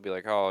times she'll be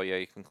like, oh yeah,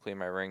 you can clean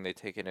my ring. They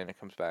take it in, it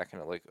comes back,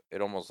 and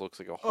it almost looks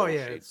like a Oh whole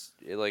yeah, shade. it's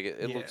It looks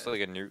yeah,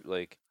 like a new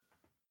like.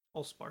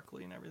 all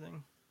sparkly and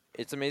everything.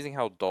 It's amazing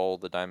how dull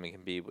the diamond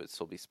can be, but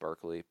still be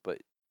sparkly. But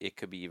it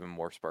could be even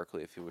more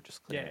sparkly if you would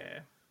just clean it.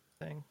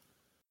 Yeah, thing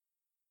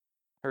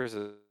Hers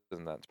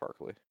isn't that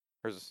sparkly.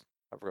 Hers,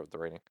 I forgot the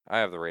rating. I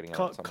have the rating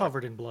on it somewhere.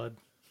 covered in blood.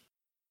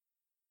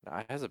 Nah,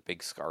 it has a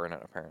big scar in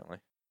it apparently.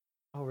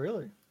 Oh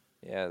really?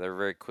 Yeah, they're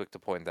very quick to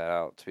point that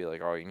out to be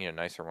like, oh, you need a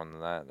nicer one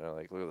than that. And they're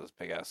like, look at this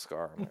big ass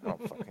scar. I'm like, I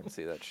don't fucking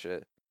see that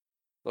shit.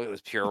 Look at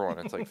this pure one.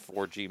 It's like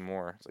 4G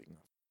more. It's like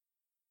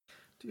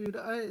Dude,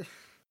 I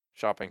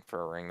shopping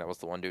for a ring. That was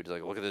the one dude. He's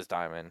like, look at this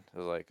diamond. It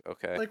was like,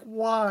 okay. like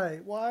why?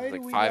 It was Why do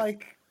like we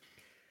like?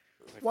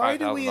 Why five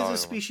do thousand we as a dollars.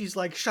 species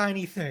like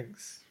shiny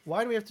things?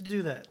 Why do we have to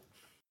do that?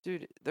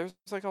 Dude, there's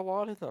like a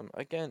lot of them.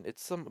 Again,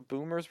 it's some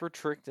boomers were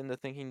tricked into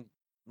thinking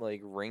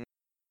like ring.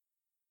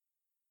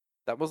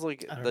 That was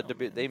like I don't the know,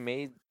 debate man. they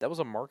made. That was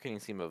a marketing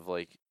scheme of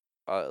like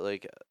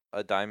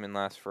a diamond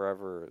lasts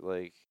forever.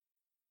 Like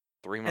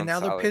three And months now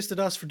they're salary. pissed at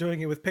us for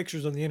doing it with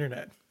pictures on the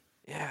internet.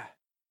 Yeah.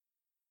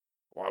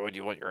 Why would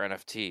you want your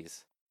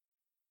NFTs?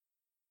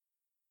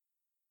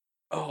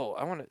 Oh,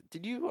 I want to.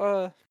 Did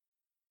you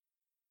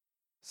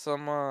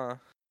some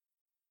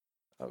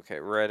okay,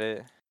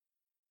 Reddit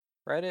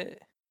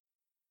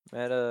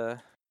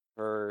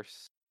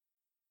metaverse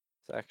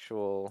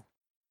sexual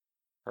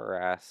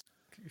harassment.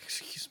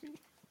 Excuse me.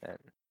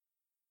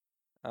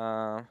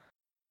 Um,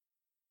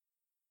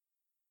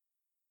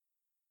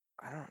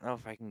 I don't know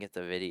if I can get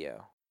the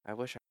video. I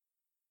wish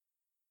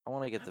I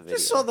want to get the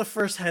Just saw video. the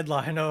first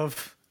headline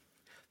of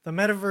the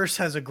metaverse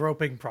has a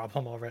groping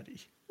problem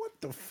already. What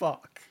the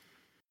fuck?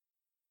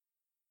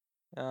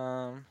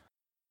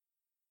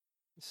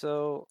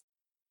 So,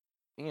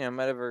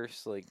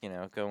 metaverse, like,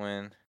 go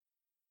in.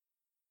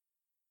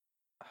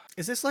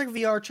 Is this like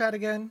VR chat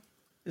again?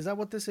 Is that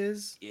what this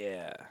is?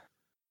 Yeah.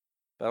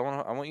 But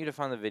I want you to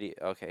find the video.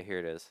 Okay, here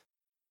it is.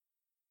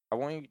 I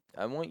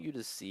want you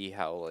to see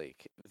how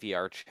like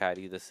VR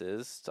chatty this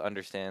is to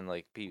understand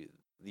like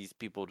these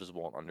people just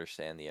won't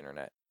understand the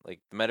internet. Like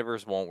the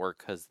metaverse won't work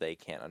because they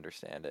can't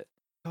understand it.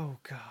 Oh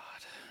god.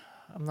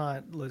 I'm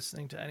not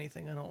listening to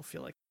anything. I don't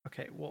feel like.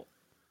 Okay, well,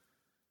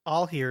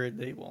 I'll hear it.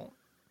 They won't.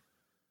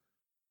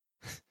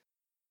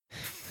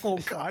 Oh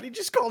god, he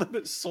just called him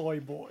a soy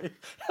boy.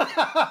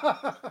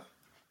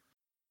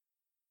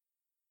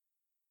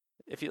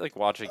 If you like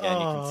watch again,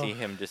 you can see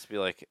him just be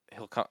like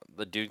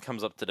the dude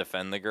comes up to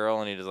defend the girl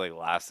and he just like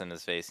laughs in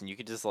his face and you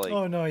could just like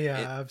Oh no,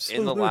 yeah,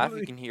 in the laugh you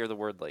absolutely. can hear the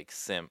word like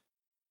simp.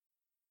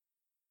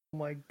 Oh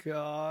my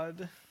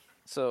god.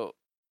 So,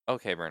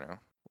 okay, Bruno.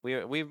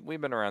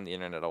 We've been around the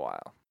internet a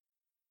while.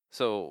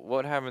 So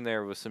what happened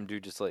there was some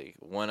dude just like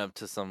went up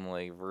to some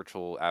like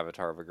virtual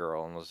avatar of a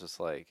girl and was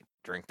just like,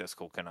 "Drink this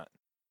coconut."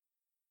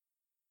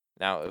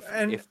 Now,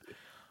 And if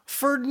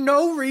for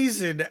no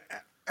reason,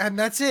 and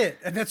that's it.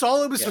 And that's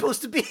all it was yeah,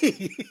 supposed to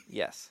be.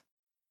 yes,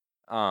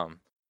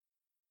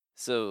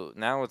 so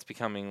now it's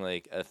becoming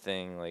like a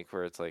thing like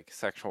where it's like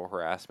sexual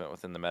harassment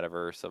within the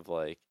metaverse of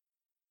like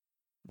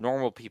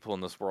normal people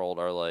in this world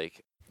are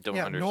like don't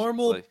Yeah, understand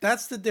normal, like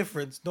that's the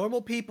difference.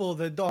 Normal people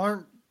that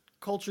aren't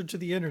cultured to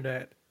the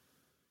internet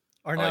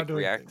are now doing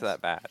react to things.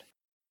 that bad.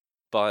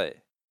 But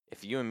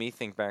if you and me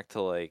think back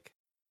to like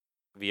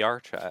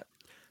VR chat,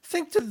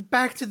 Think to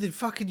back to the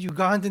fucking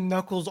Ugandan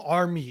Knuckles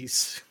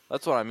armies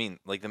that's what I mean.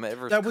 Like the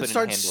metaverse that would couldn't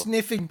start handle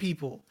sniffing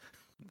people.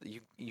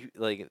 you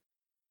like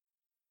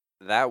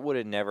that would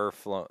have never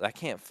flown. That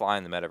can't fly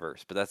in the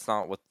metaverse, but that's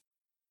not what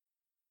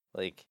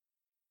like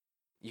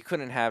you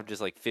couldn't have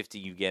just like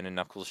 50 Ugandan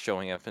knuckles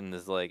showing up in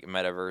this like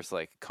metaverse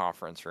like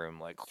conference room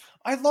like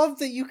I love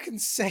that you can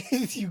say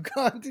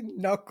Ugandan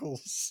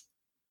Knuckles.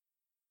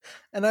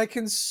 And I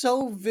can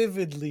so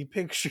vividly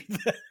picture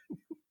that.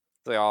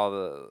 like all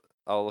the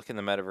oh look in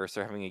the metaverse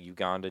they're having a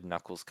Ugandan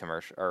knuckles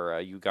commercial or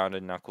a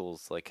Ugandan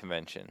knuckles like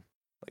convention.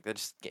 Like that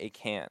just it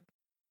can't.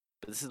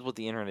 But this is what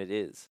the internet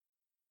is.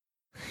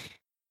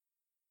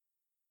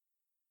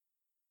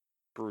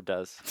 Brew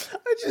does.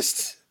 I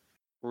just.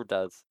 Brew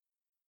does.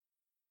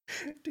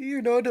 Do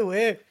you know the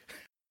way?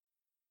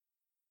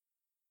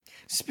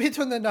 Spit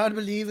on the non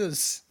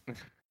believers.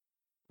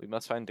 We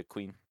must find the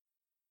queen.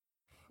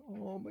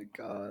 Oh my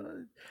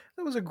god.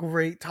 That was a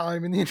great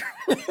time in the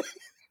internet.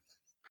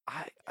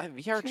 I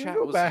VR Can we chat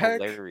go was back?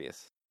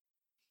 hilarious.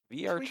 Can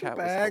VR we go chat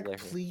was back,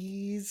 hilarious.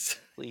 please?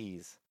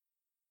 Please.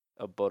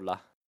 Ebola.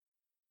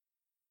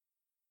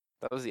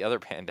 That was the other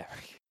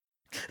pandemic.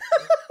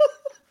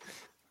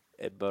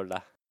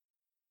 Ebola.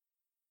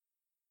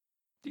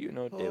 Do you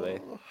know the way?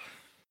 Oh,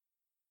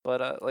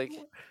 But like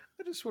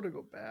I just want to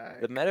go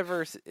back. the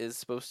metaverse is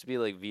supposed to be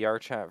like VR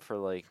chat for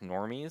like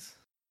normies,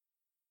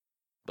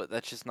 but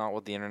that's just not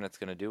what the internet's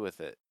gonna do with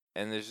it.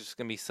 And there's just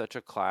gonna be such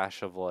a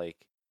clash of like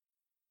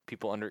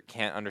people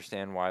can't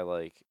understand why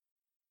like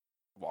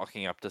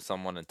walking up to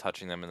someone and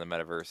touching them in the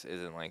metaverse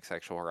isn't like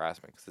sexual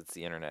harassment because it's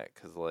the internet.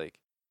 Because like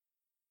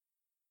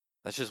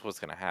that's just what's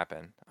gonna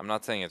happen. I'm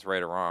not saying it's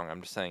right or wrong.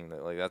 I'm just saying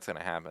that like that's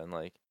gonna happen.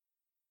 Like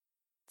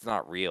it's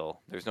not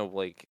real. There's no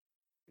like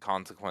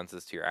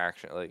consequences to your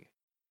action. Like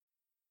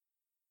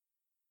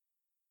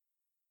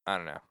I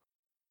don't know.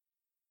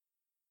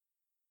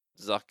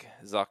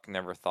 Zuck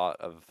never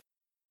thought of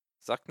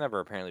Zuck never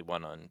apparently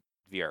went on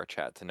VR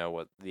chat to know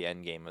what the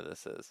end game of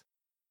this is.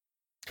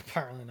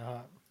 Apparently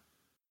not.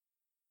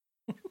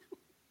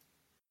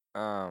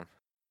 I'm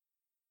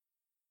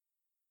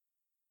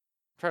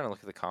trying to look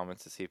at the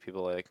comments to see if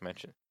people like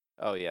mention.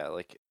 Oh yeah,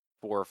 like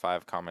 4 or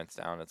 5 comments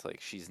down, it's like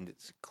she's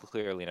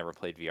clearly never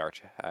played VR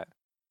chat.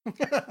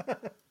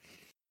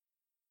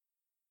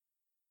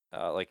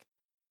 Like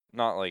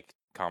not like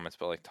comments,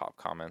 but like top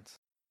comments.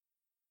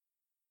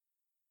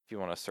 If you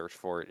want to search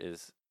for it,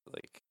 is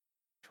like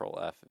Control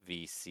F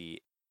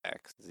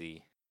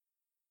VCXZ.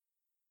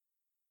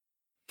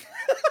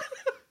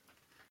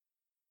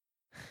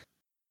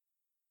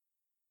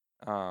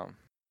 Um.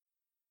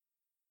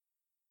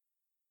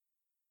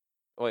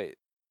 Wait,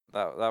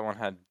 that one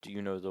had "Do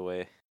you know the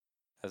way?"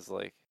 as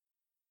like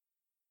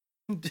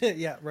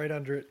Yeah, right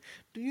under it.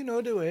 Do you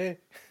know the way?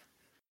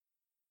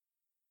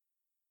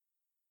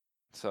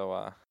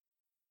 so.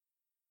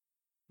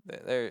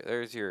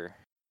 There's your.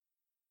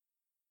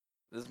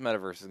 This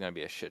metaverse is gonna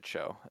be a shit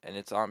show, and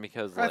it's on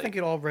because I think like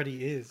it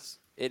already is.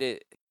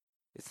 it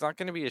It's not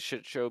going to be a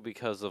shit show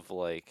because of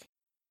like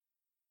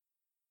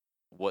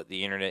what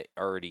the internet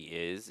already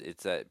is.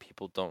 It's that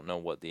people don't know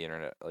what the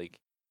internet like.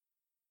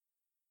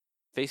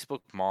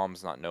 Facebook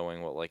moms not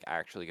knowing what like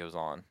actually goes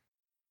on.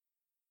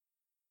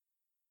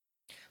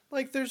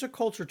 Like, there's a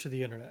culture to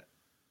the internet,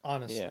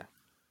 honestly. Yeah,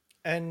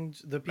 And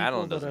the people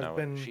Madeline that doesn't have know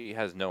it. been, She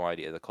has no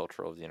idea the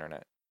culture of the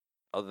internet,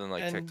 other than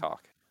like and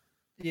TikTok.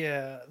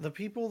 yeah, the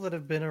people that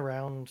have been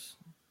around,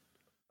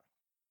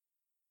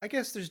 I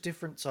guess there's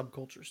different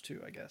subcultures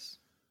too, I guess.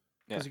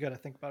 Yeah. Because you got to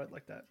think about it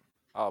like that.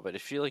 Oh, but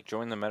if she like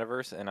joined the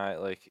metaverse and I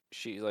like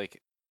she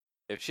like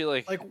if she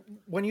like Like,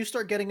 when you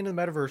start getting into the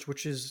metaverse,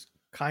 which is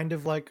kind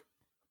of like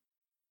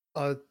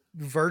a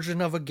version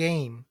of a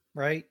game,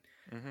 right?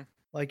 hmm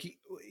Like,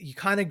 you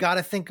kind of got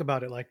to think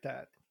about it like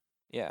that.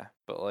 yeah,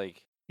 but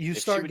like You if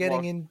she start would getting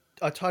walk in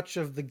a touch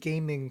of the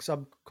gaming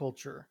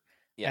subculture, and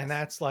yes.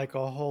 that's like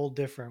a whole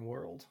different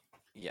world.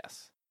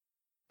 Yes.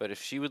 But if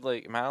she would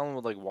like Madeline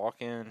would like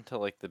walk into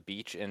like the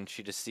beach and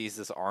she just sees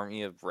this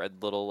army of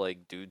red little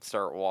like dudes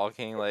start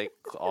walking like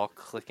all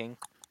clicking,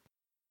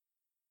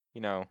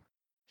 you know,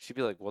 she'd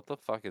be like, "What the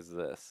fuck is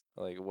this?"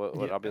 Like what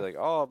Yeah. I'll be like,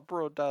 "Oh,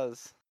 bro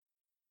does."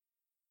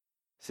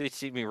 She'd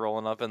see me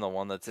rolling up in the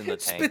one that's in the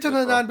tank Spit on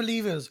with the the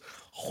non-believers.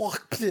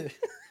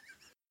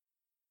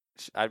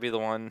 I'd be the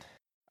one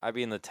I'd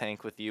be in the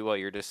tank with you while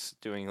you're just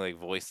doing like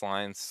voice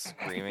lines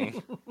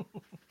screaming.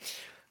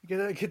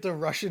 Get the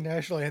Russian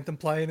national anthem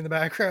playing in the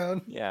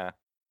background. Yeah.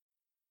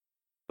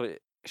 But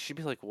she'd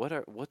be like,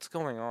 what's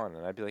going on?"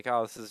 And I'd be like,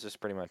 "Oh, this is just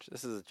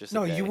a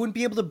No, you day." wouldn't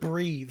be able to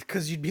breathe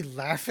because you'd be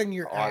laughing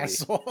your Oh, I'd be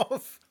ass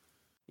off.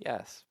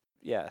 yes.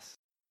 Yes.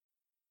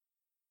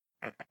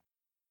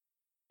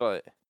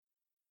 But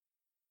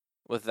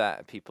with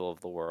that, people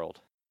of the world,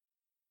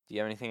 do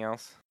you have anything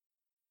else?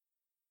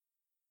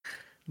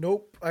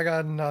 Nope, I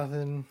got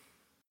nothing.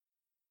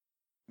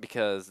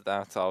 Because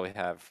that's all we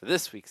have for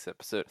this week's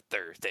episode of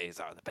Thursdays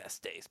Are the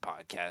Best Days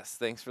podcast.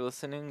 Thanks for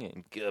listening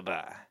and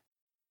goodbye.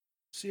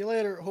 See you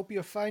later. Hope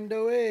you find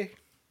a way.